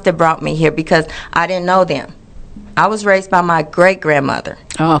the ones that brought me here, because I didn't know them. I was raised by my great-grandmother.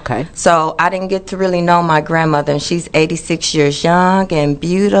 Oh, okay. So I didn't get to really know my grandmother, and she's 86 years young and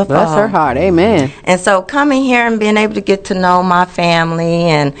beautiful. Bless her heart, amen. And so coming here and being able to get to know my family,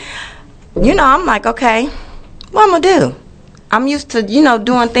 and, you know, I'm like, okay, what am I going to do? I'm used to, you know,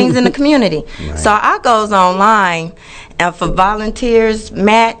 doing things in the community. Right. So I goes online and for volunteers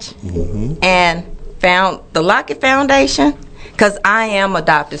match and found the Lockett Foundation. Because I am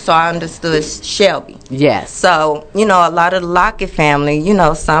adopted, so I understood Shelby. Yes. So, you know, a lot of the Lockett family, you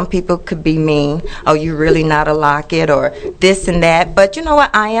know, some people could be mean. Oh, you're really not a Lockett, or this and that. But you know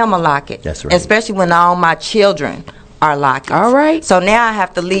what? I am a Lockett. That's right. Especially when all my children are Locketts. All right. So now I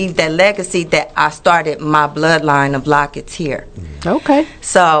have to leave that legacy that I started my bloodline of Locketts here. Okay.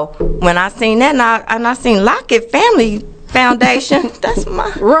 So when I seen that, and I seen Lockett Family Foundation, that's my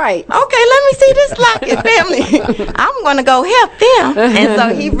right. Okay, let me see this Lockett family. I'm gonna go help them. And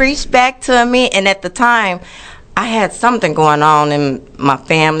so he reached back to me, and at the time I had something going on in my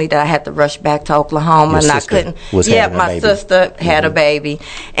family that I had to rush back to Oklahoma. Your and I couldn't. My sister had a baby,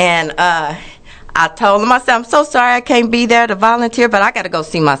 and I told him, I said, I'm so sorry I can't be there to volunteer, but I got to go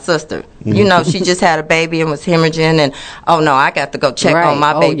see my sister. You know, she just had a baby and was hemorrhaging, and, oh, no, I got to go check on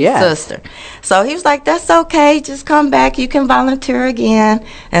my baby sister. So he was like, that's okay. Just come back. You can volunteer again.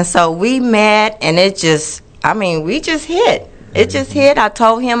 And so we met, and it just, I mean, we just hit. It just hit. I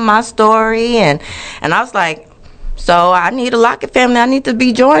told him my story, and I was like, so I need a Lockett family I need to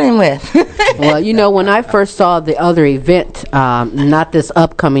be joining with. Well, you know, when I first saw the other event, not this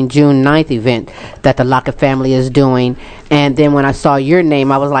upcoming June 9th event that the Lockett family is doing, and then when I saw your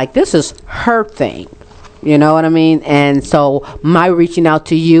name, I was like, this is her thing. You know what I mean? And so my reaching out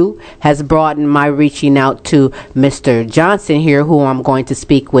to you has broadened my reaching out to Mr. Johnson here, who I'm going to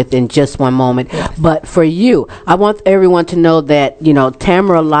speak with in just one moment. Yes. But for you, I want everyone to know that, you know,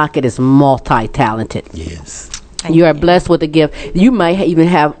 Tamara Lockett is multi-talented. Yes. You are blessed with a gift. You might even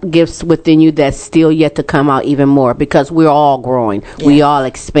have gifts within you that's still yet to come out even more, because we're all growing. Yeah. We all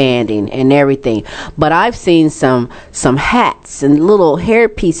expanding and everything. But I've seen some hats and little hair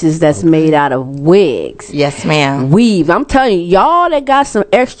pieces that's made out of wigs. Yes, ma'am. Weave. I'm telling you, y'all that got some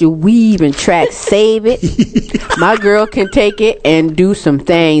extra weave and tracks, save it. My girl can take it and do some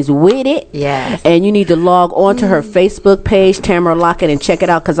things with it. Yes. And you need to log on to her Facebook page, Tamara Lockett, and check it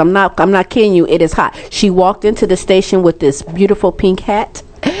out, because I'm not kidding you. It is hot. She walked into the station with this beautiful pink hat.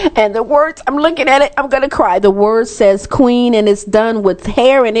 And the words, I'm looking at it, I'm going to cry. The word says Queen, and it's done with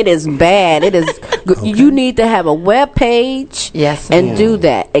hair, and it is bad. It is. You need to have a web page. Yes, and do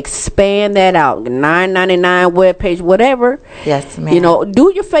that. Expand that out. $9.99 web page, whatever. Yes, ma'am. You know,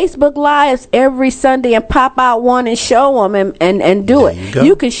 do your Facebook Lives every Sunday and pop out one and show them and do it.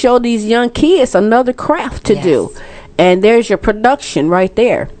 You can show these young kids another craft to do. And there's your production right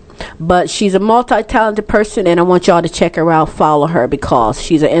there. But she's a multi-talented person, and I want y'all to check her out, follow her, because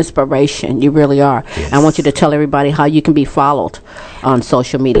she's an inspiration. You really are. Yes. I want you to tell everybody how you can be followed on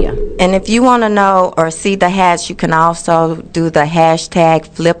social media. And if you want to know or see the hats, you can also do the hashtag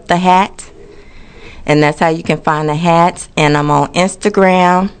Flip the Hat. And that's how you can find the hats. And I'm on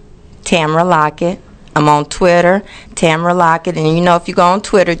Instagram, Tamara Lockett. I'm on Twitter, Tamara Lockett. And you know, if you go on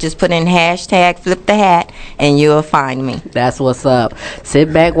Twitter, just put in hashtag Flip the Hat, and you'll find me. That's what's up.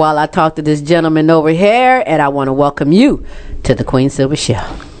 Sit back while I talk to this gentleman over here, and I want to welcome you to the Queen Silvy Show.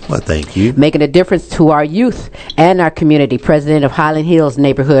 Well, thank you. Making a difference to our youth and our community. President of Highland Hills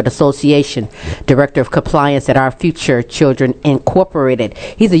Neighborhood Association. Director of Compliance at Our Future Children Incorporated.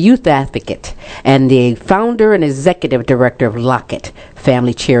 He's a youth advocate and the founder and executive director of Lockett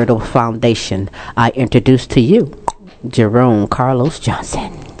Family Charitable Foundation. I introduce to you Jerome Carlos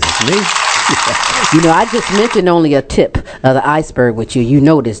Johnson. That's me. You know, I just mentioned only a tip of the iceberg with you. You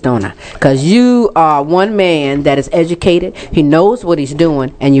know this, don't I? Because you are one man that is educated. He knows what he's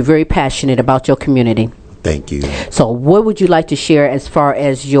doing, and you're very passionate about your community. Thank you. So what would you like to share as far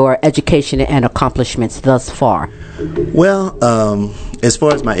as your education and accomplishments thus far? Well, as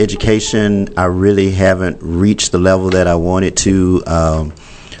far as my education, I really haven't reached the level that I wanted to,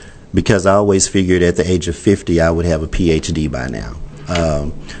 because I always figured at the age of 50 I would have a PhD by now.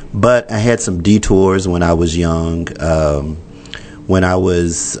 But I had some detours when I was young. When I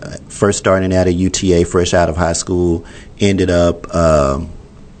was first starting out at UTA, fresh out of high school, ended up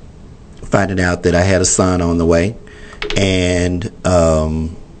finding out that I had a son on the way. And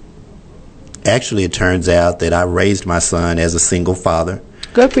actually it turns out that I raised my son as a single father.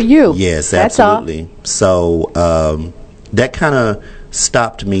 Good for you. Yes, that's absolutely. All. So that kind of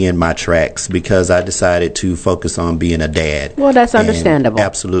stopped me in my tracks because I decided to focus on being a dad. Well, that's understandable. And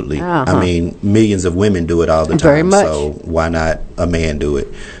absolutely. I mean, millions of women do it all the time. Very much. So why not a man do it?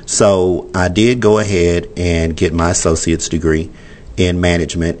 So I did go ahead and get my associate's degree in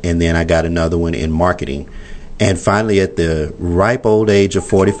management, and then I got another one in marketing. And finally, at the ripe old age of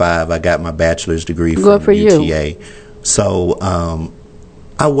 45, I got my bachelor's degree from UTA. So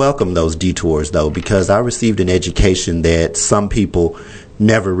I welcome those detours, though, because I received an education that some people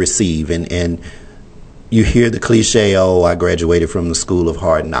never receive. And you hear the cliche, oh, I graduated from the school of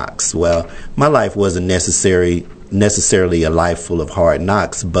hard knocks. Well, my life wasn't necessarily a life full of hard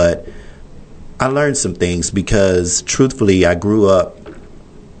knocks, but I learned some things because, truthfully, I grew up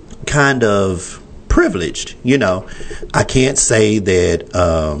kind of privileged. You know, I can't say that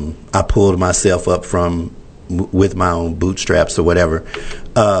I pulled myself up with my own bootstraps or whatever.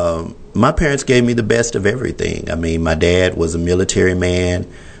 My parents gave me the best of everything. I mean, my dad was a military man.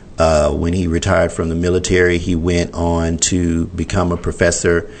 When he retired from the military, he went on to become a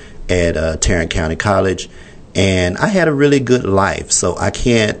professor at Tarrant County College. And I had a really good life. So I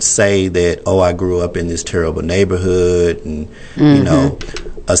can't say that, oh, I grew up in this terrible neighborhood and, you know,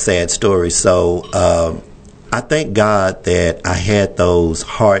 a sad story. So I thank God that I had those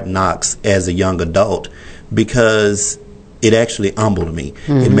hard knocks as a young adult, because it actually humbled me.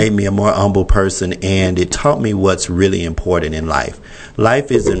 It made me a more humble person, and it taught me what's really important in life.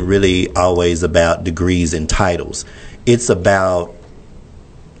 Life isn't really always about degrees and titles. It's about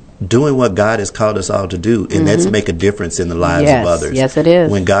doing what God has called us all to do, and that's make a difference in the lives of others. Yes, it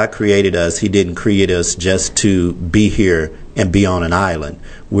is. When God created us, He didn't create us just to be here and be on an island.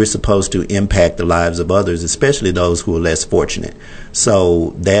 We're supposed to impact the lives of others, especially those who are less fortunate.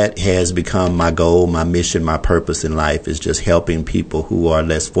 So that has become my goal, my mission, my purpose in life, is just helping people who are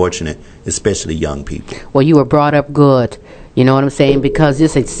less fortunate, especially young people. Well, you were brought up good. You know what I'm saying? Because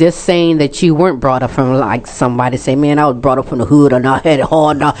it's just saying that you weren't brought up from, like, somebody say, man, I was brought up from the hood and I had it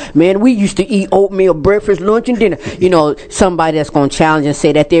hard. Now, man, we used to eat oatmeal, breakfast, lunch, and dinner. You know, somebody that's going to challenge and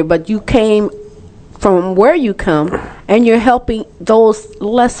say that there. But you came from where you come, and you're helping those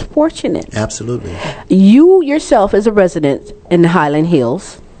less fortunate. Absolutely. You yourself is a resident in Highland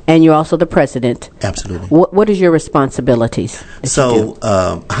Hills, and you're also the president. Absolutely. What is your responsibilities? So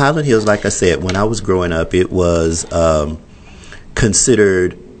Highland Hills, like I said, when I was growing up, it was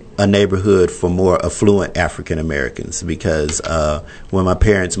considered a neighborhood for more affluent African Americans, because when my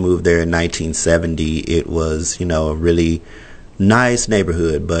parents moved there in 1970, it was, you know, a really nice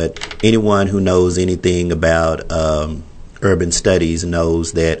neighborhood, but anyone who knows anything about urban studies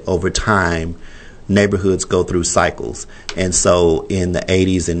knows that over time, neighborhoods go through cycles. And so in the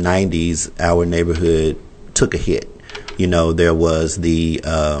 80s and 90s, our neighborhood took a hit. You know, there was the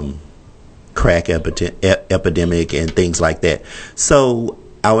crack epidemic and things like that. So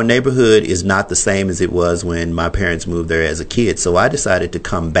our neighborhood is not the same as it was when my parents moved there as a kid. So I decided to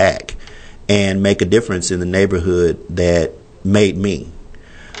come back and make a difference in the neighborhood that made me.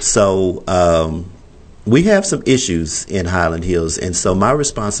 So we have some issues in Highland Hills, and so my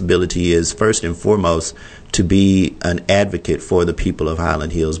responsibility is first and foremost to be an advocate for the people of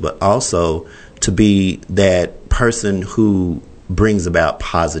Highland Hills, but also to be that person who brings about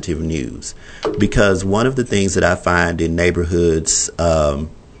positive news. Because one of the things that I find in neighborhoods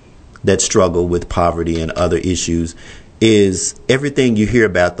that struggle with poverty and other issues is everything you hear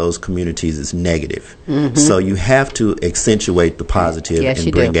about those communities is negative. Mm-hmm. So you have to accentuate the positive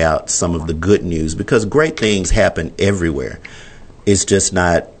and bring out some of the good news, because great things happen everywhere. It's just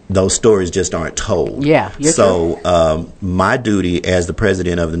not, those stories just aren't told. Yeah. So my duty as the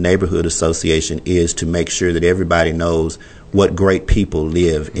president of the Neighborhood Association is to make sure that everybody knows what great people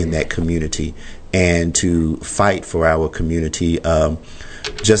live in that community and to fight for our community.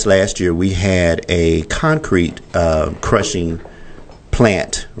 Just last year, we had a concrete crushing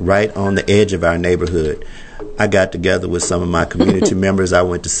plant right on the edge of our neighborhood. I got together with some of my community members. I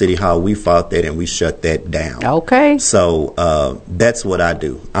went to City Hall. We fought that and we shut that down. Okay. So that's what I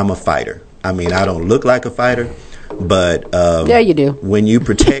do. I'm a fighter. I mean, I don't look like a fighter, but yeah, you do. When you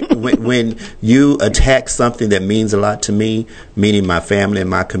protect, when you attack something that means a lot to me, meaning my family and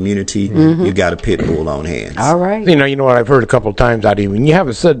my community, you got a pit bull on hands. All right. You know what I've heard a couple of times out even. You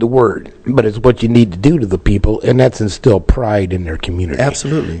haven't said the word, but it's what you need to do to the people, and that's instill pride in their community.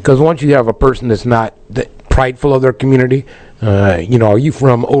 Absolutely. Because once you have a person that's not prideful of their community, you know, are you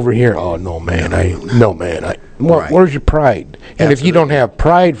from over here? Oh no, man. Where's your pride? And if you don't have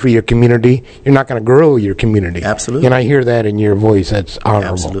pride for your community, you're not going to grow your community. Absolutely. And I hear that in your voice. That's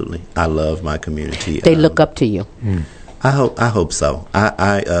honorable. Absolutely. I love my community. They look up to you. I hope so.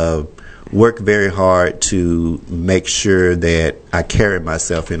 I work very hard to make sure that I carry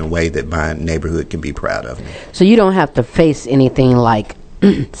myself in a way that my neighborhood can be proud of me. So you don't have to face anything like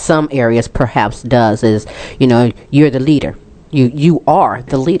some areas perhaps does, is, you know, you're the leader. You are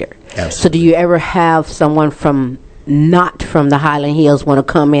the leader. Absolutely. So do you ever have someone not from the Highland Hills want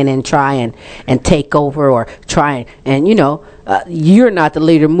to come in and try and take over, or try and you know, you're not the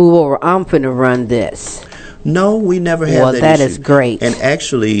leader, move over, I'm finna run this? No, we never had that issue. Well, that is great. And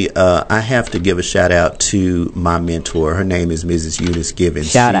actually, I have to give a shout out to my mentor. Her name is Mrs. Eunice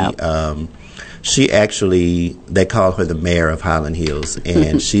Givens. Shout out. She actually, they call her the mayor of Highland Hills,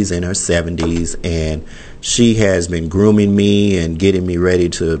 and she's in her 70s, and she has been grooming me and getting me ready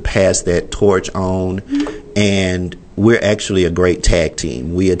to pass that torch on, and we're actually a great tag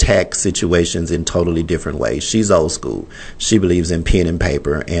team. We attack situations in totally different ways. She's old school. She believes in pen and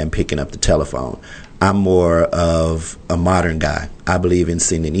paper and picking up the telephone. I'm more of a modern guy. I believe in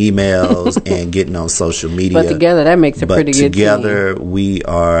sending emails and getting on social media. But together, that makes a pretty good team. But together, we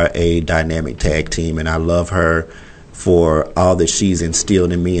are a dynamic tag team, and I love her for all that she's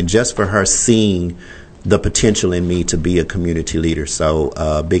instilled in me, and just for her seeing the potential in me to be a community leader.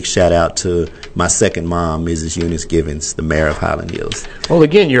 So big shout out to my second mom, Mrs. Eunice Givens, the mayor of Highland Hills. Well,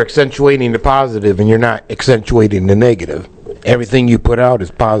 again, you're accentuating the positive, and you're not accentuating the negative. Everything you put out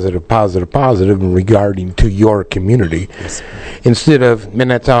is positive in regarding to your community. Yes. Instead of, and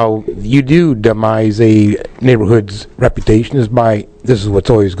that's how you do demise a neighborhood's reputation, is by, this is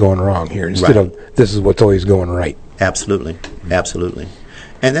what's always going wrong here, instead of, this is what's always going right. Absolutely. Absolutely.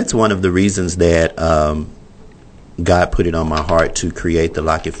 And that's one of the reasons that God put it on my heart to create the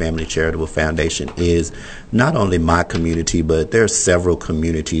Lockett Family Charitable Foundation, is not only my community, but there are several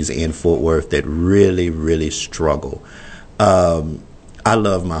communities in Fort Worth that really, really struggle. I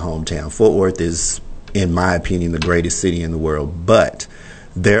love my hometown. Fort Worth is, in my opinion, the greatest city in the world, but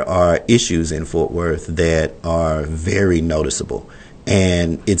there are issues in Fort Worth that are very noticeable,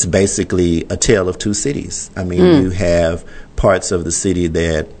 and it's basically a tale of two cities. I mean, you have parts of the city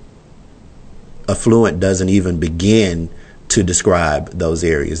that affluent doesn't even begin to describe those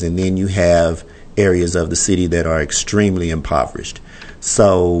areas, and then you have areas of the city that are extremely impoverished.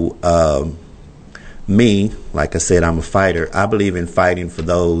 So me, like I said, I'm a fighter. I believe in fighting for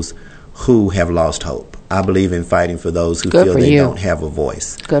those who have lost hope. I believe in fighting for those who feel they don't have a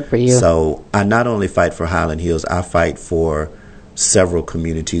voice. Good for you. So I not only fight for Highland Hills, I fight for several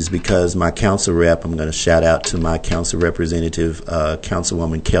communities, because my council rep, I'm going to shout out to my council representative,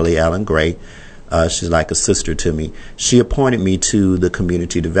 Councilwoman Kelly Allen Gray. She's like a sister to me. She appointed me to the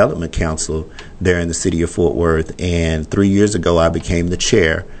Community Development Council there in the city of Fort Worth, and 3 years ago I became the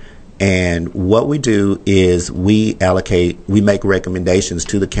chair. And what we do is we make recommendations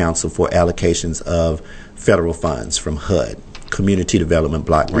to the council for allocations of federal funds from HUD, Community Development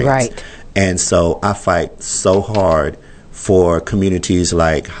Block Grants. Right. And so I fight so hard for communities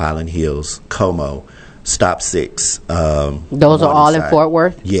like Highland Hills, Como, Stop 6. Those are all in Fort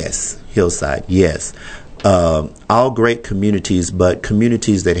Worth? Yes. Hillside, yes. All great communities, but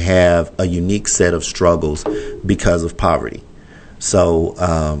communities that have a unique set of struggles because of poverty.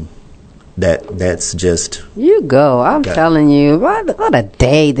 So that's just... You go. I'm telling you, what a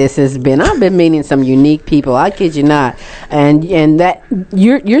day this has been. I've been meeting some unique people. I kid you not. And that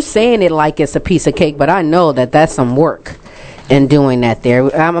you're saying it like it's a piece of cake, but I know that that's some work in doing that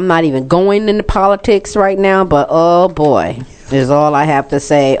there. I'm not even going into politics right now, but oh boy, is all I have to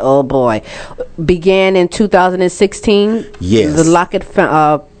say. Oh boy. Began in 2016. Yes. The Lockett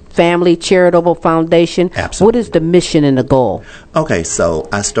Family Charitable Foundation. Absolutely. What is the mission and the goal? Okay, so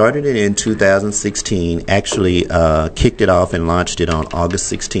I started it in 2016, actually kicked it off and launched it on August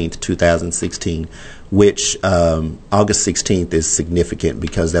 16th, 2016, which August 16th is significant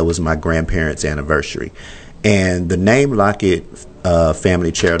because that was my grandparents' anniversary. And the name Lockett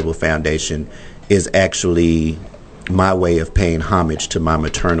Family Charitable Foundation is actually my way of paying homage to my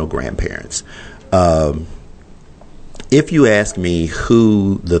maternal grandparents. If you ask me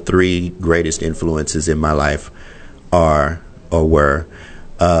who the three greatest influences in my life are or were,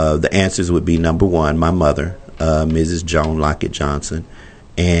 the answers would be number one, my mother, Mrs. Joan Lockett Johnson,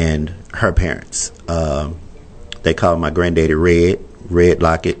 and her parents. They called my granddaddy Red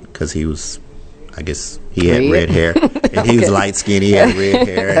Lockett, because he was, I guess, he had red hair, and he was light skinned. He had red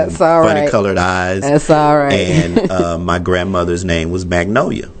hair and funny colored eyes. That's all right. And my grandmother's name was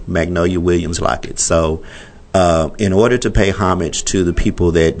Magnolia Williams Lockett. So in order to pay homage to the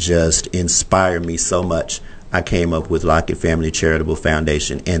people that just inspire me so much, I came up with Lockett Family Charitable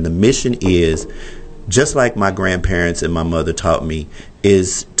Foundation. And the mission is, just like my grandparents and my mother taught me,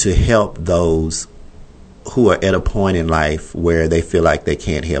 is to help those who are at a point in life where they feel like they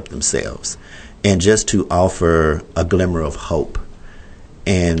can't help themselves, and just to offer a glimmer of hope.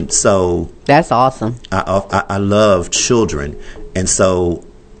 And so that's awesome. I love children, and so,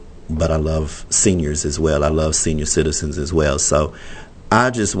 but I love seniors as well. I love senior citizens as well. So I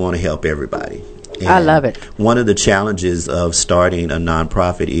just want to help everybody. And I love it. One of the challenges of starting a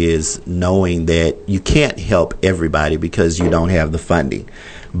nonprofit is knowing that you can't help everybody because you don't have the funding.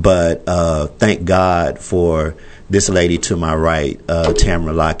 But thank God for this lady to my right,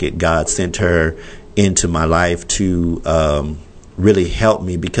 Tamara Lockett. God sent her into my life to really help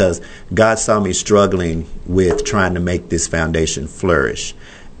me, because God saw me struggling with trying to make this foundation flourish.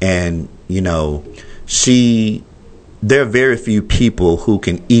 And, you know, there are very few people who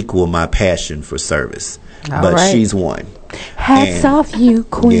can equal my passion for service. But she's one. Hats off you,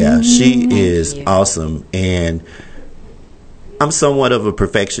 Queen. Yeah, she is awesome. And I'm somewhat of a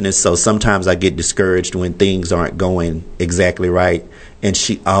perfectionist, so sometimes I get discouraged when things aren't going exactly right. And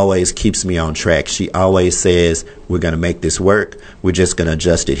she always keeps me on track. She always says, we're going to make this work. We're just going to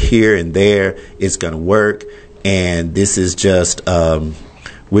adjust it here and there. It's going to work. And this is just,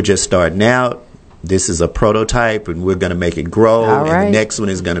 we're just starting out. This is a prototype, and we're going to make it grow. All right. And the next one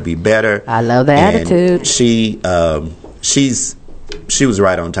is going to be better. I love the attitude. She was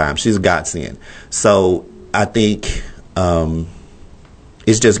right on time. She's a godsend. So I think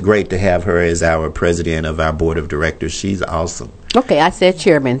it's just great to have her as our president of our board of directors. She's awesome. Okay, I said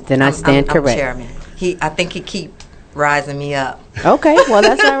chairman, then I stand correct. I'm chairman. I think he keep rising me up. Okay, well,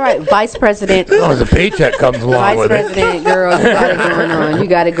 that's all right. Vice president. As long as a paycheck comes along with it. Vice president, girl, you got it going on. You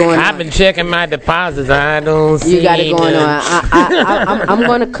got it going on. I've been checking my deposits. I don't see. You got it going on.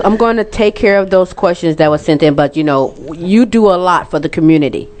 I'm going to take care of those questions that were sent in. But you know, you do a lot for the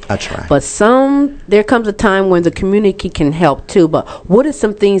community. I try. But there comes a time when the community can help too. But what are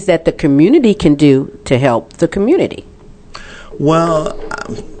some things that the community can do to help the community? Well,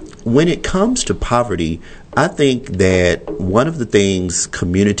 when it comes to poverty, I think that one of the things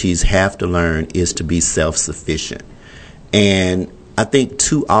communities have to learn is to be self-sufficient. And I think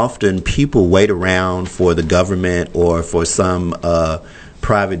too often people wait around for the government or for some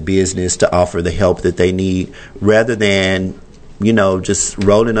private business to offer the help that they need, rather than, you know, just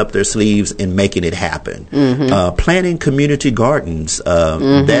rolling up their sleeves and making it happen. Mm-hmm. Planting community gardens,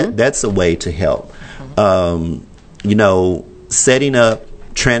 that's a way to help. You know, setting up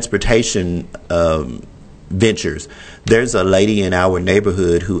transportation ventures. There's a lady in our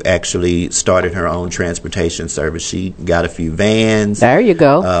neighborhood who actually started her own transportation service. She got a few vans. There you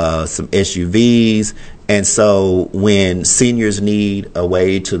go. Some SUVs. And so when seniors need a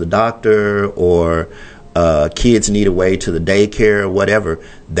way to the doctor, or kids need a way to the daycare or whatever,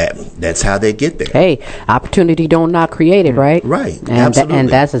 that's how they get there. Hey, opportunity don't not create it, right? Right, and absolutely. And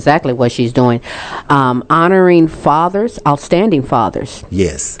that's exactly what she's doing. Honoring fathers, outstanding fathers.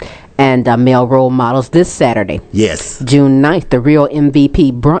 Yes. And male role models this Saturday. Yes. June 9th, the Real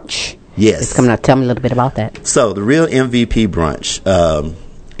MVP Brunch. Yes. It's coming up. Tell me a little bit about that. So the Real MVP Brunch,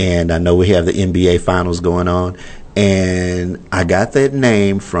 and I know we have the NBA Finals going on, and I got that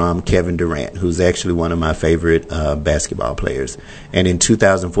name from Kevin Durant, who's actually one of my favorite basketball players. And in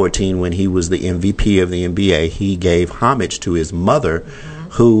 2014, when he was the MVP of the NBA, he gave homage to his mother,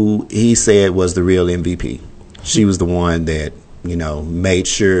 who he said was the real MVP. She was the one that, made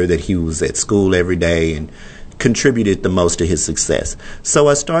sure that he was at school every day and contributed the most to his success. So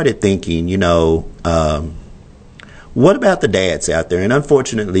I started thinking, what about the dads out there? And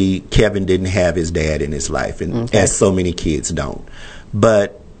unfortunately, Kevin didn't have his dad in his life, and as so many kids don't.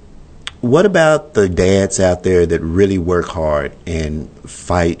 But what about the dads out there that really work hard and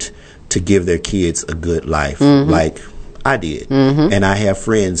fight to give their kids a good life, like I did? And I have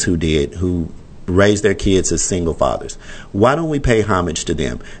friends who did, who raised their kids as single fathers. Why don't we pay homage to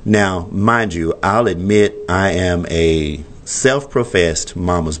them? Now, mind you, I'll admit I am a self-professed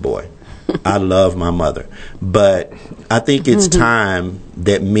mama's boy. I love my mother, but I think it's time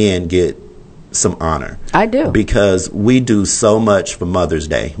that men get some honor. I do. Because we do so much for Mother's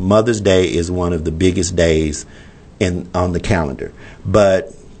Day. Mother's Day is one of the biggest days on the calendar.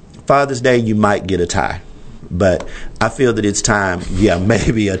 But Father's Day, you might get a tie. But I feel that it's time,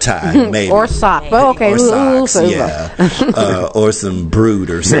 maybe a tie, maybe. Or socks. Well, okay. Or socks, or some Brood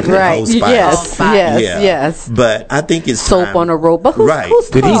or something. Right. Yes. But I think it's soap time. On a rope. But who's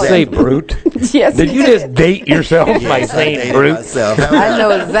Did he say Brute? Yes. Did you just date yourself by saying Brute? I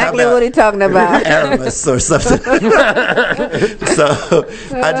know exactly what he's talking about. Aramis or something. So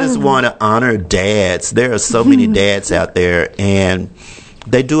I just want to honor dads. There are so many dads out there, and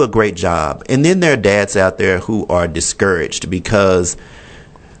they do a great job. And then there are dads out there who are discouraged because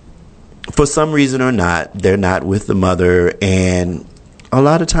for some reason or not, they're not with the mother, and a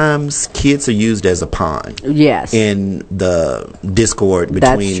lot of times kids are used as a pawn in the discord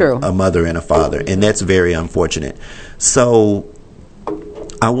between a mother and a father, and that's very unfortunate. So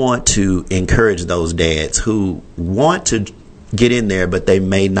I want to encourage those dads who want to get in there, but they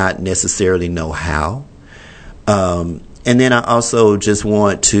may not necessarily know how. And then I also just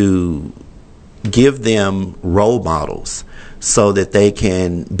want to give them role models so that they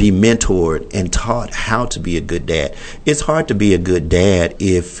can be mentored and taught how to be a good dad. It's hard to be a good dad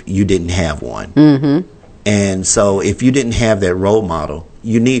if you didn't have one. And so if you didn't have that role model,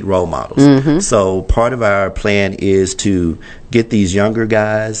 you need role models. So part of our plan is to get these younger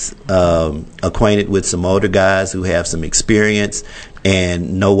guys acquainted with some older guys who have some experience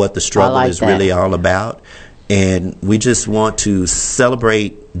and know what the struggle is really all about. And we just want to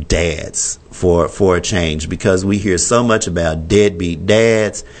celebrate dads for a change, because we hear so much about deadbeat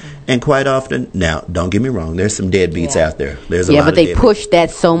dads. And quite often, now, don't get me wrong, there's some deadbeats out there. There's a lot but they of push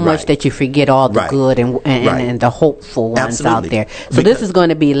that so much that you forget all the good and the hopeful ones out there. So this is going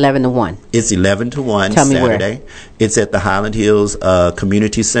to be 11 to 1. It's 11 to 1 Saturday. Where? It's at the Highland Hills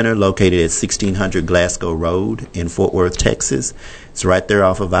Community Center, located at 1600 Glasgow Road in Fort Worth, Texas. It's right there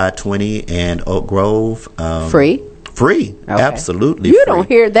off of I-20 and Oak Grove. Free? Free. Okay. Absolutely you free. Don't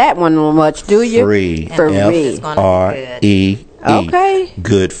hear that one much, do you? Free. F-R-E-E. Okay.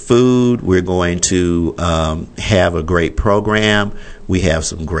 Good food. We're going to have a great program. We have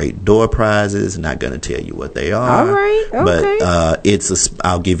some great door prizes. Not going to tell you what they are. All right. Okay. But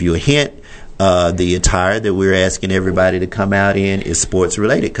I'll give you a hint. The attire that we're asking everybody to come out in is sports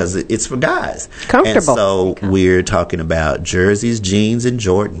related, because it's for guys. Comfortable. And so we're talking about jerseys, jeans, and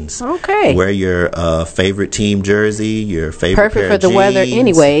Jordans. Okay. Wear your favorite team jersey, your favorite pair of jeans. Perfect for the weather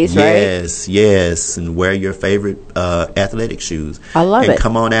anyways, right? Yes. And wear your favorite athletic shoes. I love it. And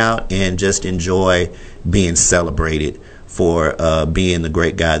come on out and just enjoy being celebrated for being the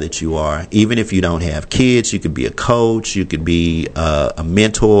great guy that you are. Even if you don't have kids, you could be a coach, you could be a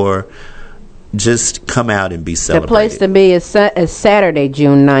mentor. Just come out and be celebrated. The place to be is Saturday,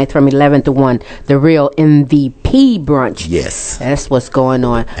 June 9th from 11 to 1, the Real MVP Brunch. Yes. That's what's going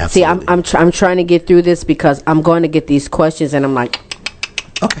on. Absolutely. See, I'm trying to get through this because I'm going to get these questions and I'm like,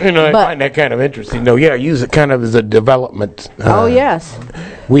 You know, I find that kind of interesting. No, yeah, use it kind of as a development. Yes.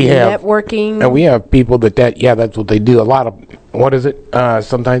 We have networking. And we have people that's what they do. A lot of, what is it?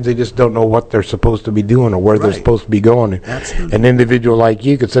 Sometimes they just don't know what they're supposed to be doing or where they're supposed to be going. Absolutely. An individual like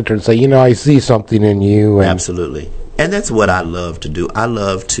you could sit there and say, I see something in you. And Absolutely. And that's what I love to do. I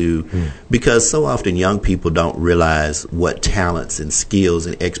love to, because so often young people don't realize what talents and skills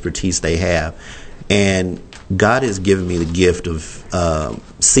and expertise they have. And God has given me the gift of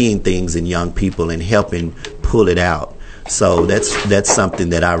seeing things in young people and helping pull it out. So that's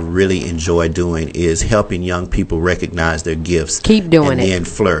something that I really enjoy doing, is helping young people recognize their gifts. Keep doing it. And then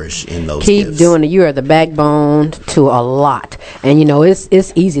flourish in those Keep gifts. doing it. You are the backbone to a lot. And,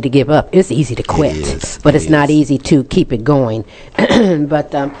 it's easy to give up. It's easy to quit. But it's not easy to keep it going.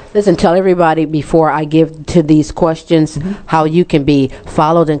 But listen, tell everybody before I give to these questions how you can be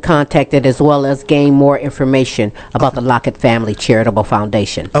followed and contacted, as well as gain more information about the Lockett Family Charitable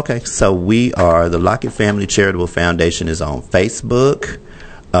Foundation. Okay, so we are the Lockett Family Charitable Foundation is on Facebook.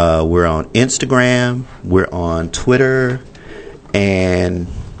 We're on Instagram. We're on Twitter. And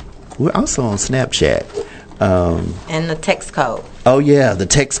we're also on Snapchat. And the text code. Oh, yeah, the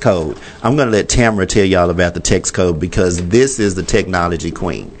text code. I'm going to let Tamara tell y'all about the text code, because this is the technology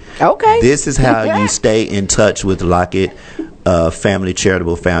queen. Okay. This is how you stay in touch with Lockett Family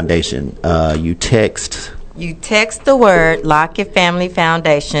Charitable Foundation. You text the word Lockett Family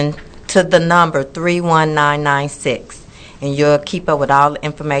Foundation to the number 31996. And you'll keep up with all the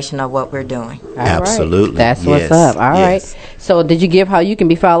information of what we're doing. Absolutely. Right. That's what's up. All right. So did you give how you can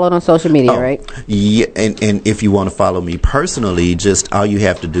be followed on social media, right? Yeah, and if you want to follow me personally, just all you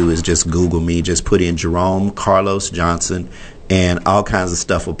have to do is just Google me. Just put in Jerome Carlos Johnson, and all kinds of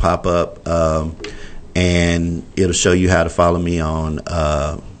stuff will pop up. And it'll show you how to follow me on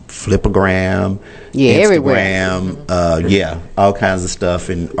Flipagram, Instagram, everywhere. all kinds of stuff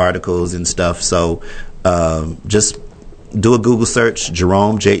and articles and stuff. So just do a Google search,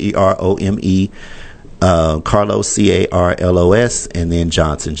 Jerome, Jerome, Carlos, Carlos, and then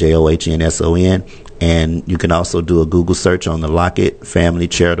Johnson, Johnsson. And you can also do a Google search on the Lockett Family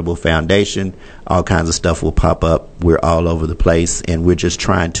Charitable Foundation. All kinds of stuff will pop up. We're all over the place, and we're just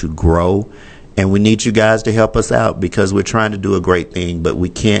trying to grow. And we need you guys to help us out, because we're trying to do a great thing, but we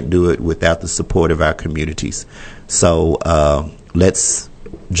can't do it without the support of our communities. So let's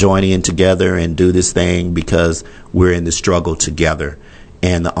join in together and do this thing, because we're in the struggle together.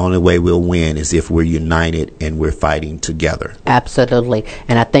 And the only way we'll win is if we're united and we're fighting together. Absolutely.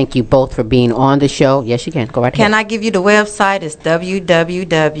 And I thank you both for being on the show. Yes, you can. Go right ahead. Can I give you the website? It's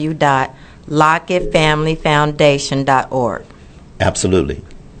www.LockettFamilyFoundation.org. Absolutely.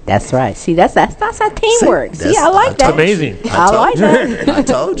 That's right. See, that's how teamwork. See, I like that. That's amazing. I like that. I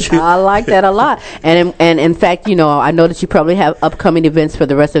told you. I like that a lot. And in fact, I know that you probably have upcoming events for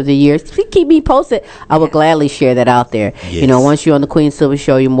the rest of the year. Keep me posted. I will gladly share that out there. Yes. Once you're on the Queen Silvy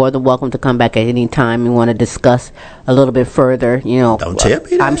Show, you're more than welcome to come back at any time you want to discuss a little bit further. Don't tell me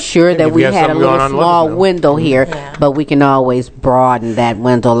that. I'm sure that we had a little small window here, but we can always broaden that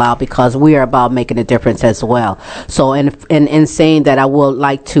window out, because we are about making a difference as well. So in saying that, I would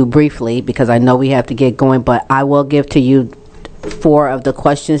like to briefly, because I know we have to get going, but I will give to you 4 of the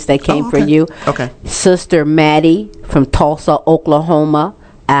questions that came for you. Okay. Sister Maddie from Tulsa, Oklahoma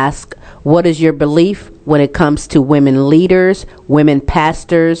asked, what is your belief when it comes to women leaders, women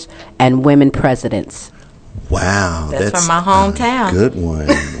pastors, and women presidents? Wow. That's from my hometown. A good one.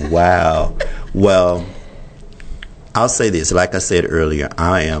 Wow. Well, I'll say this. Like I said earlier,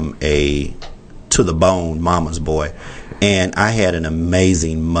 I am a to-the-bone mama's boy. And I had an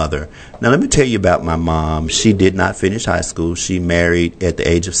amazing mother. Now, let me tell you about my mom. She did not finish high school. She married at the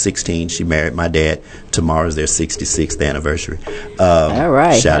age of 16. She married my dad. Tomorrow's their 66th anniversary. All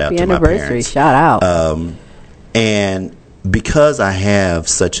right. Shout Happy out to anniversary. my parents. Shout out. And because I have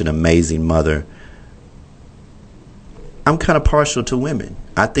such an amazing mother, I'm kind of partial to women.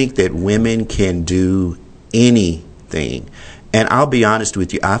 I think that women can do anything. And I'll be honest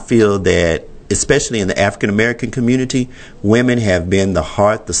with you, I feel that, especially in the African American community, women have been the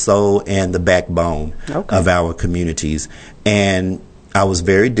heart, the soul, and the backbone of our communities. And I was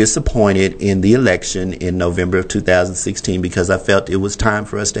very disappointed in the election in November of 2016, because I felt it was time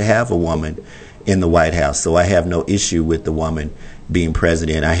for us to have a woman in the White House. So I have no issue with the woman being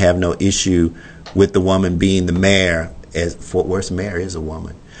president. I have no issue with the woman being the mayor, as Fort Worth's mayor is a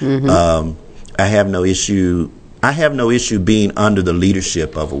woman. Mm-hmm. I have no issue being under the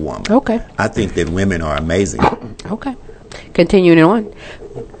leadership of a woman. Okay. I think that women are amazing. Okay. Continuing on.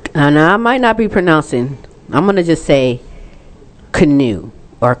 And I might not be pronouncing. I'm going to just say canoe.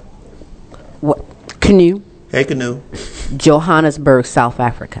 Or what? Canoe. Hey, Canoe. Johannesburg, South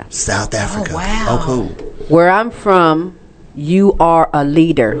Africa. South Africa. Oh, wow. Oh, cool. Where I'm from, you are a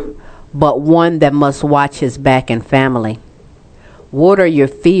leader, but one that must watch his back and family. What are your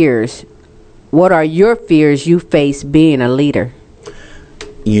fears? What are your fears you face being a leader?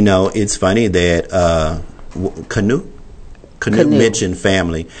 You know, it's funny that Canoe mentioned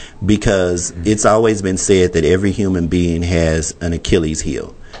family, because it's always been said that every human being has an Achilles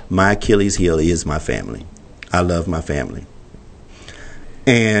heel. My Achilles heel is my family. I love my family.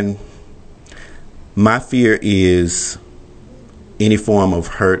 And my fear is any form of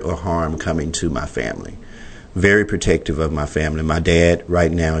hurt or harm coming to my family. Very protective of my family. My dad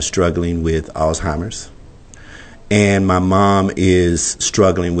right now is struggling with Alzheimer's. And my mom is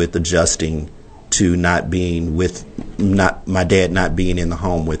struggling with adjusting to my dad not being in the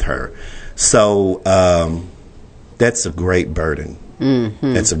home with her. So that's a great burden.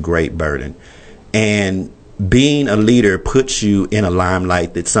 Mm-hmm. That's a great burden. And being a leader puts you in a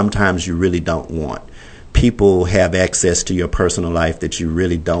limelight that sometimes you really don't want. People have access to your personal life that you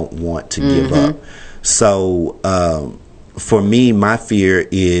really don't want to give up. So for me, my fear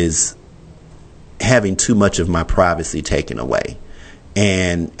is having too much of my privacy taken away,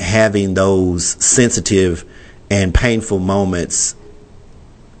 and having those sensitive and painful moments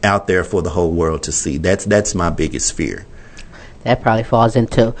out there for the whole world to see. That's my biggest fear. That probably falls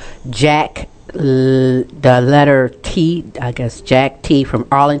into Jack, the letter T, I guess, Jack T from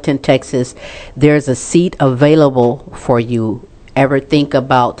Arlington, Texas. There's a seat available for you. Ever think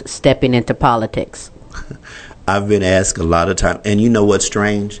about stepping into politics? I've been asked a lot of times, and you know what's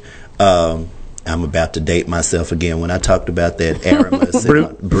strange? I'm about to date myself again when I talked about that Aramis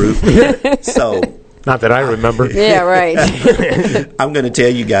brute. So, not that I remember. Yeah, right. I'm going to tell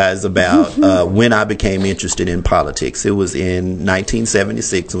you guys about when I became interested in politics. It was in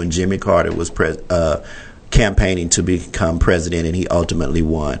 1976 when Jimmy Carter was campaigning to become president, and he ultimately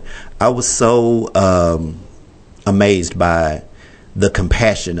won. I was so amazed by the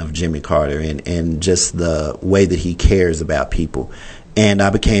compassion of Jimmy Carter and just the way that he cares about people. And I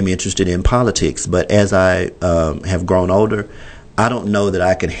became interested in politics. But as I have grown older, I don't know that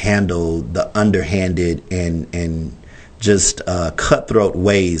I could handle the underhanded and just cutthroat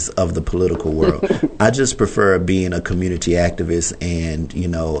ways of the political world. I just prefer being a community activist and,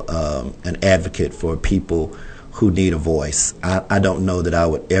 an advocate for people who need a voice. I don't know that I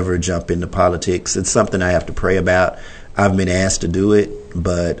would ever jump into politics. It's something I have to pray about. I've been asked to do it,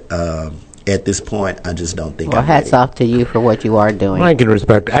 but at this point, I just don't think I'm hats ready. off to you for what you are doing. I can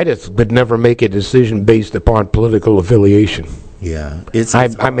respect. I just would never make a decision based upon political affiliation. Yeah.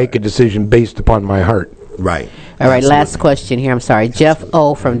 I make a decision based upon my heart. Right. All right, last question here. I'm sorry. Jeff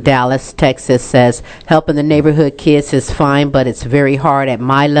O. from Dallas, Texas says, helping the neighborhood kids is fine, but it's very hard at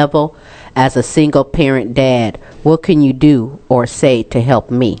my level as a single parent dad. What can you do or say to help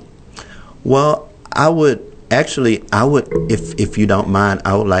me? Well, I would, if you don't mind,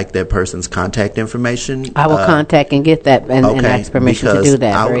 I would like that person's contact information. I will contact and get that and ask permission to do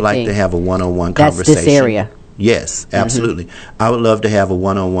that. I would like to have a one-on-one conversation. That's this area. Yes, absolutely. I would love to have a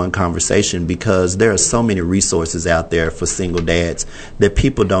one-on-one conversation, because there are so many resources out there for single dads that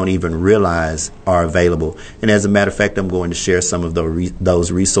people don't even realize are available. And as a matter of fact, I'm going to share some of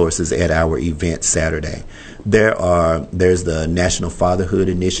those resources at our event Saturday. There's the National Fatherhood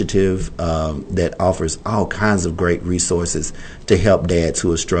Initiative that offers all kinds of great resources to help dads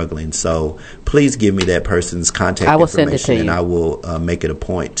who are struggling. So please give me that person's contact I will information, send it to you. and I will make it a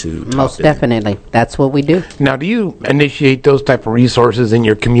point to talk Most to them. definitely. That's what we do. Now, do you initiate those type of resources in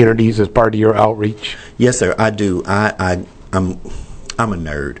your communities as part of your outreach? Yes, sir. I do. I'm a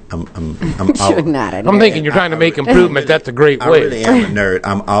nerd. You're not a nerd. I'm thinking you're trying to make improvement. That's a great way. I really am a nerd.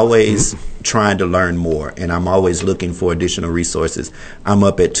 I'm always trying to learn more, and I'm always looking for additional resources. I'm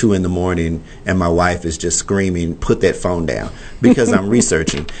up at 2 a.m, and my wife is just screaming, "Put that phone down," because I'm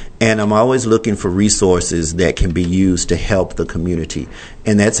researching. And I'm always looking for resources that can be used to help the community.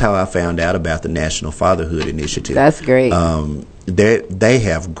 And that's how I found out about the National Fatherhood Initiative. That's great. They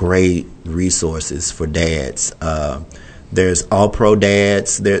have great resources for dads. There's All Pro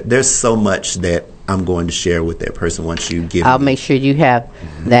Dads. There's so much that I'm going to share with that person once you give I'll me. make sure you have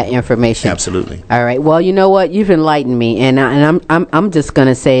that information. Absolutely. All right. Well, you know what? You've enlightened me, and I'm just going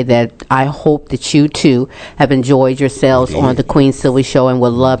to say that I hope that you too have enjoyed yourselves on the Queen Silvy Show, and would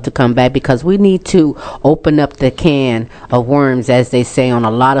love to come back, because we need to open up the can of worms, as they say, on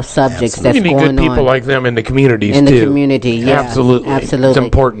a lot of subjects that's you need going good people on like them in the communities in too. the community. Yeah, absolutely. It's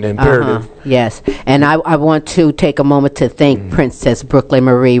important, imperative. Yes, and I want to take a moment to thank Princess Brooklyn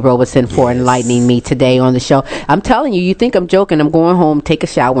Marie Robeson for enlightening me me today on the show. I'm telling you, you think I'm joking. I'm going home, take a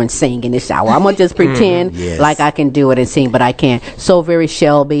shower, and sing in the shower. I'm going to just pretend like I can do it and sing, but I can't. So very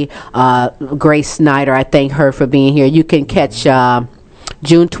Shelby, Grace Snyder, I thank her for being here. You can catch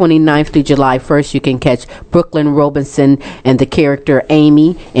June 29th through July 1st, you can catch Brooklyn Robinson and the character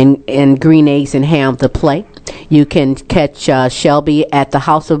Amy in Green Eggs and Ham, the play. You can catch Shelby at the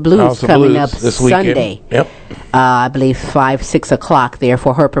House of Blues coming up this Sunday. Yep. I believe 5, 6 o'clock there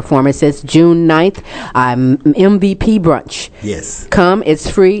for her performances. June 9th, MVP Brunch. Yes. Come, it's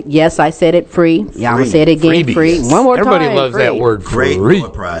free. Yes, I said it free. Yeah, I'm going to say it again, Freebies. free. One more Everybody time. loves that word, free. Great door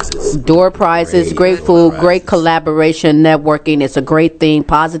prizes. Door prizes, great food, great collaboration, networking. It's a great thing,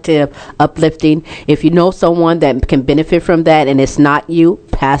 positive, uplifting. If you know someone that can benefit from that and it's not you,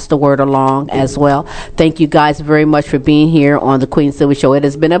 pass the word along as well. Thank you guys very much for being here on the Queen Silvy Show. It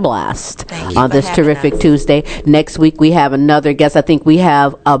has been a blast on this terrific Tuesday. Next week we have another guest. I think we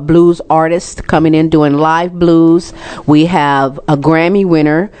have a blues artist coming in doing live blues. We have a Grammy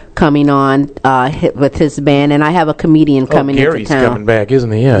winner coming on with his band, and I have a comedian coming into town. Gary's coming back,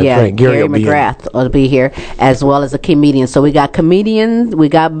 isn't he? Yeah, right. Gary McGrath will be here, as well as a comedian. So we got comedians, we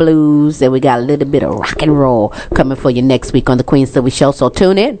got blues, and we got a little bit of rock and roll coming for you next week on the Queen Silvy Show. So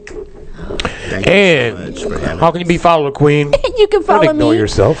tune in. And how can you be followed, Queen? You can follow Don't ignore me.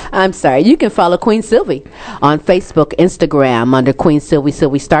 yourself. I'm sorry. You can follow Queen Silvy on Facebook, Instagram under Queen Silvy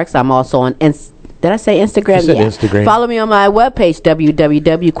Starks. I'm also on did I say Instagram? You said Instagram. Follow me on my webpage,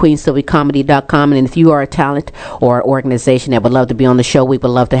 www.queensilvycomedy.com. And if you are a talent or an organization that would love to be on the show, we would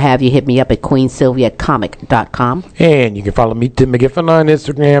love to have you. Hit me up at queensylvia@comic.com. And you can follow me, Tim McGiffin, on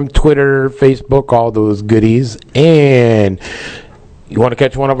Instagram, Twitter, Facebook, all those goodies. And you want to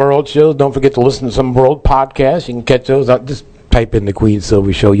catch one of our old shows, don't forget to listen to some of our old podcasts. You can catch those out. Just type in the Queen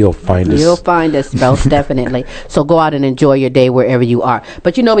Silvy Show. You'll find us. You'll find us, most definitely. So go out and enjoy your day wherever you are.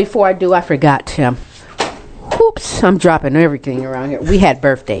 But before I do, I forgot, Tim. Oops, I'm dropping everything around here. We had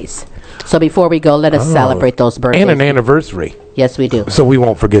birthdays. So before we go, let us celebrate those birthdays. And an anniversary. Yes, we do. So we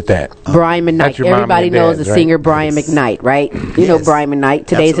won't forget that. Brian McKnight. Everybody knows the singer Brian McKnight, right? You know Brian McKnight.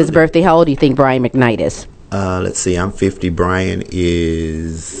 Today's his birthday. How old do you think Brian McKnight is? Let's see. I'm 50. Brian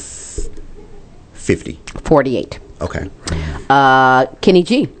is 50. 48. Okay. Kenny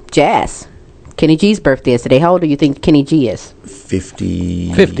G. Jazz. Kenny G's birthday is today. How old do you think Kenny G is?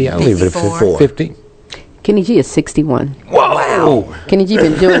 50. 50. I'll leave it at 50. Kenny G is 61. Whoa! Kenny G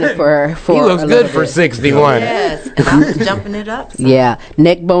been doing it for he looks good for 61. Yes, and I was jumping it up. So. Yeah.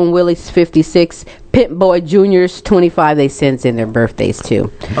 Neckbone Willie's 56. Pimp Boy Jr.'s 25. They sent in their birthdays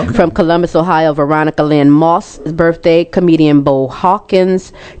too. Okay. From Columbus, Ohio, Veronica Lynn Moss' birthday. Comedian Bo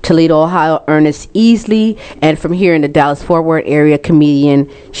Hawkins. Toledo, Ohio, Ernest Easley. And from here in the Dallas-Fort Worth area, comedian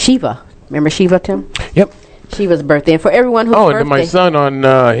Shiva. Remember Shiva, Tim? Yep. Shiva's birthday. And for everyone whose birthday... and my son on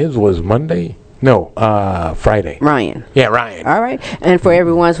his was Monday. No, Friday. Ryan. Yeah, Ryan. All right. And for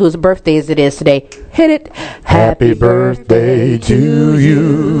everyone whose birthdays it is today, hit it. Happy birthday to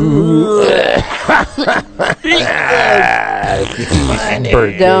you.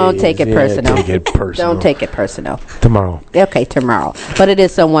 Don't take it personal. Take it personal. Don't take it personal. Tomorrow. Okay, tomorrow. But it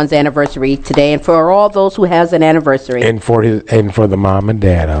is someone's anniversary today, and for all those who has an anniversary. And for the mom and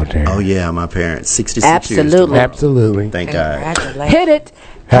dad out there. Oh yeah, my parents. 66 Absolutely. years. Absolutely. Thank God. Hit it.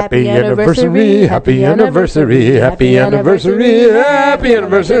 Happy anniversary, happy anniversary, happy anniversary, happy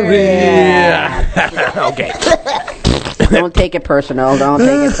anniversary. Okay. Don't take it personal. Don't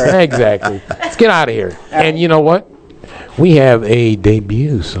take it personal. Exactly. Let's get out of here. And you know what? We have a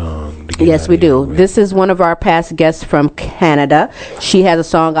debut song. Yes, we do. This is one of our past guests from Canada. She has a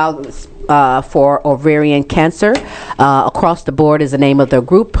song out for ovarian cancer. Across the Board is the name of the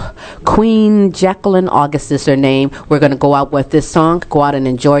group. Queen Jacqueline August is her name. We're going to go out with this song. Go out and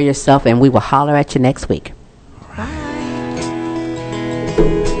enjoy yourself, and we will holler at you next week.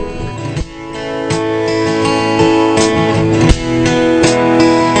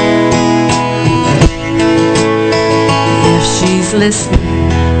 If she's listening,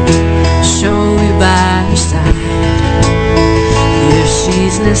 show me by her side. If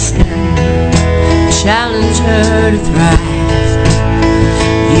she's listening, challenge her to thrive.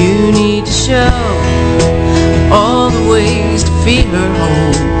 You need to show all the ways to feed her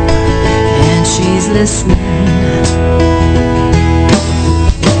hope. And she's listening.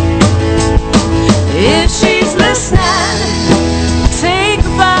 If she's listening, take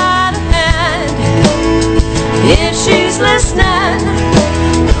her by the hand. If she's listening,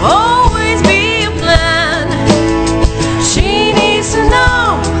 always be a plan. She needs to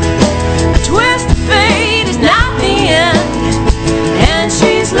know a twist of fate is not the end. And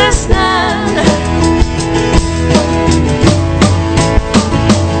she's listening.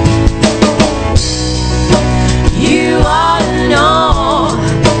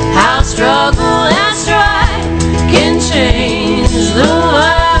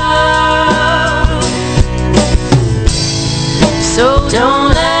 don't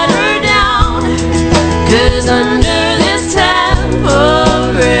let her down, 'cause under this temporary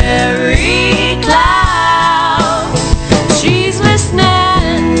cloud, she's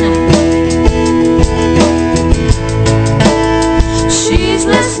listening. She's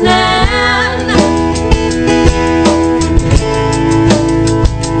listening.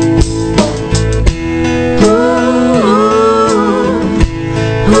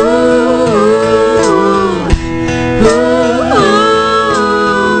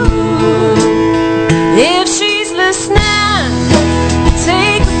 If she's listening,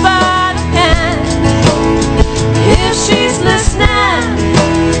 take her by the hand. If she's listening,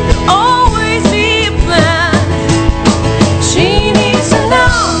 there'll always be a plan. She needs to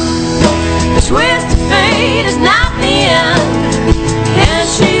know the twist of fate is not the end. And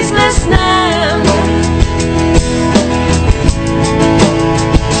she's listening.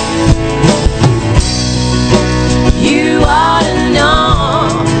 You ought to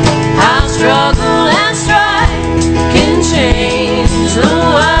know how struggle and strife can change the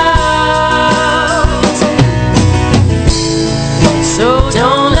world. So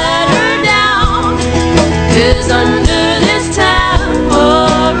don't let her down, 'cause under this temporary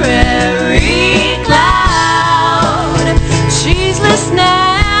cloud, she's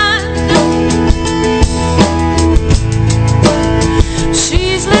listening.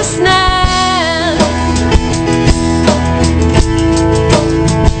 She's listening.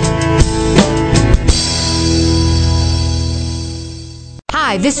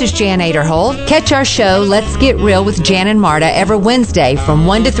 Hi, this is Jan Aderholt. Catch our show, Let's Get Real with Jan and Marta, every Wednesday from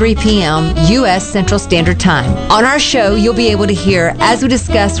 1 to 3 p.m. U.S. Central Standard Time. On our show, you'll be able to hear as we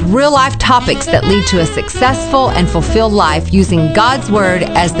discuss real-life topics that lead to a successful and fulfilled life using God's Word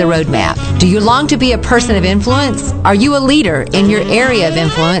as the roadmap. Do you long to be a person of influence? Are you a leader in your area of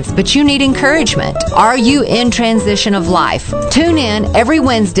influence, but you need encouragement? Are you in transition of life? Tune in every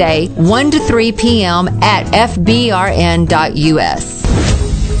Wednesday, 1 to 3 p.m. at fbrn.us.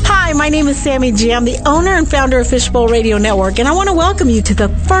 Hi, my name is Sammy G. I'm the owner and founder of Fishbowl Radio Network, and I want to welcome you to the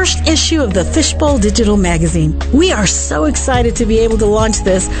first issue of the Fishbowl Digital Magazine. We are so excited to be able to launch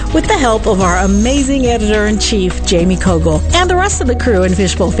this with the help of our amazing editor-in-chief, Jamie Kogel, and the rest of the crew in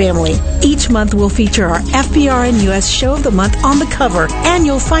Fishbowl family. Each month we'll feature our FBRN US Show of the Month on the cover, and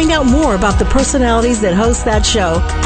you'll find out more about the personalities that host that show